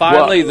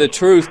 Finally, the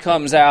truth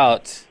comes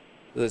out.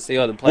 Let's see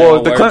how the play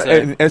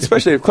and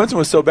especially if Clemson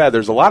was so bad,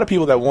 there's a lot of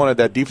people that wanted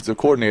that defensive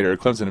coordinator at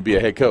Clemson to be a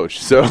head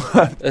coach. So,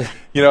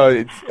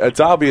 it's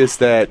obvious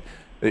that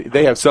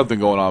they have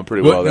something going on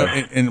pretty well there.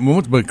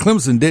 But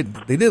Clemson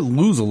did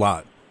lose a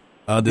lot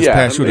this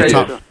past year.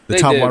 The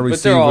top wide receiver,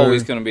 but they're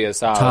always going to be a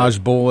solid. Taj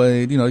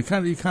Boyd, you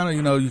still kind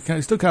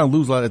of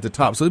lose a lot at the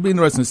top. So it'd be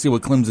interesting to see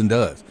what Clemson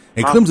does.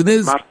 And Clemson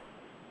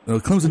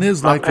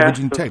is like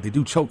Virginia Tech; they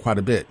do choke quite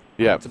a bit.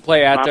 Yeah, to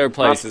play at their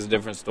place is a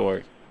different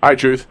story. All right,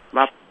 Truth.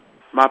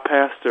 My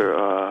pastor,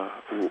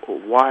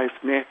 wife,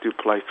 nephew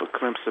played for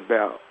Clemson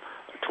about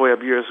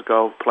 12 years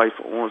ago, played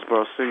for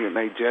Owensboro Senior,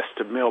 named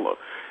Jester Miller.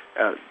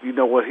 You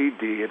know what he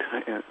did?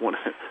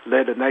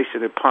 Led the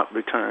nation in punt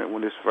return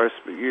when his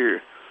freshman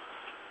year.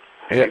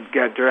 Yeah. It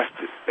got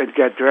drafted in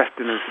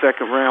the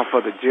second round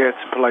for the Jets,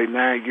 played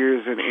 9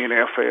 years in the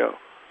NFL.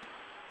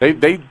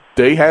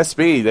 They have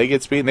speed. They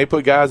get speed, and they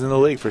put guys in the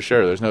league for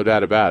sure. There's no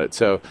doubt about it.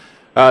 So,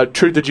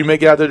 Truth, did you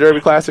make it out to the Derby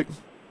Classic?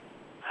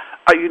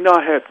 I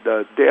had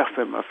death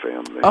in my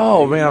family.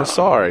 Oh, man, I'm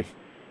sorry.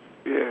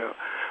 Yeah.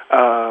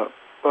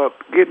 But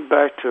getting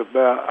back to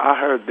I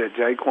heard that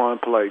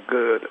Jaquan played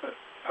good.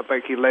 I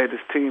think he led his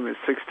team in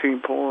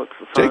 16 points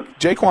or something.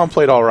 Jaquan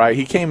played all right.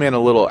 He came in a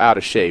little out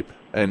of shape,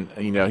 and,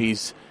 he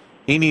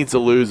needs to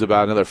lose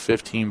about another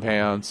 15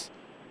 pounds.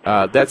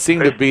 That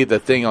seemed to be the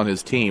thing on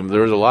his team.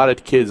 There was a lot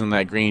of kids on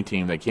that green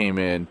team that came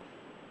in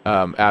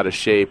out of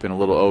shape and a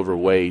little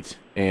overweight,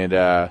 and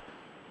so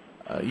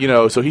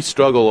he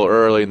struggled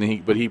early, and then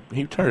he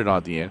turned it on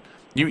at the end.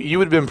 You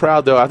would have been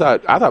proud though. I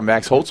thought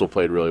Max Holtzel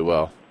played really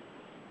well.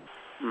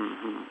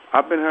 Mm-hmm.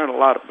 I've been hearing a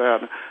lot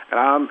about it, and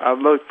I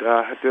looked.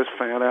 I just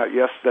found out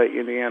yesterday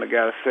Indiana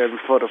got a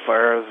 7-footer for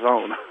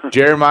Arizona.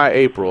 Jeremiah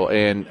April,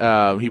 and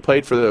he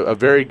played for a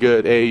very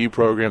good AAU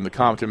program, the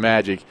Compton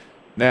Magic.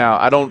 Now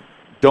I don't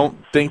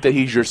think that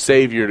he's your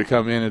savior to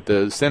come in at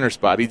the center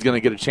spot. He's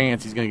going to get a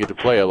chance. He's going to get to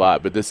play a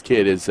lot, but this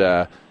kid is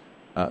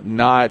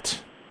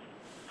not.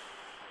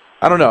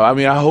 I don't know. I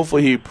mean,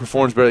 hopefully he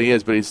performs better than he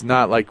is, but it's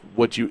not like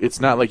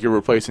it's not like you're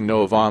replacing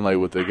Noah Vonleh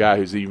with a guy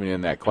who's even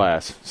in that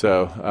class.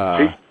 So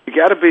you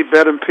got to be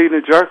better than Peter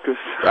Jerkins.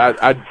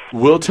 I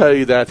will tell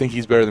you that I think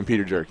he's better than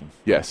Peter Jerkins.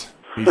 Yes,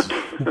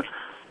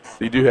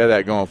 you do have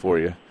that going for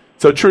you.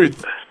 So,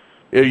 Truth,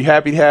 are you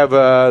happy to have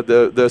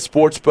the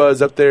Sports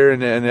Buzz up there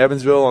in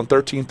Evansville on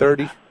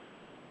 1330?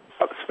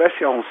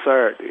 Especially on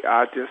Saturday.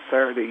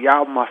 Saturday.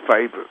 Y'all my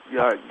favorite.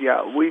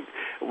 Yeah.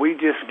 We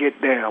just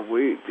get down.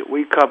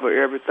 We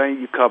cover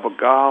everything. You cover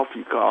golf.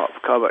 You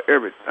cover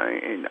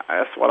everything, and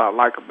that's what I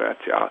like about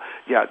y'all.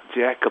 Yeah,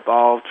 jack of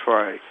all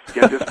trades.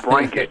 Yeah, just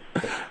bring it.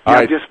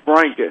 Just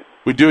bring it.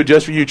 We do it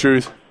just for you,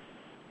 Truth.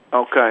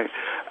 Okay.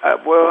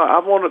 Well, I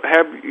want to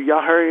have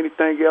y'all heard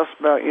anything else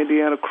about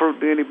Indiana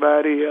recruiting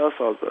anybody else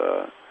or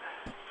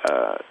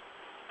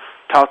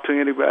talk to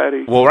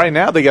anybody? Well, right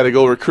now they got to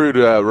go recruit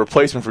a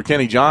replacement for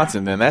Kenny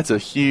Johnson, and that's a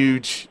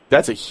huge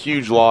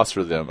loss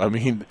for them. I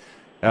mean,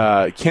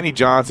 Kenny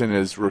Johnson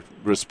is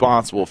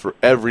responsible for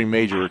every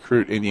major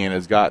recruit Indiana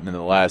has gotten in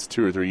the last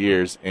 2 or 3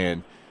 years,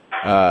 and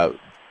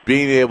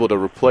being able to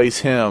replace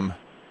him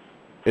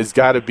has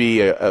got to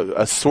be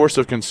a source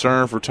of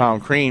concern for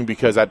Tom Crean,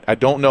 because I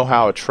don't know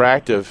how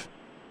attractive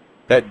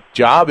that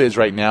job is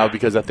right now,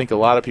 because I think a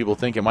lot of people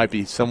think it might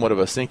be somewhat of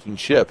a sinking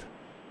ship.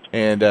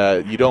 And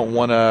you don't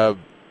want to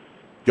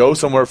go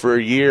somewhere for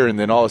a year and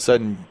then all of a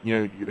sudden,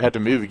 you have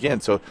to move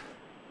again. So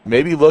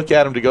maybe look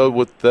at him to go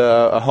with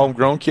a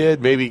homegrown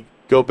kid. Maybe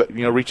go,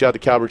 reach out to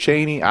Calbert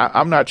Cheney.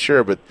 I'm not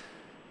sure, but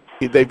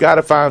they've got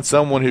to find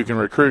someone who can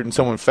recruit and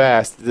someone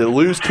fast. To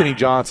lose Kenny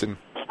Johnson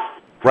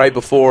right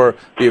before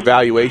the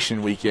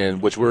evaluation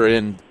weekend, which we're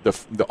in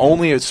the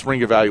only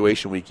spring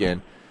evaluation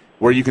weekend,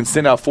 where you can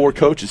send out 4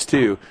 coaches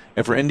too,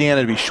 and for Indiana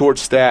to be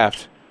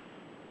short-staffed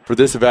for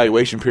this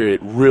evaluation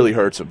period, it really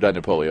hurts them, doesn't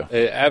it, Polio?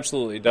 It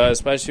absolutely does,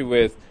 especially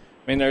with,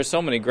 there's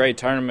so many great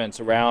tournaments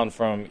around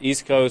from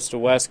East Coast to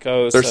West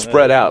Coast. They're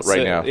spread out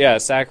right now. Yeah,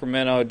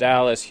 Sacramento,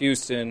 Dallas,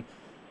 Houston,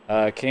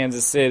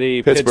 Kansas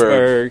City,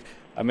 Pittsburgh.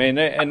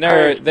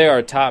 They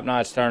are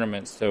top-notch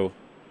tournaments, too.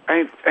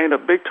 Ain't a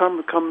big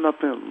tournament coming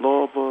up in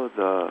Louisville?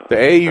 The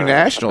AAU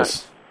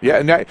Nationals. Yeah,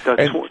 and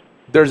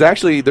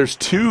there's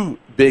 2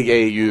 big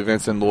AAU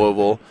events in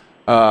Louisville.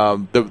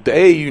 The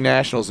AAU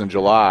Nationals in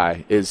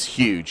July is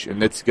huge,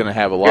 and it's going to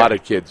have a lot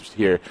of kids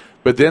here.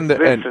 But then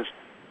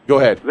go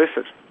ahead.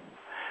 Listen,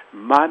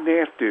 my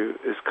nephew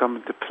is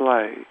coming to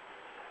play.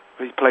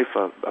 He played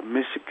for a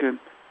Michigan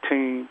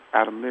team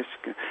out of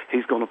Michigan.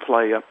 He's going to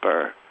play up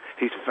there.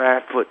 He's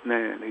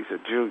 5'9". He's a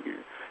junior.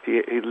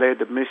 He led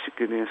the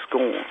Michigan in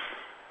scoring.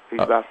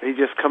 He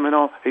just coming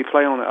on. He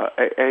play on a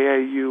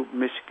AAU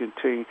Michigan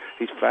team.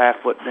 He's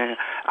 5'9".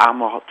 I'm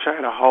gonna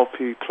try to hope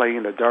he play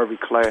in the Derby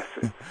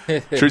Classic.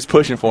 Truth's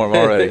pushing for him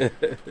already.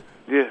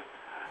 Yeah.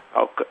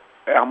 Okay.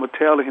 I'm gonna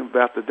tell him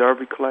about the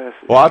Derby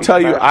Classic. Well, I'll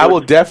tell you, I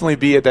will definitely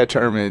be at that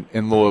tournament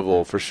in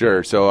Louisville for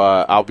sure. So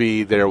I'll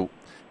be there, and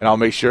I'll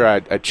make sure I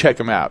check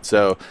him out.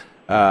 So,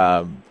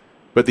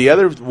 but the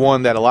other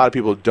one that a lot of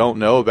people don't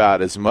know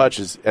about as much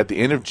is at the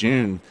end of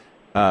June.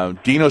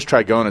 Dinos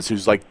Trigonis,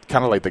 who's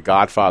kind of like the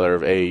godfather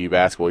of AAU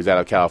basketball, he's out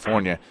of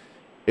California,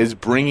 is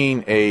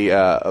bringing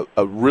a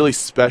really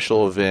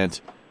special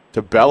event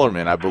to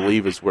Bellarmine, I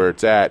believe is where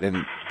it's at,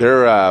 and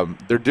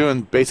they're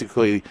doing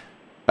basically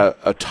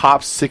a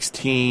top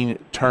 16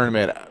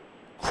 tournament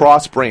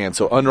cross brand.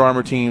 So Under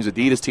Armour teams,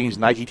 Adidas teams,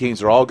 Nike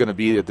teams are all going to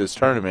be at this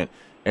tournament,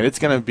 and it's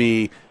going to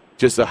be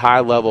just a high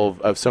level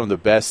of some of the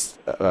best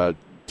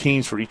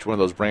teams for each one of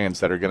those brands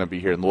that are going to be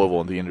here in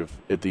Louisville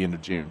at the end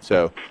of June.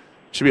 So.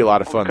 Should be a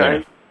lot of fun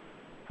there.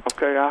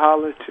 Okay, I'll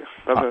holler at you.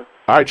 All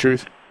right,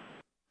 Truth.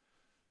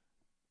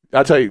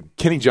 I'll tell you,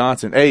 Kenny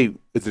Johnson,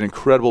 it's an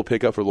incredible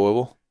pickup for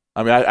Louisville.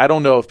 I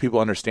don't know if people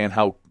understand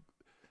how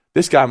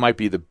this guy might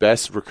be the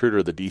best recruiter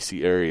of the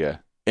D.C.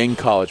 area in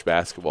college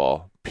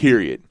basketball,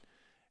 period.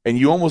 And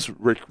you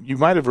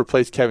might have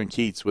replaced Kevin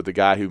Keats with a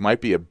guy who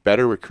might be a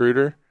better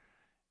recruiter,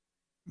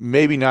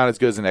 maybe not as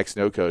good as an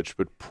X-No coach,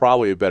 but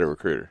probably a better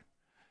recruiter.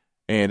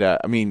 And,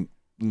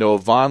 Noah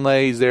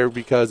Vonleh is there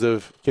because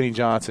of Kenny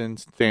Johnson,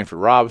 Stanford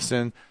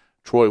Robinson,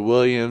 Troy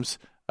Williams,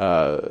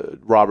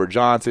 Robert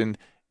Johnson.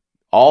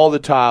 All the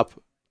top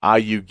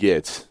IU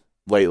gets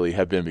lately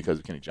have been because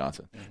of Kenny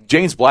Johnson. Mm-hmm.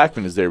 James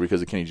Blackman is there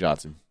because of Kenny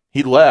Johnson.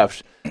 He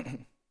left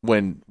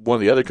when one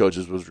of the other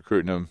coaches was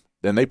recruiting him.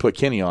 Then they put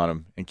Kenny on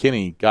him, and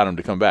Kenny got him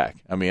to come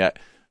back.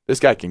 This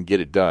guy can get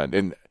it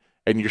done.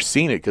 And you're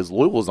seeing it because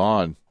Louisville's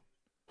on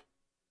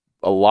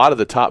a lot of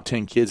the top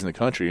 10 kids in the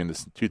country in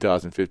this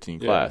 2015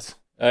 class.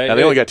 Now,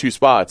 they only got 2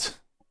 spots,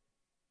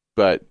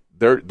 but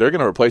they're going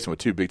to replace him with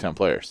 2 big-time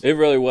players. It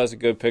really was a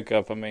good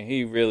pickup.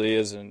 He really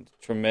is a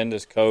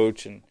tremendous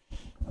coach and,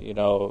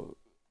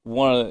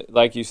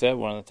 like you said,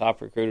 one of the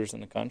top recruiters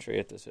in the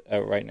country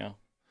right now.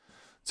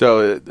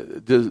 So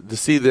to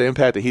see the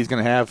impact that he's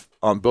going to have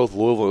on both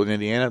Louisville and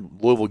Indiana,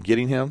 Louisville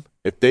getting him,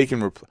 if they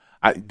can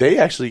they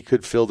actually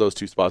could fill those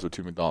 2 spots with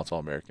 2 McDonald's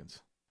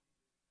All-Americans.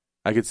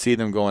 I could see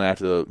them going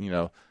after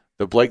the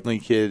Blakely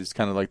kid is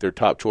kind of like their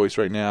top choice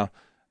right now.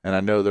 And I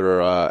know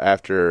they're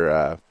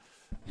after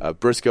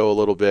Briscoe a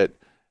little bit.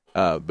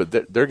 But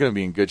they're going to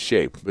be in good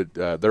shape.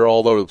 But they're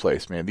all over the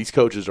place, man. These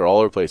coaches are all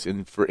over the place.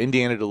 And for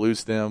Indiana to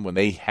lose them when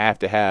they have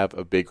to have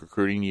a big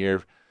recruiting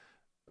year,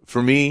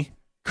 for me,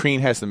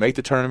 Crean has to make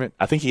the tournament.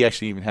 I think he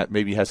actually even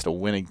maybe has to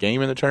win a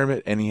game in the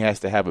tournament, and he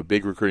has to have a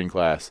big recruiting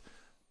class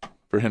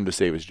for him to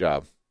save his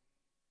job.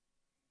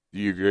 Do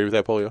you agree with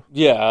that, Polio?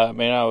 Yeah, I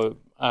mean,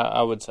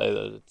 I would say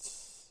that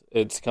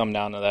it's come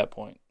down to that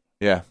point.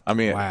 Yeah, I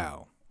mean,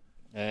 wow.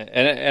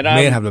 And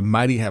man, have the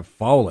mighty have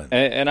fallen.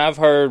 And I've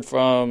heard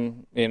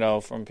from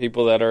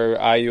people that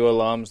are IU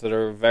alums that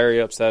are very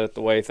upset at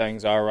the way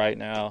things are right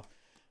now.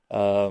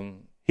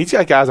 He's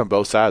got guys on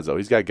both sides, though.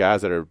 He's got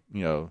guys that are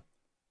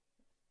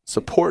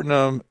supporting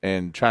him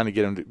and trying to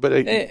get him.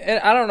 And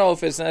I don't know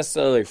if it's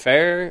necessarily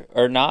fair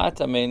or not.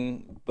 I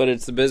mean, but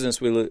it's the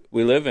business we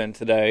live in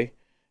today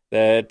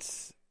that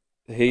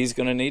he's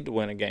going to need to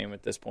win a game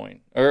at this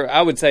point, or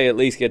I would say at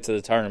least get to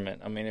the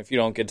tournament. I mean, if you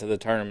don't get to the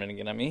tournament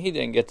again, I mean, IU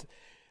didn't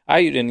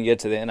get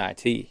to the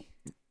NIT.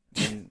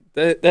 And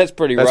that's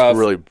pretty rough. That's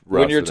really rough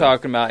when you're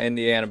talking about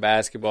Indiana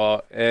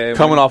basketball,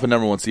 coming off a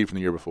number 1 seed from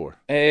the year before.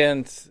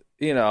 And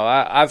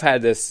I've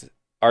had this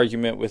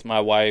argument with my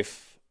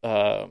wife.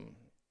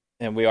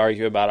 And we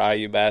argue about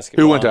IU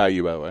basketball. Who went to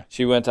IU, by the way?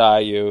 She went to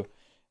IU,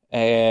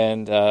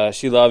 and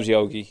she loves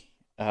Yogi.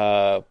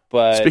 But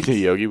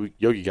speaking of Yogi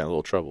got in a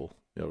little trouble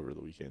over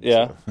the weekend.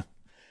 Yeah. So.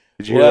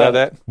 Did you hear about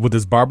that? With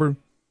his barber?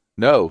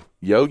 No.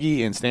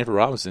 Yogi and Stanford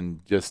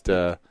Robinson just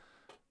in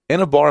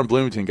a bar in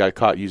Bloomington got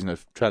caught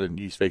trying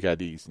to use fake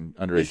IDs and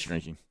underage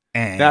drinking.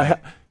 Now,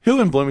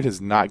 who in Bloomington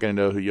is not going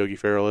to know who Yogi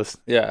Ferrell is?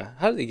 Yeah.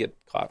 How did he get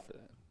caught for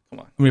that?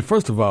 Come on. I mean,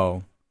 first of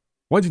all,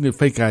 why'd you need a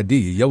fake ID?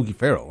 You're Yogi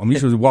Ferrell. I mean, you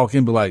should walk in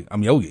and be like,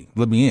 I'm Yogi.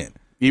 Let me in.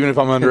 Even if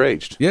I'm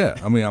underage. Yeah.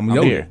 I mean, I'm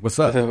Yogi. Here. What's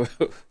up?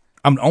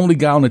 I'm the only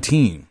guy on the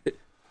team.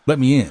 Let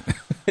me in.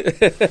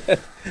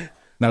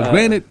 Now,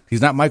 granted,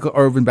 he's not Michael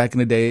Irvin back in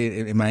the day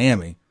in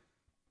Miami,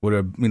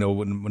 where when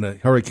the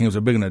Hurricanes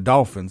were bigger than the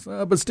Dolphins,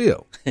 but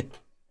still.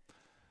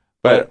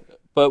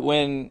 But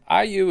when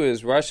IU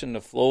is rushing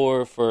the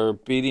floor for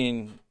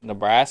beating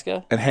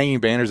Nebraska and hanging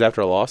banners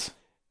after a loss,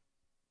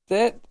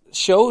 that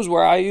shows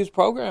where IU's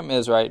program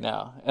is right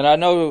now. And I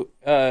know,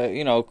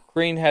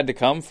 Crean had to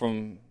come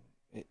from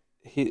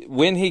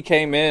when he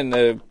came in,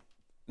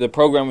 the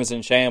program was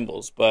in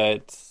shambles,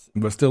 but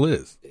still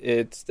is.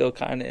 It still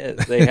kind of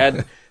is.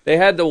 They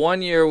had the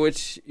 1 year,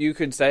 which you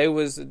could say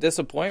was a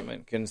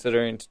disappointment,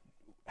 considering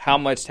how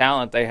much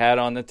talent they had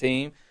on the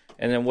team,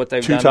 and then what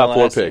they've done. 2 top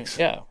 4 last picks.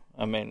 Year. Yeah,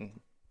 I mean,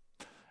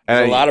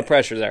 there's a lot of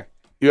pressure there.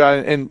 Yeah,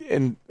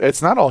 and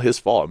it's not all his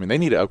fault. I mean, they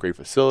need to upgrade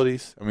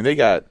facilities. I mean, they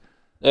have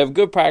a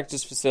good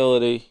practice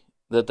facility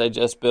that they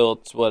just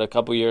built, a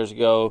couple years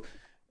ago.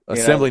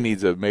 Assembly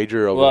needs a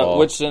major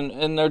overhaul.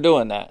 And they're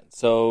doing that.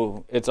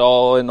 So it's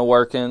all in the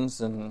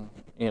workings, and,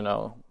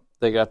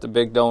 they got the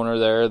big donor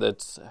there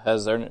that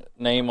has their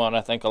name on,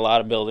 I think, a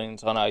lot of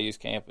buildings on IU's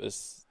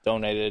campus,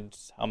 donated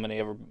how many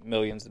ever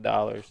millions of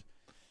dollars.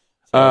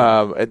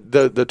 So,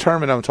 the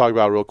tournament I'm talking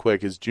about real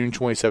quick is June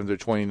 27th or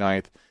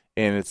 29th,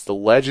 and it's the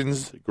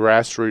Legends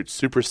Grassroots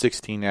Super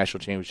 16 National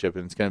Championship,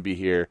 and it's going to be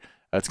here.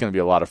 It's going to be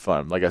a lot of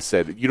fun. Like I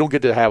said, you don't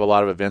get to have a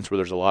lot of events where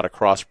there's a lot of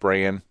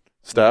cross-brand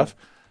stuff.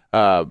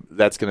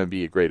 That's going to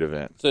be a great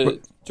event. So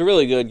it's a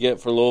really good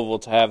get for Louisville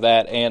to have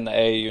that and the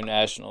AAU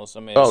Nationals. I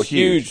mean, it's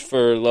huge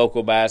for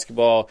local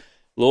basketball.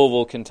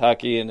 Louisville,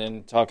 Kentucky, and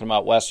then talking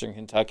about Western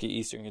Kentucky,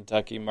 Eastern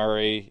Kentucky,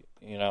 Murray,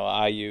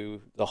 IU,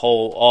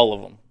 all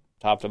of them,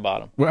 top to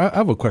bottom. Well, I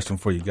have a question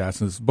for you guys,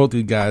 since both of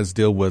you guys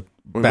deal with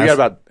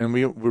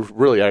we're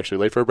really actually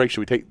late for a break.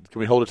 Can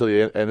we hold it till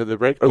the end of the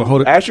break?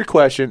 Hold it. Ask your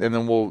question, and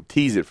then we'll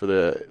tease it for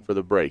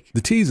the break.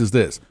 The tease is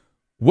this.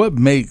 What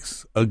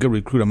makes a good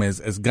recruiter? I mean,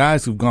 as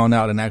guys who've gone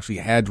out and actually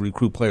had to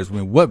recruit players, I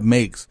mean, what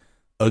makes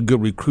a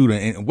good recruiter,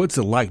 and what's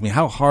it like? I mean,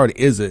 how hard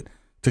is it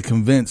to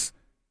convince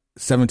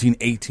 17,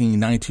 18,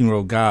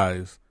 19-year-old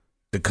guys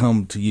to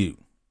come to you?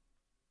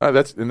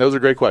 Those are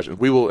great questions.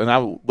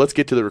 Let's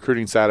get to the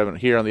recruiting side of it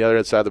here on the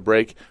other side of the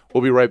break.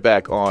 We'll be right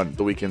back on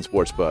the Weekend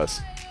Sports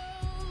Buzz.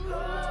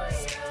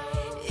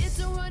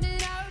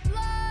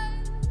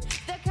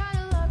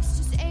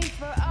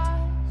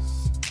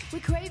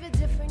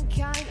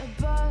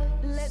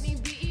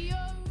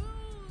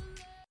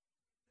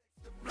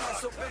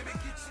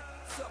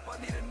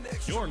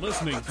 You're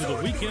listening to the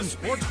Weekend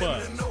Sports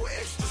Buzz.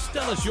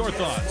 Tell us your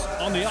thoughts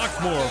on the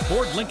Oxmoor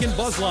Ford Lincoln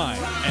Buzz Line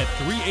at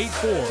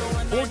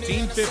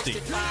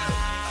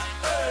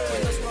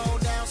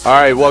 384-1450. All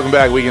right, welcome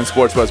back. Weekend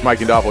Sports Buzz. Mike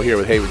Gandolfo here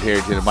with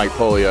Harrington and Mike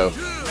Polio.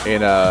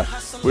 And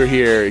we're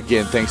here,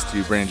 again, thanks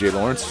to Brandon J.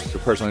 Lawrence, the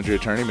personal injury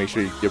attorney. Make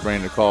sure you give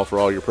Brandon a call for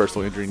all your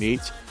personal injury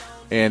needs.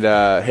 And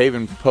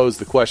Haven posed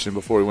the question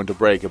before we went to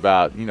break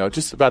about,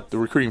 just about the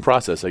recruiting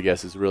process, I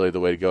guess, is really the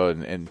way to go,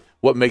 and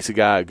what makes a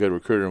guy a good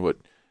recruiter and what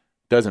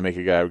doesn't make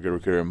a guy a good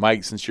recruiter.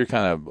 Mike, since you're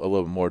kind of a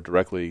little more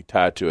directly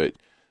tied to it,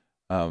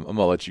 I'm going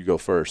to let you go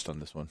first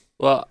on this one.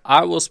 Well,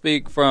 I will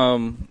speak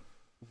from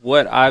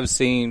what I've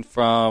seen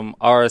from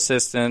our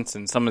assistants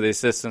and some of the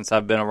assistants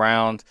I've been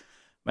around.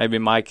 Maybe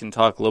Mike can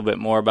talk a little bit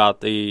more about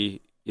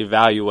the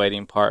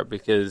evaluating part,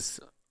 because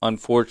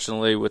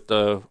unfortunately with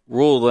the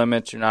rule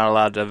limits, you're not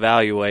allowed to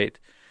evaluate.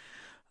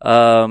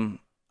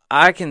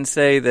 I can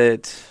say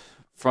that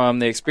from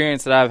the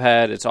experience that I've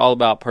had, it's all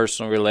about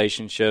personal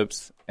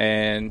relationships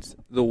and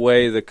the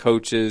way the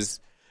coaches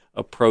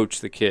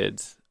approach the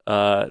kids.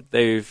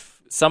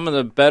 Some of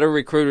the better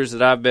recruiters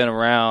that I've been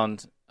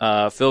around,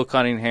 Phil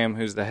Cunningham,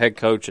 who's the head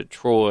coach at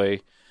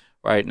Troy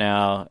right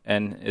now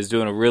and is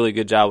doing a really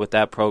good job with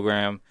that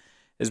program,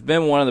 has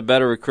been one of the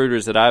better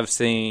recruiters that I've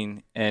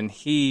seen. And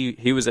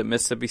he was at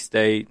Mississippi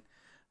State,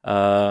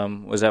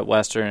 was at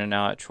Western, and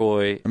now at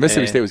Troy.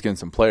 Mississippi State was getting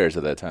some players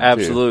at that time,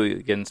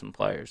 absolutely, getting some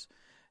players.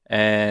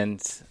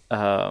 And,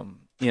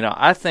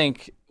 I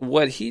think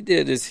what he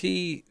did is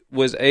he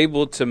was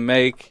able to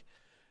make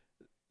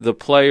the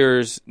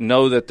players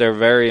know that they're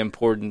very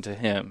important to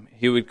him.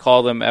 He would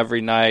call them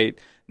every night,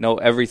 know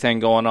everything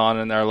going on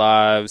in their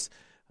lives,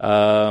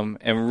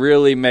 and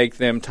really make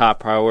them top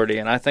priority.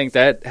 And I think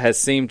that has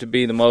seemed to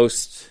be the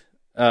most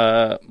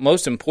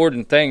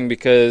important thing,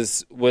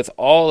 because with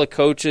all the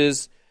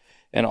coaches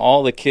and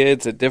all the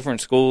kids at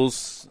different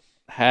schools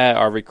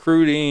are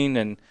recruiting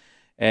and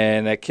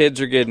that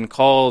kids are getting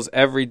calls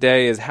every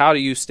day, is how do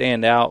you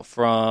stand out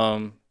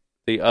from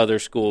the other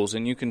schools?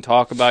 And you can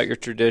talk about your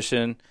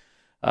tradition,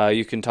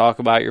 you can talk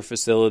about your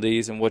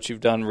facilities and what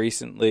you've done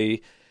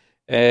recently,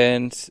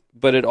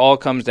 but it all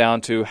comes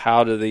down to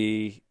how do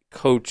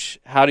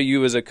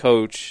you as a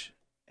coach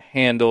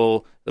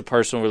handle the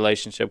personal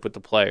relationship with the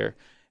player?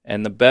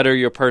 And the better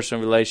your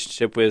personal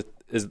relationship with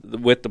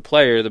the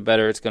player, the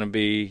better it's going to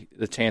be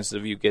the chances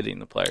of you getting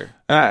the player.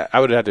 I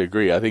would have to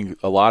agree. I think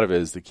a lot of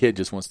it is the kid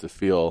just wants to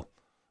feel.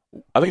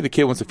 I think the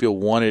kid wants to feel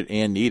wanted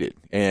and needed,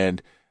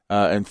 and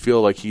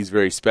feel like he's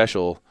very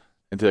special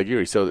into that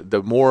degree. So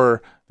the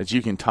more that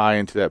you can tie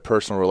into that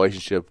personal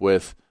relationship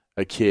with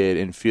a kid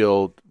and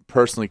feel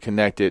personally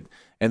connected,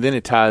 and then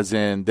it ties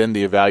in. Then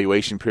the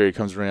evaluation period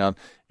comes around,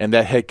 and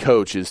that head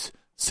coach is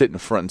sitting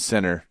front and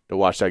center to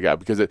watch that guy,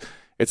 because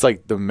it's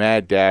like the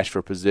mad dash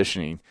for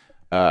positioning.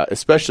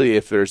 Especially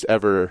if there's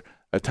ever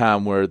a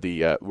time where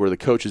the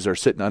coaches are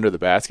sitting under the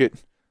basket,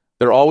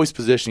 they're always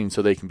positioning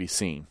so they can be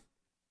seen,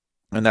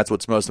 and that's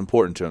what's most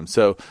important to them.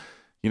 So,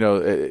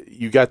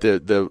 you got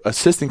the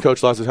assistant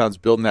coach lots of times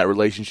building that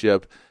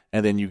relationship,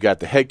 and then you got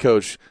the head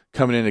coach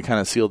coming in to kind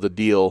of seal the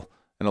deal,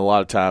 and a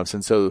lot of times,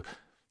 and so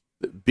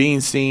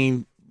being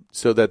seen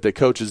so that the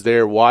coach is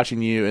there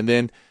watching you, and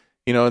then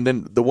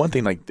the one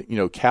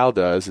thing Cal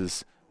does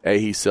is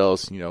he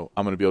sells I'm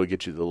going to be able to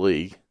get you to the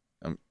league,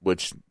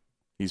 which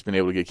he's been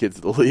able to get kids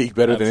to the league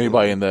better than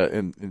anybody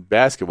in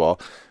basketball.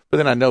 But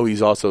then I know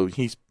he's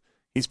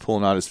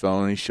pulling out his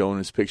phone and he's showing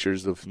us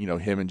pictures of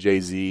him and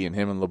Jay-Z and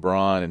him and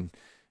LeBron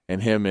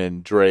and him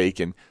and Drake,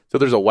 and so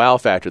there's a wow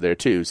factor there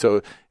too.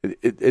 So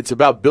it's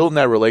about building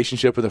that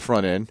relationship in the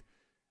front end,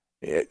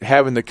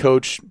 having the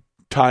coach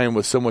tie in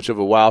with so much of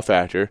a wow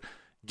factor,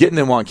 getting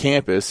them on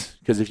campus,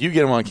 because if you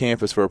get them on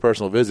campus for a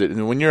personal visit,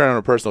 and when you're on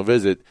a personal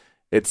visit,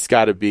 it's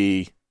got to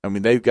be. I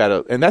mean, they've got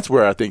to, and that's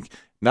where I think.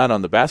 Not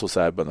on the basketball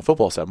side, but on the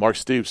football side. Mark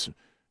Stoops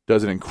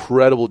does an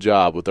incredible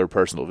job with their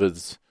personal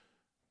visits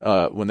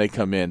when they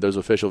come in, those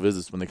official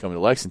visits when they come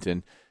into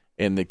Lexington,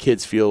 and the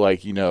kids feel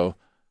like,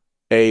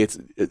 there's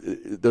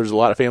a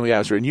lot of family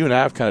atmosphere. And you and I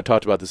have kind of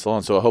talked about this a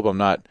lot, so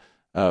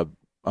I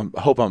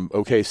hope I'm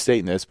okay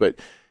stating this, but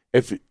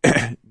if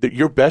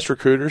your best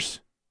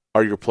recruiters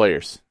are your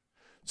players.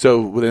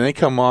 So when they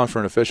come on for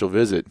an official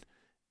visit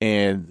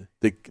and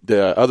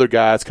the other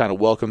guys kind of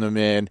welcome them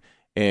in,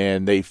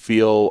 and they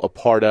feel a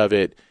part of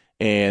it,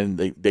 and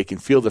they can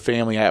feel the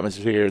family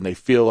atmosphere, and they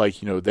feel like,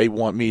 they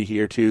want me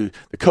here too.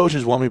 The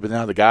coaches want me, but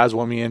now the guys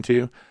want me in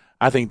too.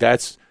 I think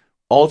that's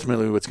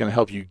ultimately what's going to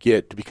help you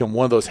get to become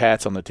one of those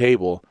hats on the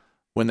table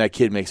when that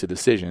kid makes a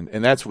decision.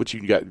 And that's what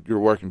you're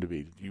working to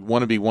be. You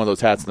want to be one of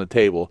those hats on the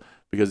table,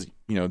 because,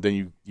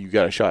 then you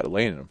got a shot at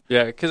landing them.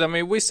 Yeah, because,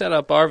 we set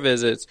up our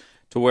visits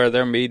to where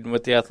they're meeting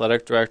with the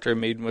athletic director,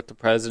 meeting with the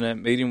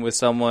president, meeting with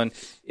someone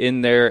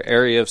in their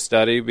area of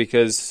study,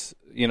 because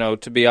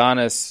to be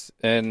honest,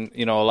 and,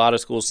 a lot of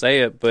schools say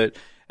it, but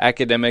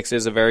academics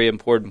is a very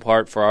important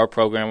part for our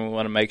program. We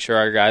want to make sure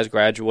our guys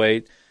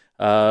graduate.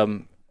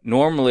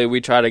 Normally,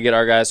 we try to get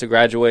our guys to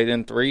graduate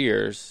in 3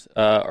 years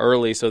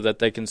early so that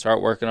they can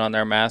start working on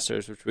their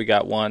master's, which we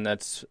got one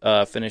that's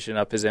finishing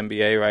up his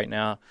MBA right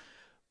now.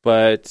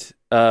 But,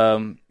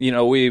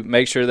 we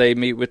make sure they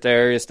meet with the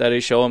area study,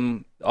 show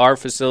them our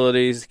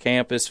facilities,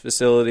 campus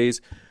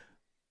facilities,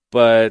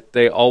 but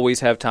they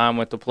always have time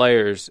with the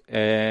players.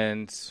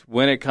 And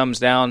when it comes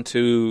down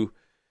to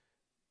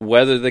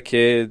whether the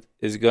kid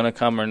is going to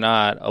come or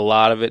not, a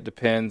lot of it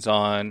depends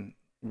on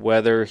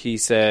whether he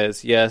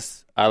says,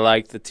 yes, I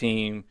like the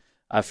team,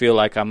 I feel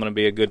like I'm going to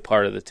be a good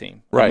part of the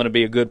team. Right. I'm going to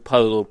be a good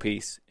puzzle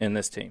piece in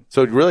this team.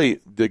 So really,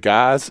 the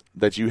guys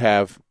that you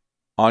have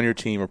on your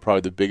team are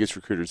probably the biggest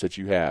recruiters that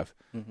you have.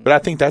 Mm-hmm. But I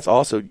think that's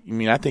also,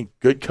 I think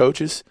good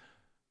coaches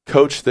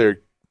coach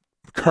their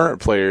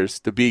current players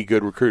to be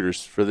good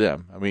recruiters for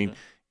them.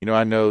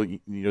 I know,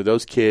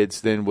 those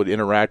kids then would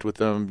interact with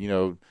them,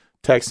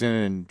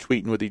 texting and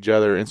tweeting with each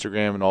other,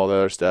 Instagram and all that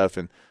other stuff,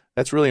 and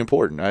that's really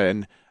important.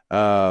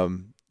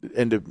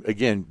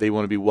 Again, they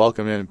want to be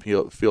welcomed in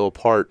and feel a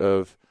part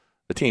of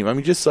the team. I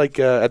mean, just like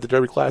at the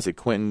Derby Classic,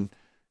 Quentin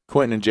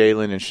and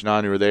Jalen and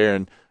Shanani were there,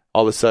 and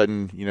all of a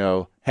sudden,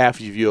 half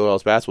of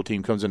UL's basketball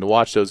team comes in to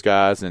watch those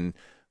guys, and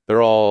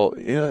they're all,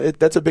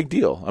 that's a big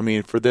deal. I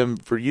mean,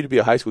 for you to be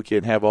a high school kid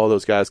and have all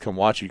those guys come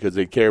watch you because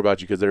they care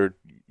about you because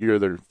you're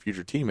their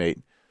future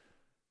teammate,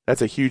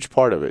 that's a huge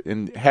part of it.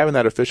 And having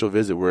that official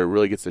visit where it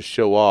really gets to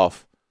show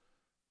off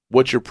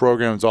what your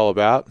program's all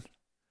about,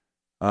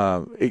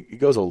 it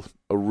goes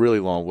a really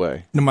long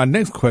way. Now, my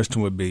next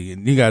question would be,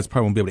 and you guys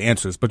probably won't be able to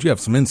answer this, but you have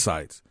some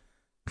insights.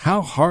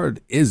 How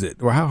hard is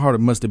it, or how hard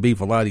must it be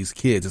for a lot of these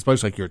kids,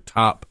 especially like your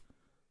top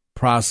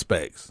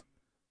prospects,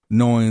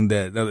 knowing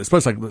that,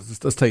 especially like,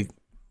 let's take,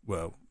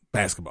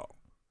 basketball.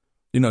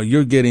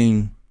 You're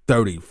getting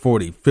 30,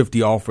 40,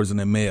 50 offers in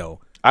the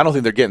mail. I don't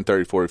think they're getting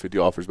 30, 40, 50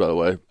 offers, by the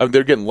way. I mean,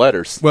 they're getting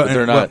letters, but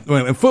they're not.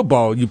 Well, in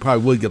football, you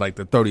probably would get like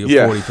the 30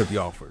 or 40, 50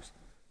 offers.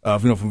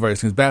 From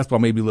various things. Basketball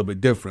may be a little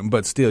bit different,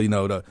 but still,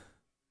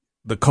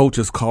 the coach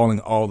is calling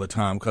all the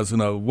time because,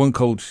 one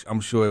coach,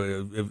 I'm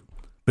sure if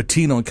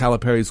Patino and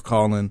Calipari's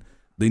calling,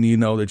 then you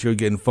know that you're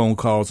getting phone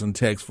calls and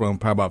texts from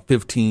probably about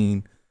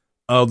 15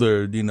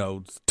 other,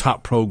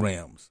 top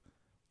programs.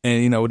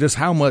 And, just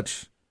how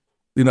much,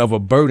 of a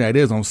burden that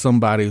is on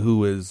somebody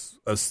who is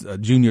a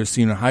junior,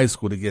 senior high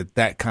school to get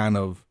that kind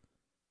of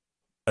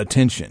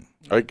attention.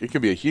 It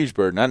can be a huge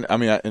burden. I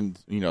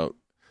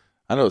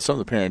know some of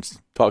the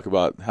parents talk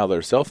about how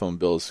their cell phone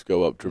bills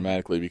go up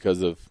dramatically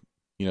because of,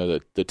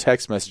 the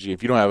text messaging.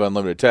 If you don't have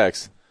unlimited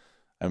text,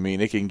 I mean,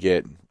 it can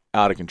get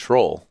out of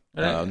control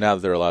now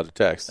that they're allowed to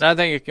text. And I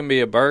think it can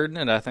be a burden,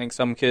 and I think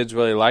some kids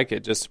really like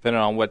it, just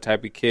depending on what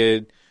type of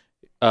kid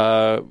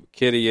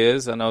he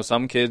is. I know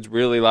some kids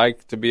really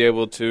like to be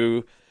able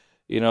to,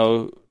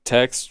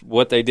 text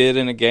what they did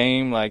in a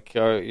game. Like,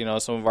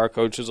 some of our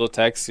coaches will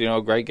text,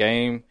 great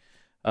game.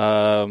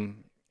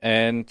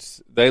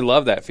 And they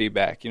love that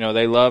feedback.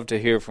 They love to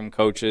hear from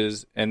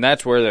coaches, and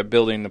that's where they're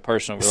building the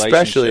personal relationship.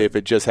 Especially if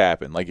it just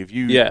happened. Like if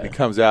it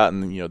comes out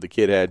and, the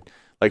kid had,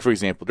 like, for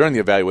example, during the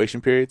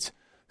evaluation periods,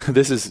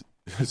 this is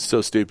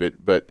so stupid,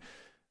 but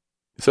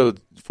so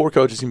 4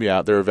 coaches can be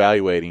out, they're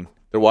evaluating,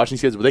 they're watching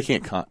these kids, but they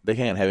can't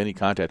have any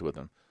contact with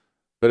them.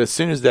 But as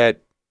soon as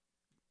that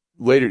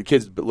later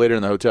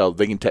in the hotel,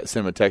 they can send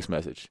them a text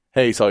message.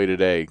 Hey, saw you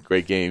today,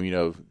 great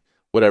game,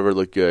 whatever,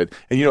 looked good.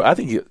 And, I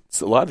think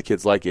a lot of the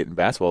kids like it in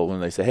basketball when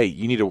they say, hey,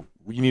 you need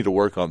to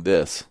work on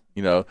this,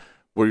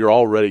 where you're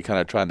already kind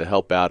of trying to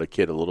help out a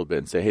kid a little bit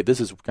and say, hey, this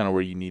is kind of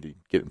where you need to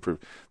get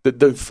improved.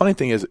 The funny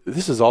thing is,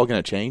 this is all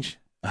going to change.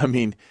 I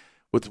mean,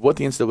 with what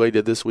the NCAA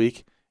did this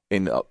week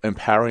in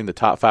empowering the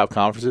top 5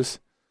 conferences,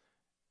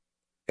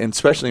 and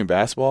especially in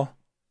basketball,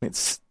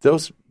 it's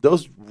those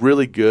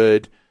really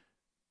good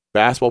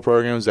basketball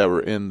programs that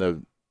were in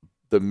the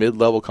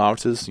mid-level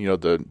conferences,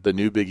 the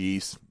new Big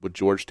East with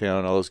Georgetown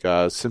and all those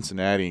guys,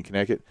 Cincinnati and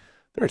Connecticut,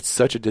 they're at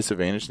such a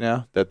disadvantage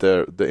now that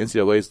the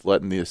NCAA is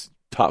letting these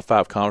top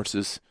 5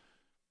 conferences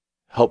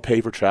help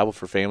pay for travel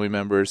for family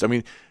members. I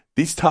mean,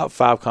 these top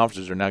 5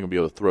 conferences are now going to be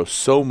able to throw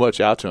so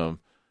much out to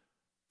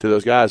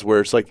those guys where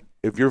it's like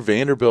if you're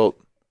Vanderbilt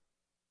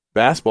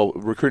basketball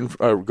recruiting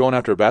or going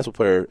after a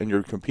basketball player and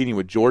you're competing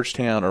with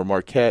Georgetown or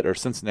Marquette or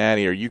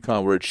Cincinnati or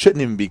UConn where it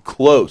shouldn't even be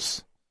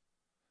close.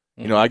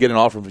 I get an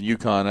offer from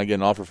UConn, I get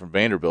an offer from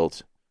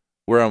Vanderbilt,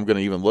 where I'm going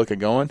to even look at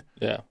going.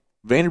 Yeah,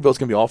 Vanderbilt's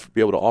going to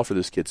be able to offer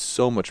this kid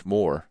so much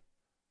more.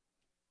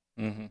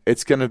 Mm-hmm.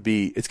 It's going to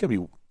be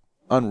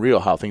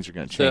unreal how things are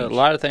going to change. So a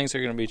lot of things are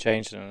going to be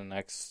changed in the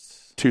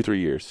next 2-3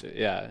 years.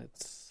 Yeah,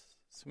 it's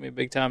going to be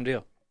a big time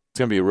deal. It's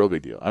going to be a real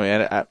big deal. I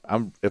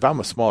mean, if I'm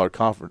a smaller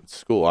conference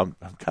school, I'm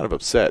kind of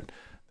upset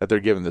that they're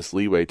giving this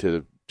leeway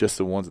to just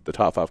the ones at the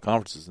top 5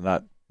 conferences, and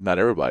not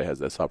everybody has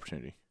this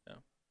opportunity.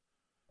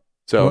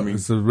 So I mean,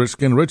 it's rich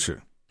getting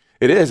richer.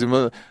 It is, and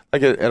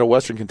like at a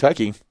Western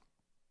Kentucky,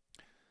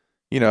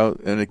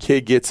 and a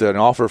kid gets an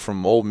offer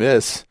from Ole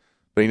Miss,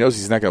 but he knows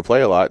he's not going to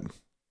play a lot,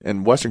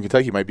 and Western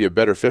Kentucky might be a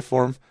better fit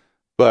for him,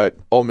 but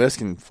Ole Miss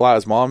can fly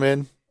his mom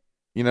in,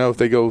 if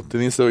they go to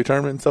the NCAA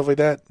tournament and stuff like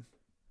that.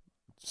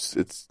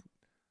 It's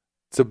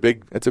a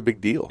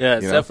big deal. Yeah,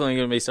 it's definitely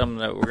going to be something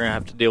that we're going to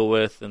have to deal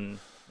with and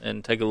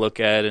take a look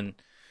at, and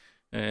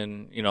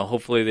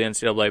hopefully the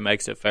NCAA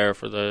makes it fair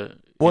for the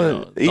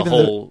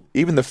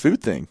even the food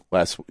thing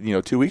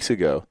 2 weeks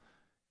ago.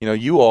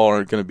 You all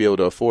aren't going to be able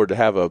to afford to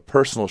have a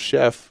personal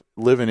chef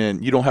living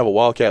in. You don't have a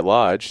Wildcat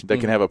Lodge that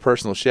can have a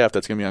personal chef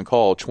that's going to be on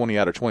call 20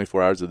 out of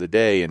 24 hours of the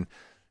day. And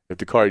if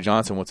Dakari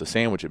Johnson wants a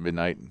sandwich at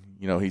midnight,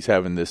 he's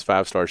having this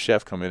 5-star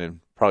chef come in and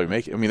probably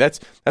make it. I mean,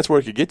 that's where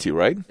it could get to,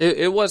 right?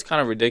 It was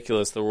kind of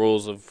ridiculous, the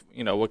rules of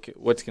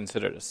what's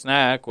considered a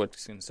snack,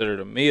 what's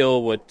considered a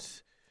meal,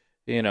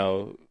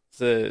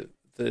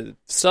 the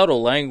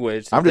subtle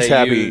language. I'm just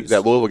happy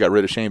that Louisville got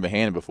rid of Shane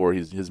Bohannon before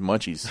his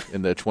munchies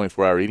in the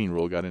 24-hour eating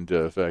rule got into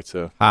effect.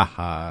 So,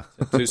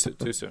 too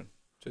soon.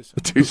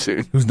 Too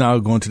soon. Who's now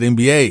going to the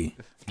NBA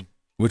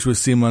which would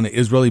seem on the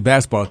Israeli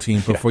basketball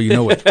team before you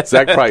know it.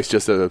 Zach Price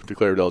just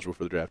declared eligible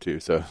for the draft too.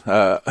 So,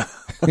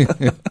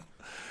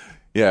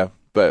 yeah,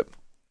 but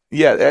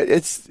yeah,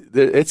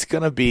 it's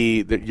going to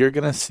be that you're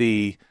going to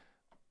see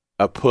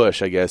a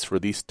push, I guess, for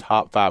these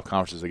top 5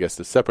 conferences, I guess,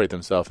 to separate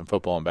themselves in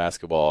football and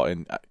basketball.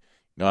 And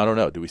I don't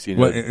know. Do we see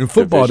in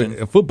football?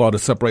 The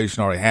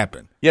separation already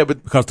happened. Yeah,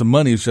 but because the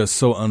money is just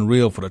so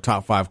unreal for the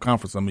top 5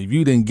 conferences. I mean, if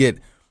you didn't get,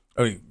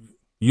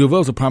 U of L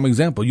is a prime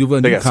example. U of L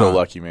and they UConn. got so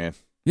lucky, man.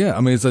 Yeah,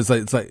 I mean, it's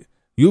like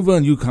U of L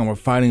and UConn were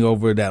fighting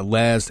over that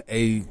last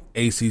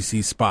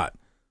ACC spot,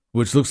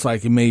 which looks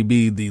like it may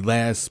be the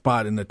last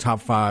spot in the top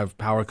 5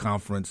 power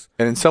conference.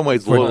 And in some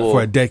ways,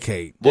 for a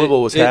decade,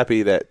 Louisville was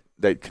happy that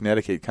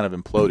Connecticut kind of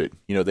imploded.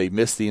 You know, they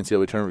missed the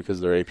NCAA tournament because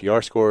of their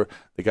APR score.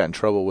 They got in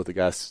trouble with the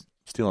guys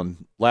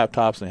stealing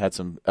laptops, and they had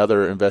some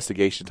other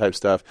investigation type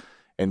stuff.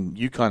 And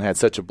UConn had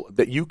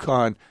that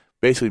UConn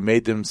basically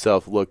made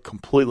themselves look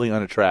completely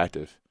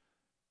unattractive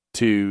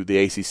to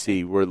the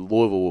ACC, where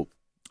Louisville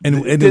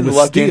and didn't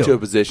luck into a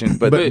position,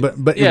 but it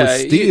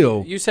was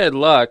still. You said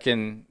luck,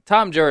 and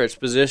Tom Jurich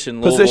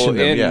positioned Louisville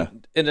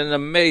in an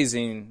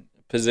amazing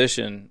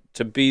position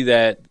to be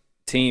that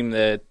team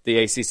that the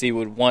ACC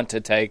would want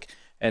to take,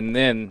 and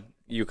then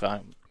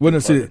UConn.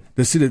 Well,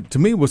 to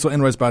me, what's so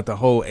interesting about the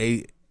whole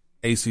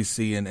ACC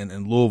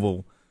and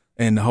Louisville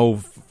and the whole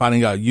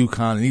finding out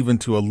UConn, and even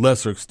to a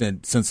lesser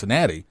extent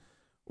Cincinnati,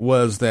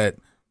 was that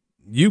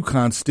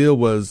UConn still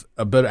was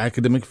a better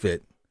academic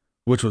fit,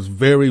 which was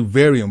very,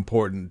 very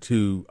important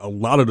to a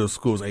lot of the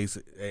schools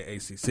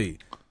ACC.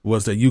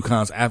 Was that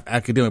UConn's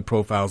academic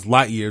profiles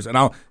light years, and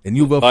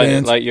U of L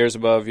fans light years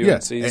above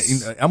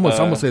UNC's. Yeah, I'm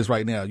gonna say this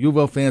right now. U of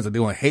L fans are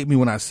going to hate me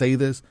when I say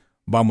this,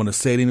 but I'm going to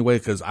say it anyway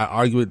because I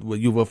argue it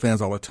with U of L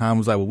fans all the time.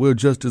 It's like, well, we're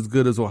just as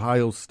good as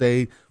Ohio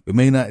State. We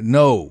may not.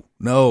 No.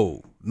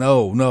 You're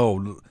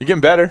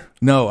getting better.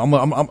 No,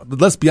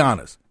 let's be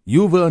honest.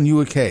 U of L and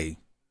UK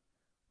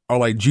are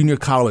like junior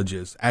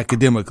colleges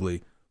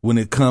academically when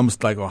it comes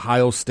to like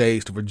Ohio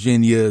State's, to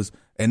Virginia's,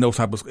 and those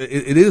type of.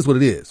 It is what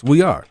it is.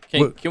 We are.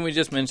 Can we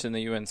just mention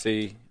the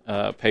UNC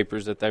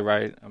papers that they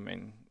write? I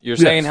mean, you're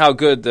saying how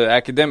good the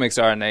academics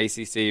are in the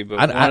ACC, but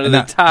one of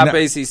the top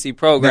ACC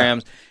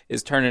programs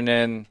is turning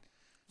in.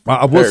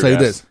 I will say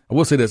this.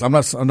 I'm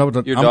not.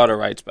 Your daughter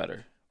writes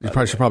better.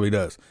 She probably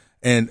does.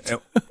 And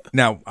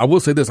now I will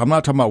say this. I'm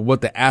not talking about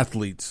what the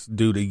athletes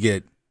do to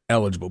get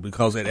eligible,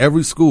 because at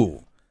every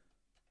school,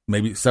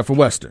 maybe except for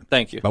Western.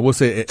 Thank you. I will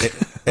say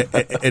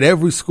at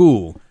every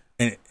school,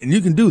 and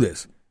you can do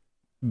this.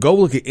 Go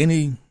look at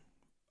any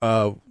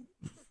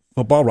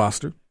football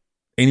roster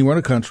anywhere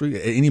in the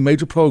country, any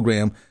major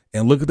program,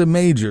 and look at the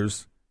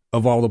majors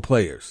of all the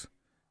players.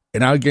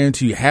 And I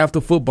guarantee you half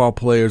the football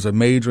players are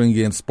majoring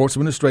in sports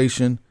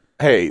administration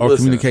or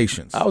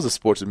communications. I was a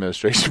sports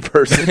administration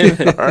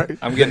person. All right.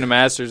 I'm getting a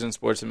master's in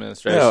sports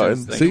administration.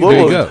 See, there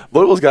you go.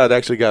 Louisville's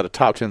actually got a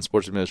top 10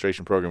 sports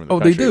administration program in the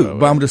country. They do.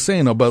 But I'm just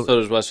saying, though. But so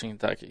does Western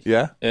Kentucky.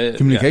 Yeah?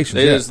 Communications,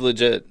 It is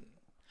legit.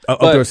 Up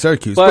there at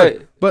Syracuse.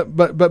 But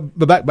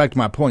back to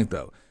my point,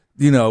 though.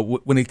 You know,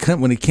 when it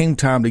came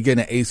time to get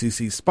an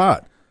ACC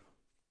spot,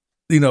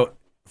 you know,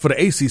 for the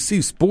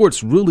ACC,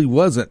 sports really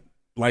wasn't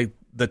like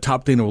the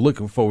top thing they were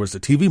looking for. Was the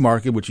TV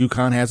market, which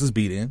UConn has us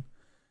beat in,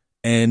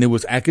 and it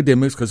was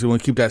academics because they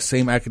want to keep that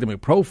same academic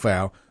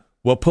profile.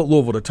 What put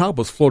Louisville at the top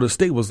was Florida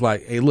State was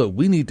like, hey, look,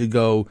 we need to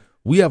go.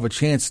 We have a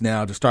chance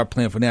now to start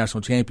playing for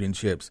national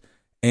championships,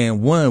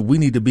 and we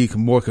need to be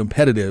more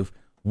competitive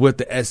with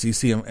the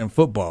SEC in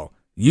football.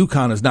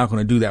 UConn is not going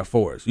to do that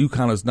for us.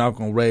 UConn is not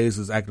going to raise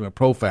its academic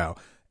profile.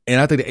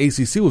 And I think the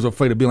ACC was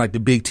afraid of being like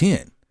the Big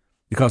Ten,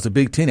 because the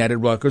Big Ten added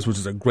Rutgers, which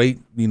is a great,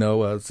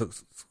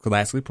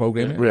 scholastic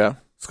program. Yeah.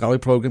 Scholarly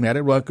program. They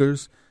added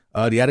Rutgers.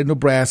 They added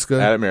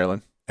Nebraska.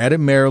 Added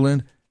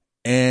Maryland.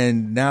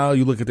 And now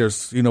you look at their,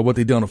 what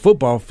they do on the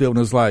football field,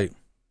 and it's like,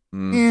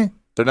 They're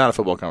not a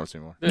football conference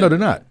anymore. No, they're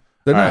not.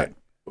 They're not. Right.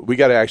 We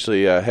got to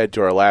actually head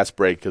to our last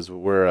break because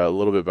we're a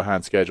little bit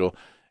behind schedule.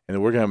 And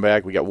then we're going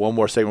back. We got one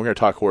more segment. We're going to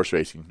talk horse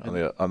racing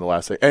on the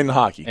last segment. And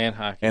hockey. And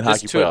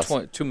hockey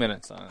playoffs. 2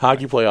 minutes on it.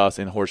 Hockey playoffs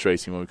and horse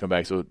racing when we come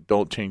back. So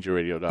don't change your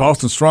radio dial.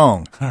 Boston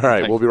strong. All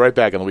right. We'll be right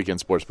back on the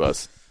Weekend Sports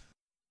Bus.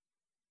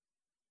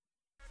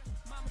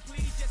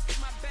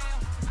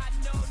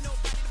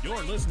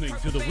 You're listening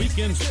to the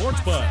Weekend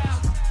Sports Buzz.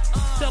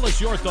 Tell us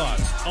your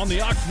thoughts on the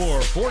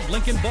Oxmoor Ford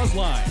Lincoln Buzz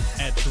Line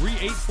at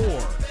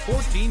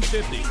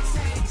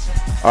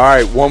 384-1450. All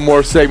right, one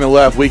more segment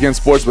left. Weekend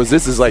Sports Buzz.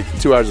 This is like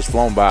 2 hours just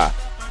flown by.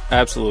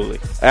 Absolutely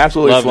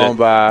Flown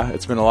by.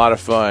 It's been a lot of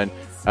fun.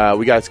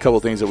 We got a couple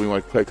of things that we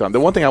want to click on. The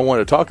one thing I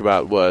wanted to talk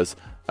about was,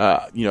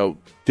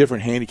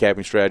 different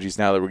handicapping strategies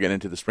now that we're getting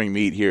into the spring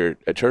meet here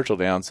at Churchill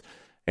Downs.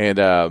 And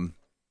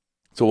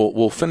so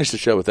we'll finish the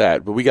show with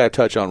that. But we got to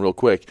touch on real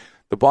quick.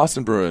 The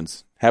Boston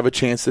Bruins have a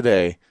chance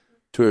today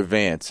to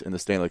advance in the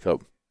Stanley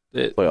Cup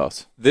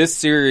playoffs. This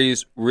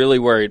series really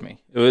worried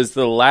me. It was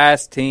the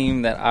last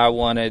team that I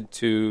wanted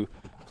to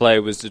play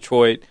was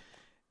Detroit.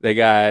 They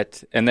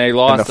lost. And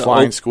the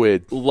Flying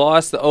Squid.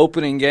 Lost the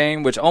opening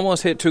game, which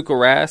almost hit Tuukka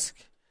Rask,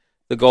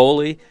 the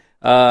goalie.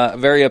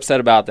 Very upset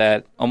about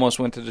that. Almost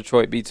went to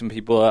Detroit, beat some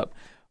people up.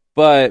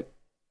 But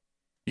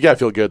you got to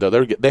feel good,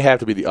 though. They have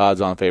to be the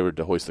odds-on favorite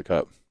to hoist the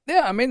cup.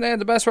 Yeah, I mean, they had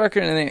the best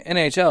record in the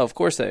NHL. Of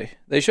course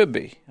they should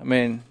be. I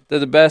mean, they're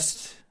the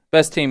best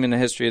team in the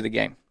history of the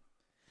game.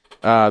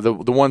 My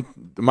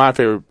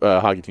favorite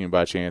hockey team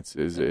by chance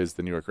is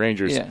the New York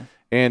Rangers. Yeah.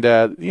 And,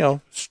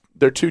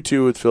 they're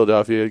 2-2 with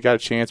Philadelphia. Got a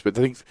chance, but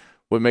I think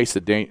what makes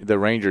the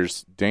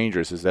Rangers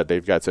dangerous is that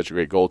they've got such a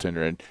great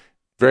goaltender. And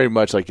very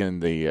much like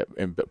in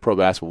pro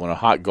basketball, when a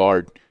hot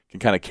guard can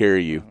kind of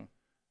carry you,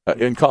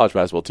 in college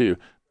basketball too,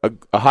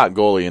 a hot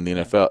goalie in the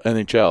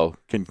NHL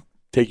can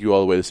take you all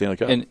the way to Stanley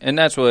Cup. And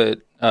that's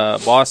what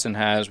Boston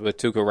has with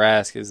Tuukka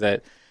Rask, is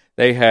that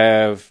they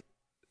have,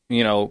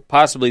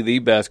 possibly the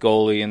best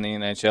goalie in the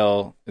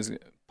NHL, is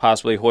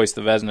possibly hoist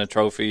the Vezina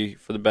Trophy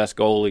for the best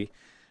goalie.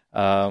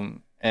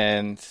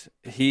 And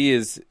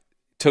he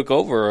took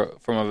over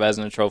from a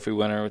Vezina Trophy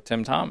winner with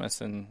Tim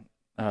Thomas. And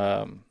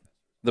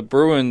the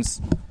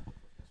Bruins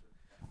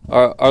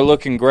are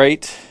looking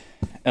great,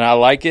 and I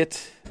like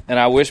it. And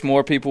I wish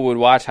more people would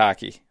watch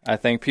hockey. I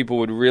think people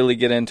would really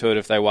get into it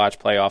if they watch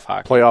playoff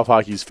hockey. Playoff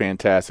hockey is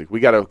fantastic. We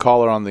got a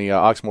caller on the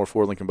Oxmoor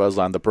Ford Lincoln Buzz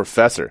line, the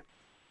Professor.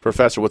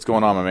 Professor, what's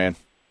going on, my man?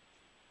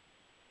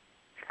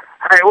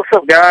 Hey, what's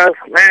up, guys?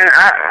 Man,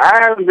 I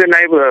haven't been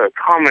able to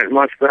comment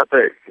much about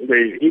the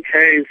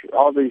EKs,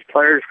 all these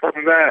players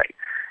coming back.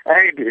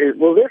 Hey,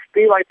 will this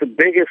be like the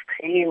biggest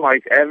team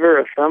ever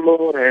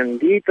assembled? And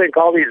do you think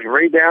all these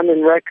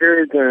rebounding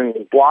records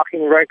and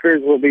blocking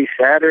records will be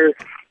shattered?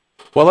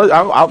 Well,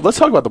 let's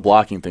talk about the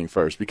blocking thing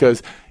first,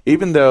 because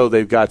even though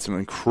they've got some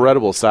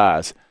incredible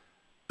size,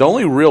 the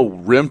only real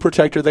rim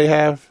protector they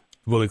have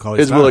Willie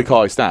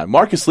Cauley-Stein.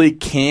 Marcus Lee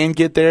can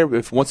get there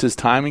once his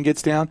timing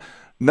gets down.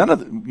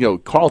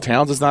 Carl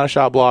Towns is not a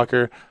shot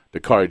blocker.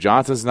 Dakari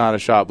Johnson's not a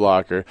shot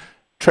blocker.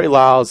 Trey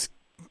Lyles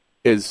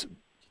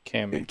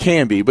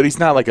can be, but he's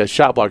not like a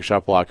shot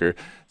blocker.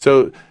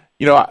 So,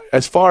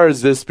 as far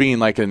as this being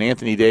like an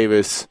Anthony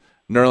Davis,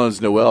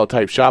 Nerlens Noel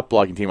type shot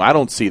blocking team, I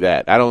don't see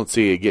that. I don't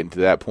see it getting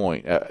to that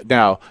point.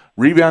 Now,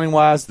 rebounding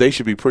wise, they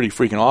should be pretty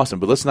freaking awesome,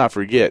 but let's not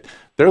forget,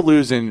 they're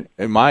losing,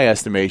 in my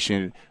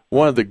estimation,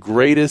 one of the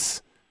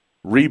greatest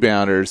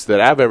rebounders that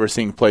I've ever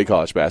seen play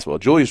college basketball.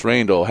 Julius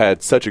Randle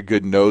had such a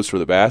good nose for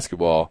the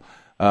basketball.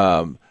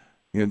 And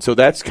so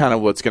that's kind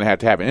of what's going to have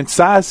to happen. And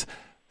size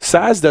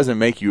doesn't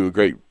make you a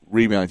great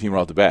rebounding team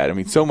right off the bat. I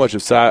mean, so much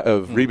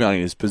of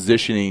rebounding is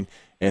positioning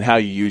and how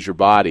you use your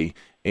body,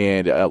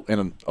 and a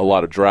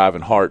lot of drive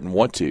and heart and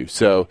want to.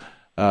 So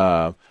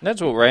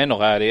that's what Randall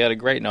had. He had a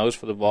great nose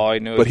for the ball. He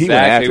knew but he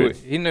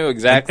knew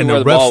exactly where the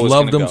And ball was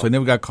going to go. the refs loved him, so he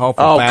never got called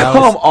for fouls. Oh,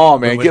 come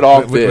on, man. Get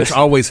off this. Which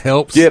always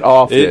helps. Get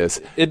off this.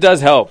 It does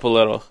help a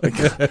little.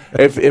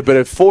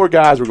 If four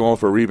guys were going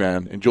for a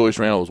rebound and Julius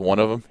Randle was one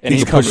of them, and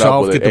he's coming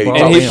up with it.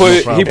 And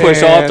he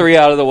pushed all three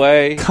out of the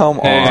way. Come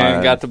on.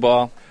 And got the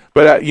ball.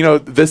 But,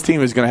 this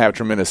team is going to have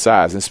tremendous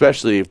size,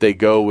 especially if they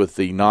go with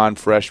the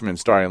non-freshman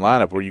starting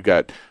lineup where you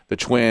got the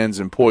Twins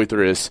and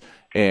Poitras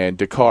and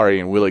Dakari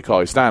and Willie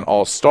Cauley-Stein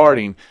all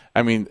starting.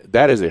 I mean,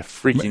 that is a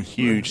freaking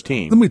huge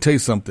team. Let me tell you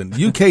something.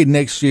 UK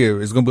next year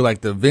is going to be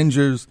like the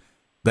Avengers,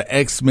 the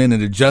X-Men,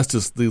 and the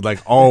Justice League, like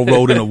all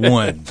rolled into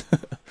one.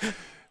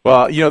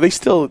 Well, they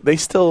still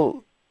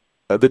the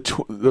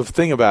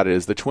thing about it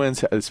is the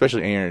Twins,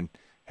 especially Aaron,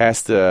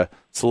 has to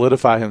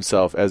solidify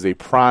himself as a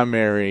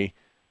primary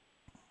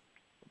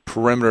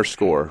perimeter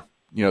scorer,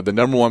 the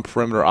number one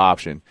perimeter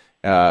option,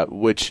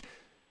 which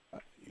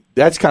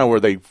that's kind of where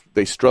they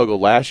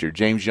struggled last year.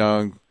 James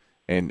Young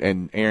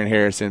and Aaron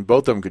Harrison,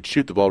 both of them could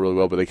shoot the ball really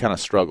well, but they kind of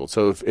struggled.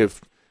 So if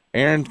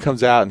Aaron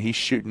comes out and he's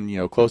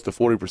shooting, close to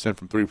 40%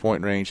 from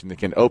three-point range, and they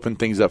can open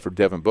things up for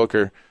Devin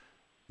Booker,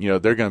 they're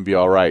going to be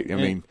all right.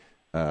 And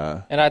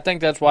I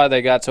think that's why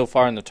they got so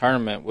far in the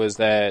tournament was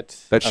that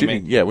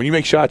shooting. When you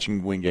make shots, you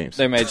can win games.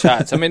 They made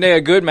shots. I mean, they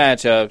had good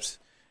matchups,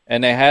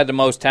 and they had the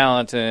most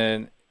talent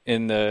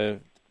in the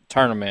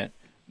tournament,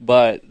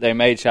 but they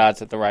made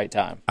shots at the right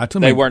time.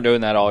 They weren't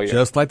doing that all year.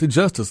 Just like the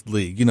Justice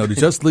League. The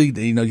Justice League,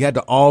 you had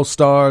the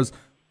All-Stars,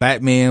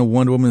 Batman,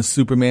 Wonder Woman,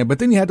 Superman, but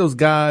then you had those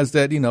guys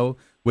that,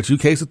 which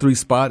UK's a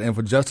 3-spot, and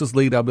for Justice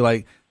League, I'll be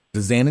like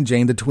Zan and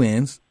Jane, the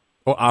twins,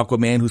 or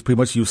Aquaman, who's pretty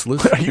much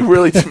useless. Are you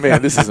really,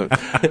 man, this isn't.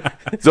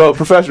 So,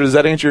 Professor, does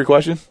that answer your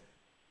question?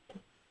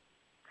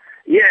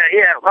 Yeah.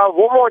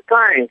 One more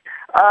thing.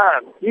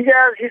 You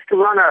guys used to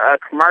run a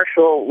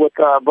commercial with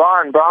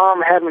Brian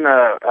Brom having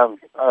a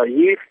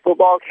youth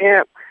football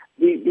camp.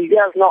 Do you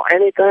guys know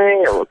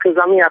anything? Because,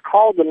 I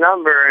called the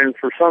number, and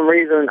for some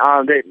reason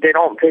they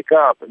don't pick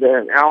up.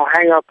 Then I'll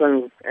hang up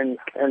and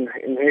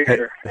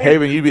hear.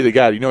 Haven, you be the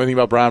guy. Do you know anything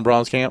about Brian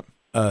Brom's camp?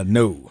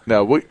 No.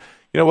 You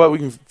know what? We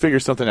can figure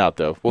something out,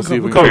 though. We'll see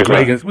if we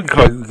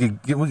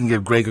can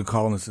give Greg a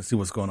call and see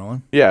what's going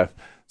on. Yeah.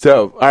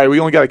 So, all right, we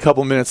only got a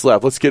couple minutes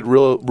left. Let's get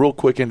real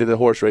quick into the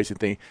horse racing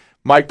thing.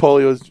 Mike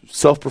Polio's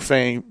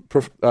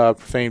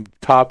self-proclaimed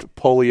top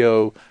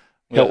polio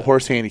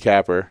horse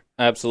handicapper.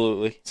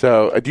 Absolutely.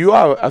 So, do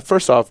you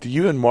first off, do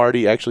you and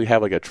Marty actually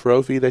have like a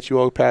trophy that you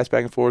all pass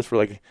back and forth for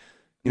like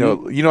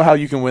You know how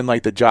you can win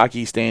like the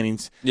jockey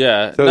standings.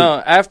 Yeah. So,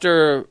 no.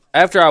 After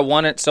I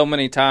won it so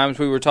many times,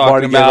 we were talking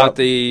Marty about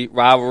the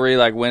rivalry.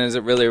 Like, when is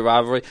it really a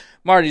rivalry?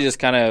 Marty just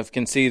kind of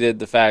conceded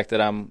the fact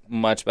that I'm a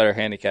much better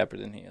handicapper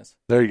than he is.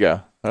 There you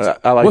go.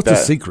 I like What's that. the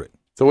secret?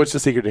 So what's the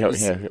secret to help?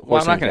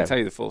 Well, I'm not going to tell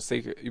you the full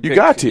secret. You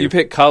got to. You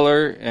pick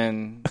color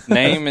and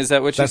name. Is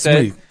that what you That's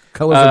said? me.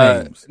 Colors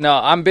and names. No,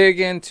 I'm big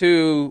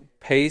into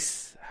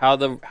pace. How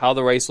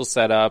the race will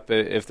set up.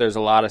 If there's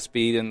a lot of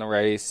speed in the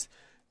race,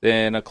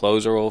 then a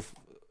closer will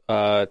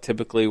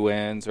typically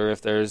wins. Or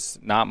if there's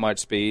not much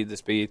speed, the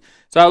speed.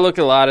 So I look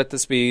a lot at the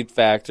speed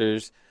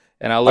factors.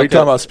 And I look. Are you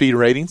talking about speed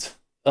ratings?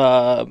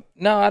 No,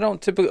 I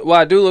don't typically. Well,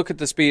 I do look at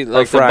the speed,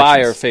 like the fractions.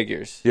 buyer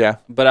figures. Yeah.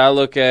 But I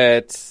look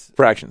at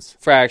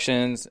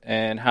fractions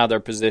and how they're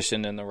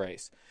positioned in the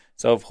race.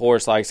 So if a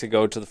horse likes to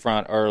go to the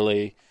front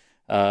early,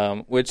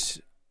 which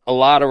a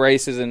lot of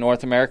races in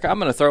North America, I'm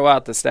going to throw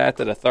out the stat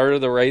that a third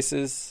of the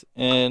races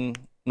in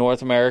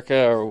North America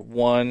are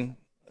won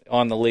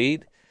on the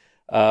lead.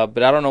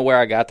 But I don't know where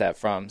I got that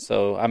from,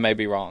 so I may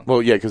be wrong.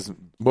 Well, yeah, because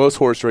most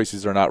horse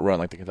races are not run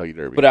like the Kentucky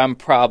Derby. But I'm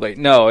probably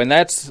no, and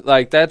that's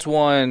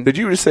one. Did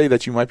you just say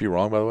that you might be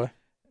wrong? By the way,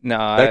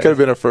 no, that could have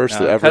been a first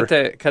ever.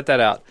 Cut that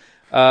out.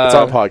 It's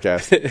on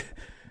podcast.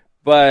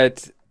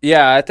 But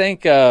yeah, I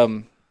think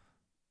the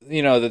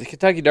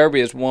Kentucky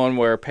Derby is one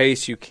where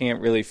pace you can't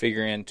really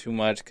figure in too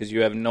much because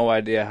you have no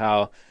idea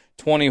how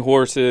 20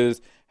 horses,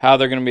 how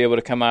they're going to be able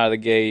to come out of the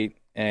gate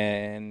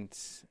and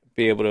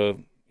be able to,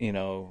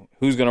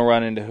 who's going to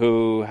run into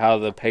who, how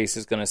the pace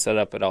is going to set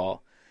up at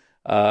all.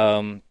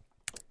 And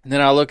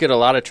then I look at a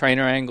lot of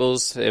trainer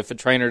angles. If a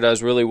trainer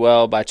does really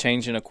well by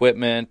changing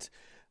equipment,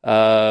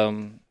 whether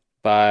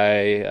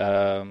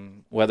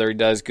he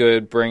does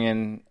good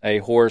bringing a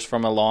horse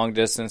from a long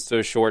distance to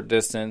a short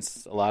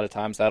distance, a lot of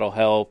times that'll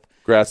help.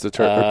 Grass to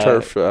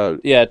turf. Turf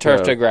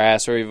to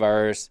grass or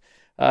reverse.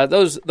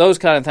 Those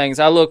kind of things.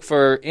 I look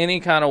for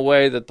any kind of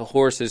way that the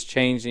horse is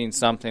changing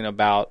something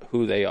about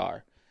who they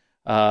are.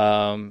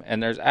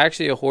 And there's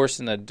actually a horse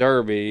in the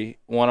Derby,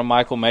 one of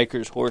Michael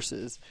Maker's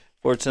horses.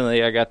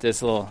 Fortunately, I got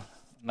this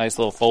nice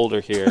little folder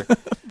here.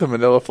 The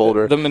manila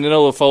folder. The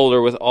manila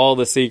folder with all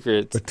the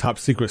secrets. The top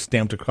secret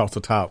stamped across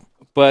the top.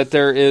 But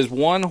there is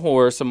one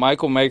horse, a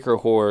Michael Maker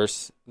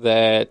horse,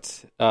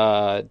 that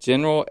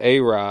General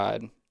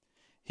A-Rod,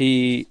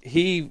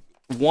 he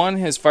won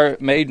his first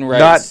maiden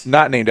race.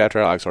 Not named after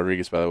Alex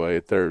Rodriguez, by the way.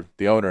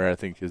 The owner, I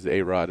think, is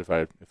A-Rod.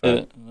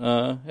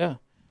 Yeah.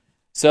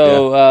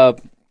 So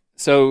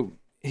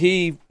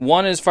he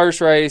won his first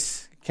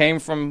race, came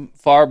from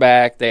far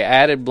back. They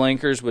added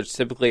blinkers, which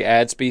typically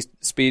add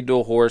speed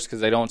to a horse because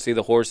they don't see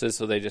the horses,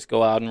 so they just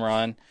go out and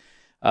run.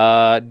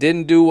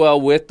 Didn't do well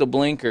with the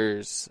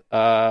blinkers.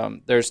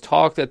 There's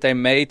talk that they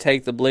may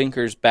take the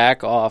blinkers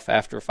back off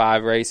after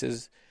 5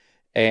 races,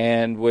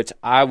 and which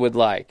I would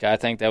like. I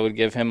think that would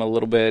give him a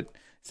little bit,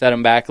 set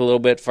him back a little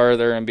bit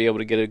further, and be able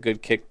to get a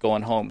good kick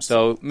going home.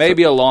 So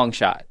maybe a long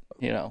shot,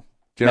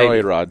 General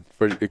A-Rod.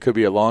 It could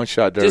be a long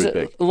shot Derby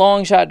pick.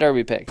 Long shot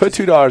Derby pick. Put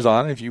 $2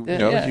 on it. If you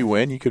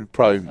win, you could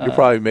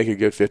probably make a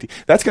good 50.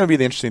 That's going to be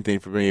the interesting thing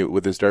for me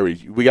with this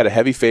Derby. We got a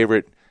heavy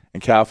favorite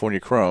in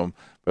California Chrome.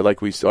 But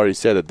like we already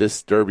said, that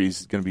this Derby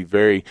is going to be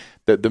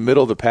the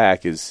middle of the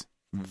pack is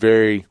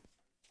very,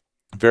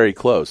 very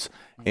close.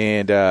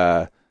 And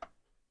I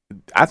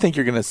think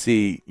you're going to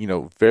see,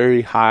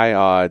 very high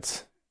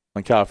odds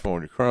on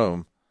California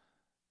Chrome.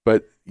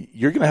 But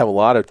you're going to have a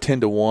lot of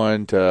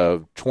 10-1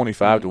 to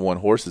 25-1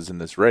 horses in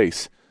this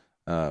race.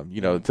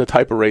 It's the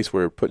type of race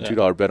where putting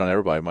 $2 bet on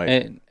everybody might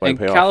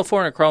pay off.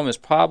 California Chrome is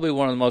probably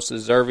one of the most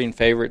deserving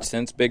favorites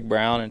since Big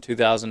Brown in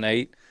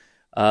 2008.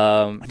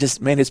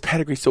 His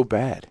pedigree's so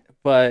bad.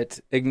 But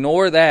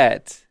ignore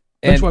that.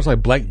 Don't you watch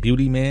like Black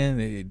Beauty,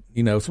 man?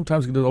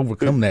 Sometimes you can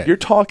overcome that. You're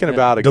talking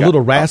about the Little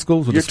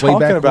Rascals. With you're the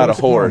talking about a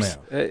horse.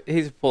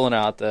 He's pulling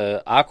out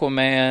the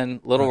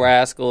Aquaman, Little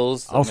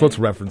Rascals, all sorts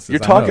of references. You're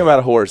talking about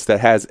a horse that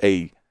has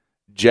a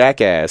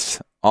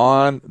jackass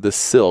on the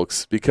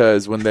silks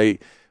because when the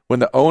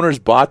owners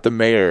bought the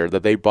mare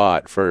that they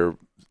bought for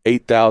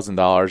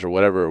 $8,000 or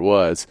whatever it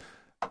was.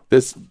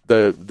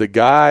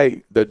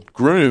 The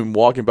groom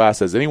walking by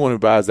says anyone who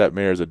buys that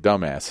mare is a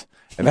dumbass,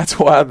 and that's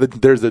why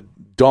there's a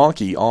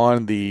donkey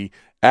on the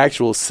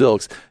actual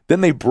silks.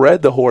 Then they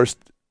bred the horse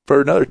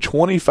for another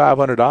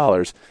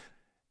 $2,500,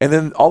 and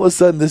then all of a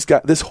sudden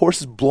this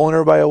horse is blowing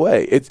everybody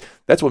away.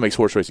 That's what makes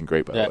horse racing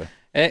great, by the way.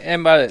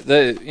 And by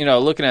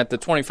looking at the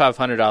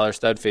 $2,500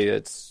 stud fee,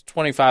 it's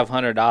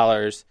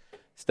 $2,500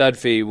 stud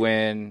fee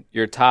when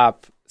your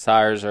top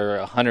sires are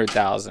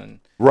 $100,000.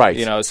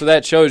 Right. So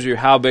that shows you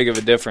how big of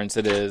a difference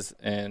it is.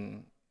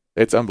 And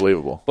it's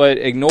unbelievable. But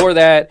ignore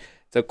that.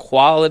 It's a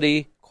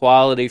quality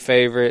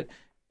favorite,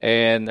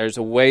 and there's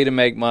a way to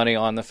make money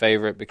on the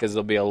favorite because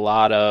there'll be a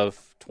lot of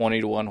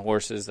 20-1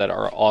 horses that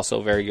are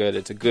also very good.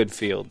 It's a good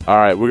field. All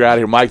right, we're out of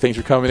here. Mike, thanks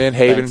for coming in.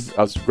 Haven, that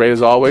was great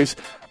as always.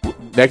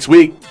 Next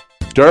week,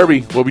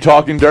 Derby. We'll be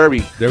talking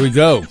Derby. There we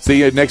go. See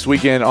you next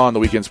weekend on the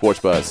Weekend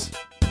Sports Buzz.